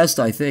pretty fast.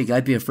 I think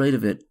I'd be afraid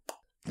of it.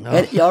 Oh.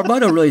 And, yeah,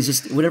 Armando really is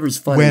just whatever's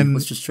funny.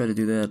 Let's just try to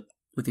do that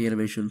with the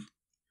animation.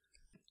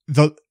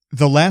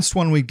 The last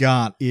one we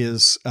got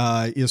is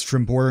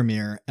from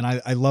Boromir, and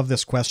I love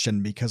this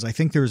question because I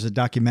think there's a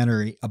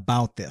documentary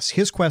about this.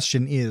 His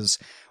question is,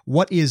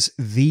 what is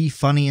the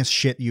funniest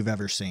shit you've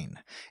ever seen?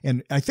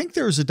 And I think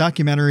there's a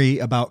documentary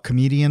about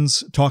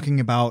comedians talking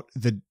about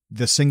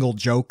the single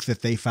joke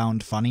that they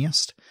found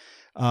funniest.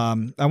 I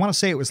want to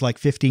say it was like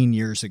 15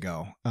 years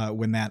ago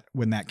when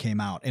that came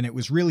out, and it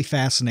was really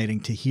fascinating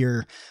to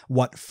hear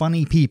what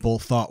funny people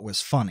thought was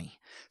funny.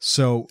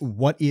 So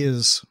what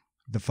is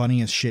the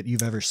funniest shit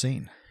you've ever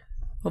seen?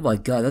 Oh my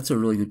God, that's a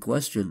really good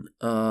question.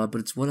 But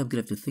it's one I'm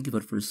going to have to think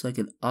about for a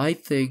second. I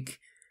think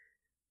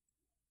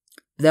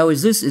Now,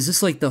 is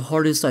this like the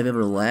hardest I've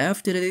ever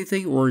laughed at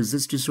anything, or is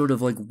this just sort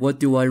of like, what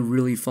do I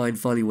really find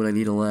funny when I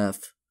need a laugh?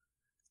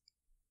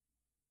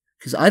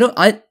 Because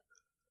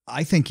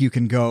I think you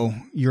can go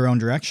your own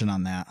direction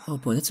on that. Oh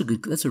boy, that's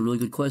a really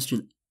good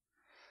question.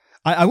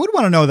 I would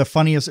want to know the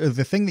funniest, or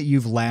the thing that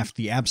you've laughed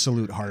the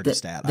absolute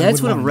hardest at.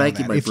 That's what I'm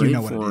ranking my brain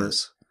for. What it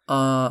is.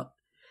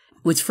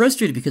 It's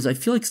frustrating because I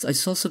feel like I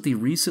saw something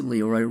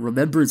recently, or I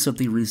remembered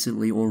something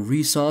recently, or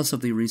re-saw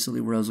something recently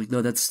where I was like,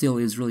 no, that still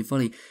is really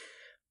funny.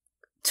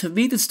 To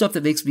me, the stuff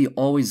that makes me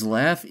always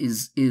laugh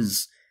is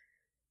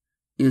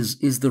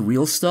the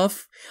real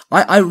stuff.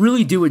 I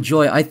really do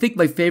enjoy. I think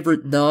my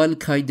favorite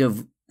non-kind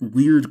of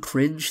weird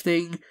cringe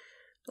thing,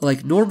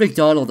 like Norm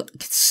Macdonald,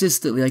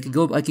 consistently, I can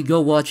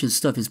go watch his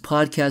stuff, his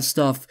podcast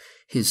stuff,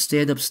 his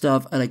stand-up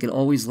stuff, and I can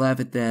always laugh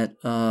at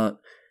that.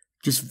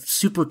 Just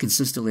super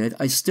consistently.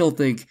 I still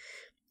think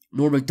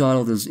Norm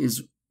Macdonald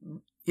is,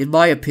 in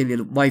my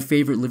opinion, my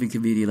favorite living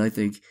comedian. I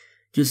think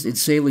just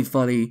insanely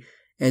funny.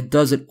 And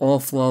does it all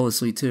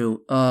flawlessly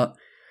too. I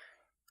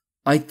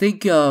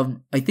think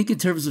in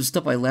terms of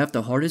stuff I laughed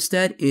the hardest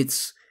at,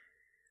 it's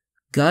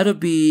gotta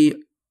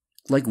be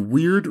like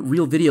weird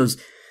real videos.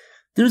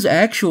 There's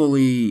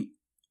actually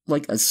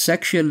like a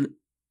section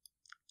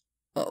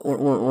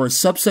or a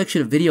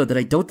subsection of video that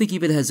I don't think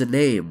even has a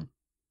name.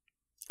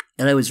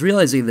 And I was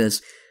realizing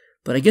this,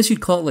 but I guess you'd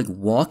call it like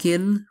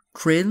walk-in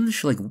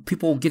cringe, like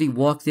people getting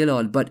walked in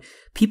on, but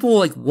people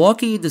like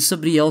walking into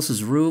somebody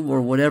else's room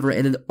or whatever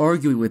and then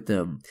arguing with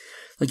them.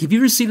 Like, have you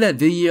ever seen that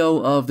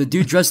video of the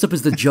dude dressed up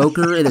as the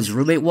Joker and his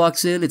roommate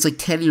walks in? It's like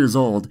 10 years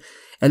old.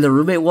 And the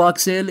roommate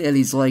walks in and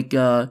he's like,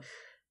 hey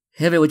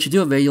man, what you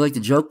doing, man? You like the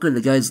Joker? And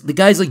the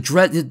guy's like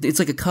dressed, it's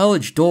like a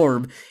college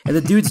dorm, and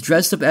the dude's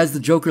dressed up as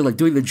the Joker, like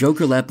doing the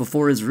Joker lap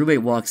before his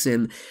roommate walks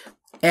in.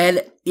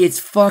 And it's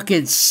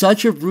fucking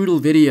such a brutal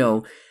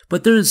video.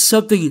 But there is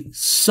something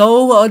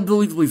so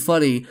unbelievably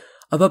funny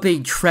about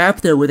being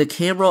trapped there with a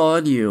camera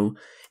on you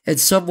and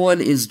someone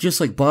is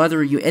just like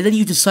bothering you, and then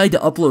you decide to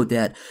upload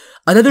that.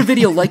 Another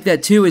video like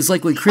that too is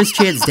like when Chris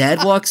Chan's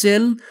dad walks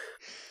in.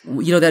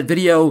 You know that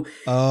video?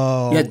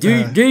 Oh. Yeah,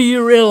 do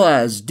you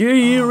realize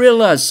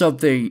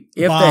something?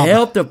 If Bob. The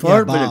health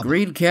department Yeah, of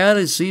Greene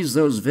County sees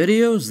those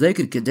videos, they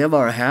could condemn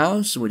our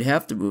house and we'd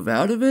have to move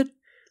out of it?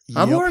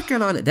 I'm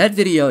working on it. That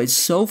video is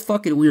so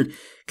fucking weird.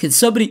 Can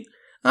somebody...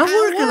 I'm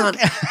working on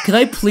it. Can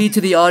I plead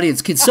to the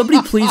audience? Can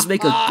somebody please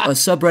make a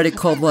subreddit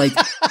called, like,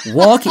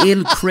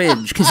 walk-in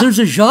cringe? Because there's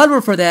a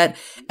genre for that,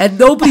 and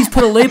nobody's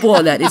put a label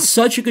on that. It's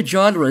such a good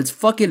genre.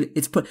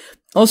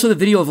 Also the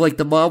video of, like,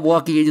 the mom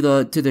walking into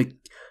the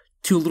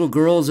two little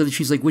girls, and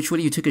she's like, which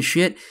one of you took a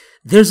shit?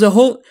 There's a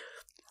whole...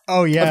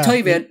 Oh, yeah. I'm telling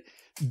you, man.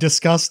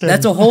 Disgusting.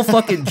 That's a whole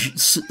fucking,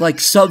 like,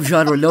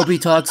 subgenre nobody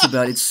talks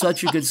about. It's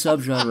such a good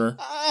subgenre.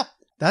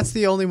 That's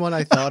the only one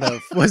I thought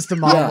of, was the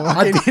mom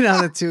walking in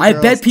on the two girls.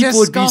 I bet people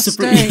would be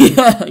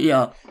surprised.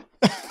 Yeah.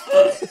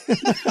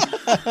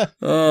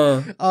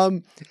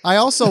 I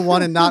also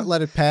want to not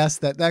let it pass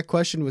that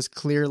question was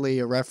clearly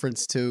a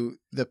reference to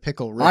the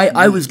Pickle Rick.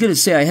 I was gonna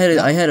say I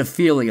had a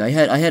feeling. I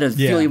had a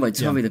feeling in my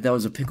tummy that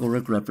was a Pickle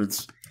Rick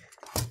reference.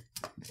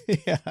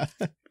 Yeah.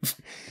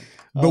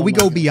 But we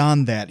go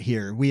beyond that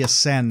here. We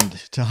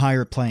ascend to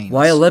higher planes.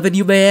 Why 11,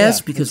 you may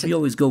ask? Because we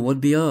always go one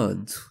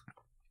beyond.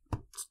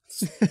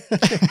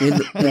 In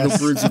the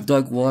words of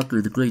Doug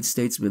Walker, the great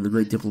statesman, the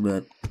great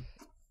diplomat.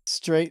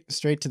 Straight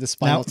to the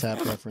Spinal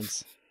Tap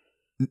reference.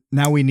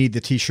 Now we need the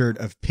T-shirt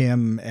of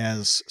Pim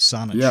as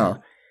Sonic. Yeah.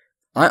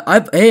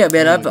 I've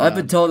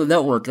been telling the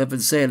network, I've been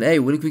saying, hey,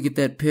 when can we get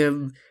that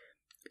Pim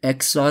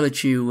X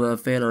Sonichu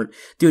fan art?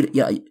 Dude,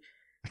 yeah.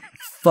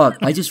 Fuck,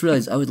 I just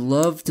realized I would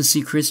love to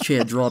see Chris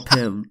Chan draw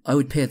Pim. I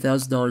would pay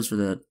 $1,000 for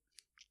that.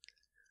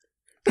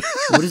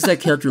 What does that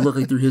character look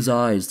like through his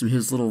eyes, through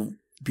his little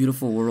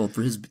beautiful world,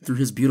 through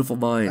his beautiful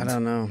mind? I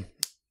don't know.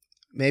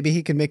 Maybe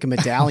he could make a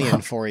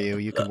medallion for you.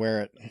 You could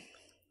wear it.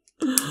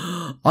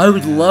 I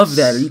would love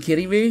that. Are you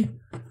kidding me?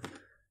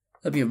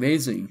 That'd be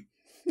amazing.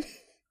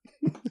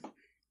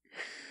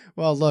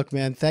 Well, look,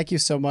 man, thank you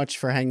so much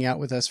for hanging out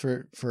with us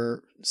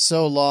for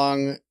so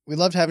long. We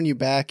loved having you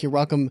back. You're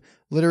welcome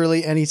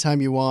literally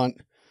anytime you want.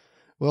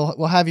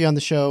 We'll have you on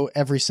the show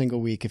every single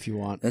week if you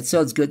want. That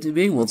sounds good to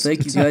me. Well,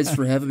 thank you guys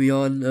for having me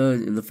on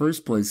in the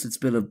first place. It's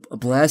been a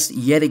blast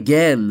yet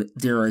again,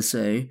 dare I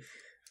say.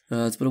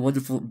 It's been a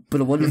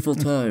wonderful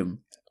time.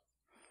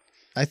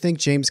 I think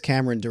James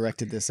Cameron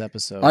directed this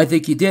episode. I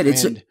think he did.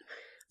 This is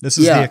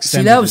the extended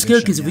See, now I'm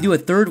scared because edition, if we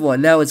do a third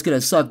one, now it's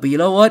gonna suck. But you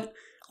know what?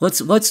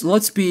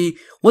 Let's be.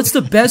 What's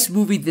the best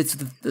movie?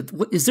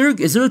 Is there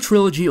a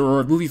trilogy or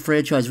a movie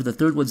franchise where the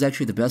third one's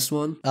actually the best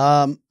one?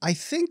 I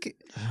think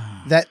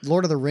that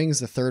Lord of the Rings,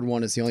 the third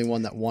one, is the only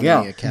one that won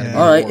the Academy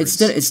All right,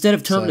 Awards. instead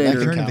of Terminator,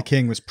 Return of the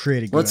King was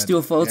pretty good. Let's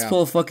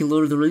pull a fucking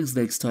Lord of the Rings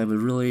next time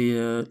and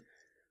really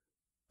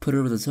put it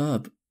over the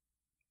top.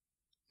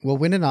 We'll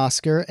win an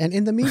Oscar. And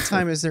in the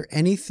meantime, is there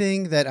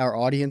anything that our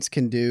audience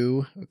can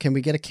do? Can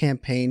we get a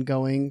campaign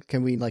going?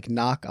 Can we like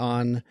knock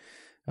on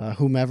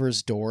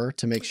whomever's door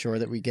to make sure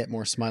that we get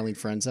more Smiling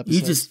Friends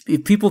episodes?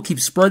 If people keep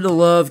spreading the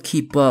love,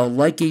 keep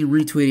liking,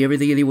 retweeting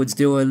everything anyone's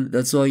doing,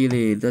 that's all you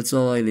need. That's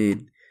all I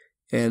need.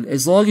 And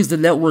as long as the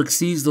network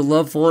sees the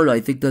love for it, I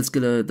think that's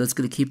gonna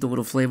keep the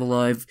little flame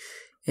alive.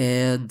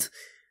 And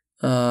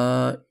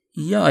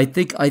yeah, I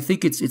think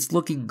it's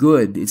looking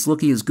good. It's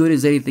looking as good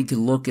as anything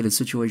can look in a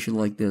situation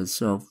like this.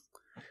 So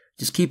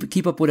just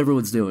keep up what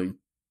everyone's doing.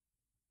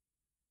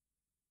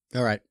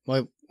 All right.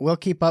 Well, we'll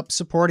keep up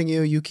supporting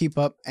you. You keep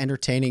up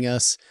entertaining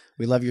us.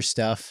 We love your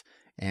stuff.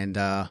 And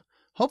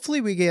hopefully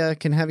we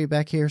can have you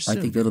back here soon.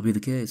 I think that'll be the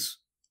case.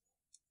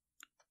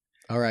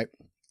 All right.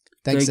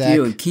 Thanks, Thank Zach.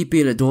 you. And keep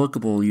being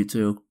adorkable, you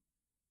two.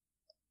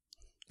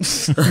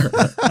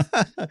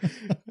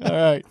 All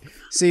right.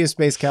 See you,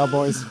 Space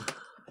Cowboys.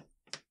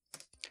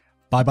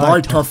 Bye-bye,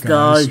 Bye, tough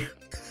guy.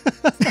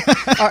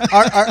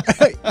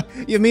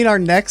 You mean our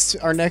next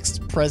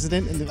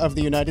president of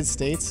the United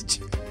States?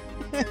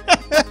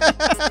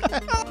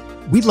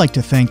 We'd like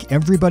to thank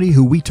everybody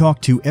who we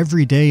talk to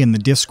every day in the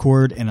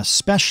Discord, and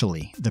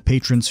especially the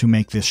patrons who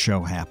make this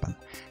show happen.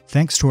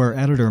 Thanks to our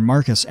editor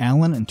Marcus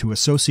Allen and to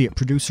associate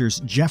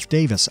producers Jeff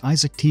Davis,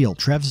 Isaac Teal,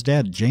 Trev's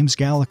Dead, James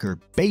Gallagher,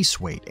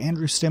 Baseweight,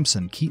 Andrew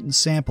Stimson, Keaton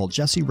Sample,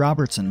 Jesse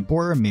Robertson,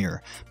 Boromir,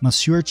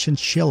 Monsieur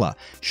Chinchilla,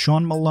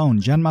 Sean Malone,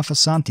 Jen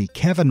Mafasanti,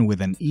 Kevin with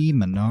an E,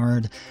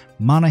 Menard,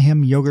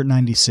 Monahim,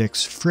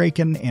 Yogurt96,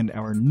 Fraken, and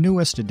our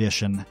newest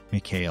addition,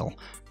 Mikhail.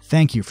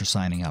 Thank you for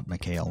signing up,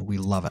 Mikhail. We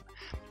love it.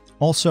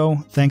 Also,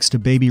 thanks to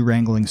baby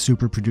wrangling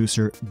super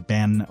producer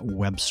Ben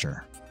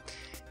Webster.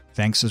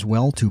 Thanks as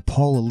well to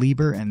Paula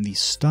Lieber and the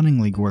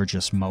stunningly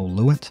gorgeous Mo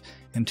Lewitt,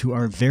 and to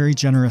our very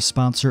generous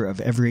sponsor of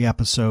every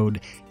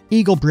episode,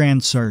 Eagle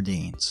Brand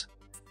Sardines.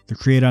 The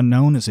Create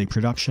Unknown is a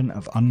production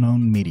of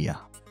Unknown Media.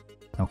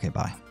 Okay,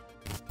 bye.